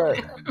Her Work.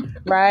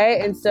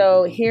 Right? And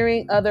so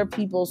hearing other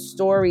people's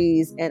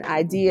stories and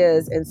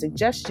ideas and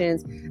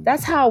suggestions,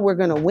 that's how we're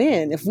going to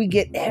win. If we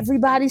get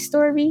everybody's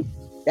story,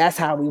 that's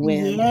how we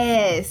win.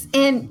 Yes.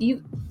 And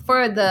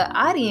for the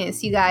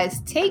audience, you guys,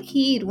 take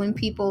heed when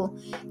people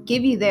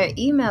give you their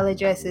email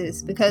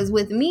addresses, because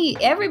with me,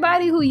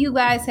 everybody who you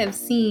guys have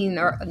seen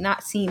or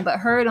not seen but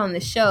heard on the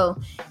show,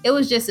 it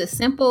was just a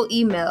simple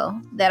email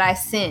that I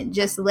sent,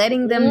 just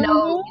letting them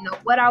know,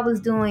 what I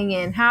was doing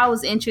and how I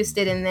was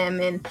interested in them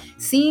and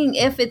seeing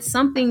if it's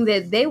something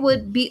that they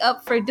would be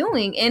up for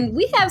doing. And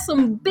we have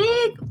some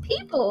big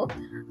people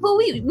who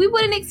we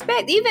wouldn't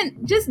expect, even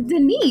just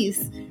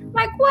Denise.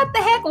 Like, what the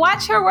heck?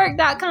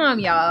 WatchHerWork.com,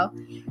 y'all.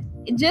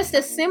 Just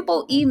a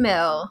simple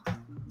email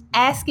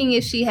asking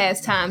if she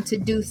has time to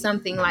do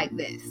something like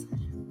this.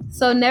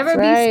 So never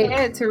be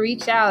scared to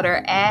reach out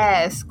or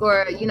ask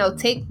or,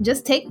 take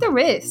the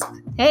risk.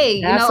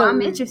 Hey,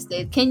 I'm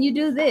interested. Can you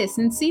do this?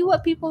 And see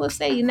what people will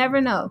say. You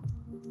never know.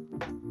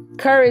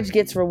 Courage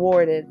gets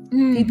rewarded.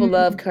 Mm-hmm. People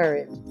love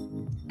courage.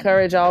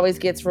 Courage always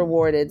gets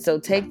rewarded. So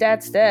take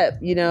that step.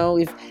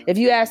 If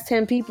you ask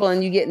 10 people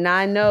and you get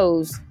 9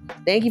 no's,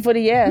 thank you for the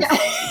yes.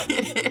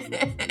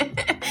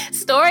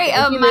 Story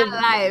of my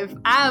life.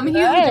 I'm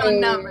huge on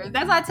numbers.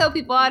 That's why I tell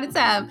people all the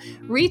time.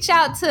 Reach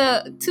out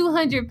to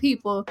 200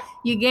 people.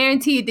 You're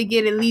guaranteed to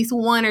get at least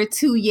 1 or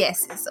 2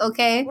 yeses.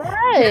 Okay?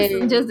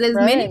 Right. Just as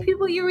many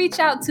people you reach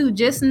out to,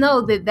 just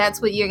know that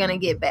that's what you're going to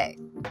get back.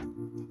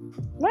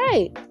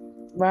 Right.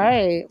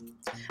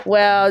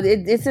 Well,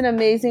 it's an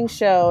amazing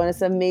show and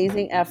it's an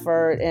amazing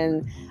effort,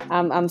 and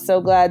I'm so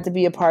glad to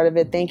be a part of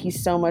it. Thank you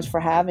so much for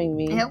having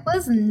me. It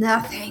was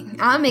nothing.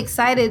 I'm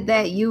excited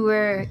that you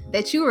were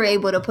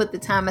able to put the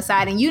time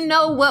aside, and you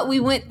know what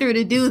we went through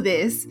to do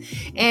this,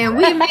 and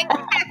we made it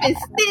happen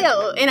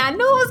still. And I knew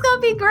it was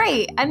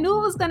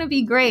gonna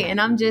be great.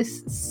 And I'm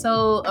just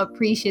so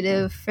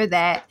appreciative for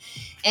that.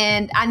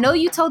 And I know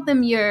you told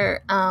them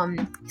your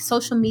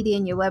social media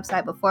and your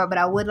website before, but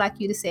I would like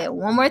you to say it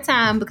one more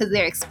time because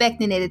they're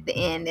expecting it at the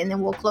end, and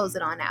then we'll close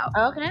it on out.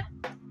 Okay.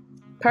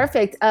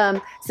 Perfect.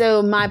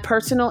 So my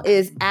personal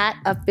is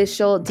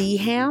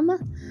 @officialdham,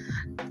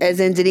 as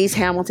in Denise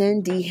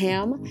Hamilton,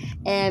 Dham,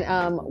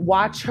 and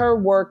Watch Her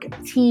Work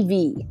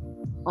TV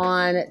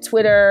on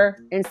Twitter,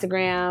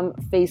 Instagram,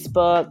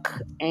 Facebook,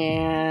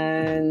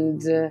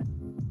 and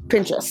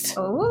Pinterest.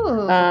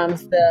 Oh.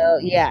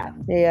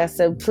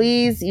 So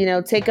please,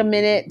 take a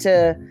minute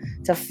to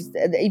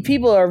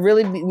people would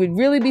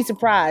really be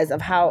surprised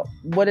of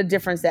what a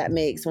difference that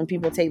makes when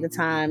people take the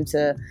time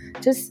to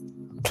just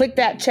click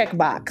that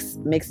checkbox.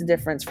 Makes a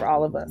difference for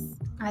all of us.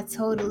 I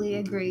totally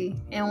agree.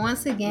 And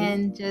once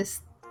again,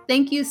 just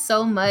thank you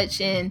so much.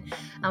 And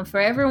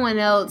for everyone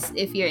else,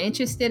 if you're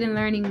interested in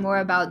learning more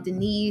about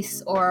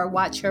Denise or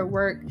Watch Her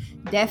Work,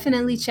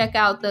 definitely check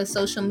out the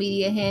social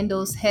media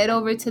handles. Head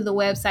over to the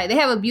website. They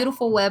have a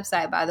beautiful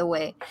website, by the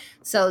way.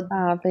 So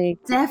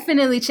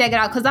definitely check it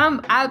out, because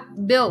I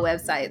build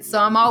websites. So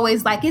I'm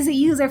always like, is it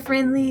user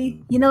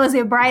friendly? Is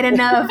it bright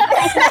enough?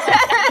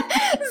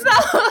 So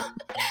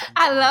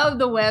I love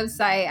the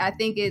website. I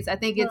think it's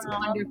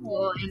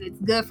wonderful, and it's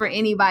good for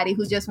anybody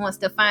who just wants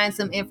to find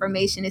some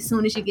information as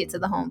soon as you get to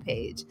the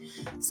homepage.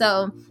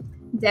 So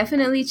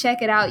definitely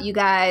check it out, you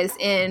guys.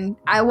 And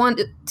I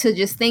want to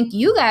just thank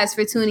you guys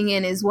for tuning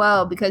in as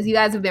well, because you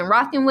guys have been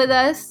rocking with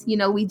us.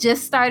 We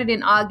just started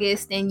in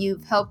August, and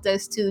you've helped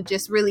us to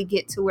just really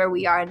get to where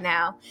we are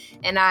now.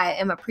 And I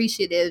am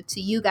appreciative to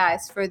you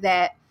guys for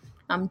that.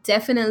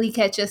 Definitely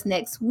catch us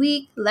next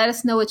week. Let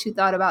us know what you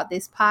thought about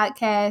this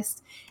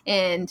podcast.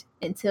 And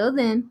until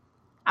then,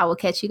 I will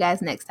catch you guys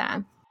next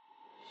time.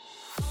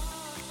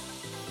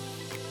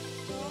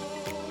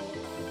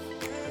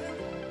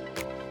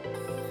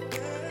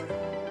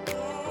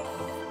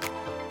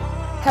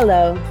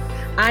 Hello,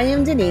 I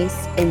am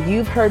Denise, and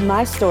you've heard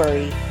my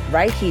story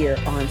right here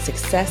on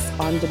Success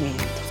on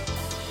Demand.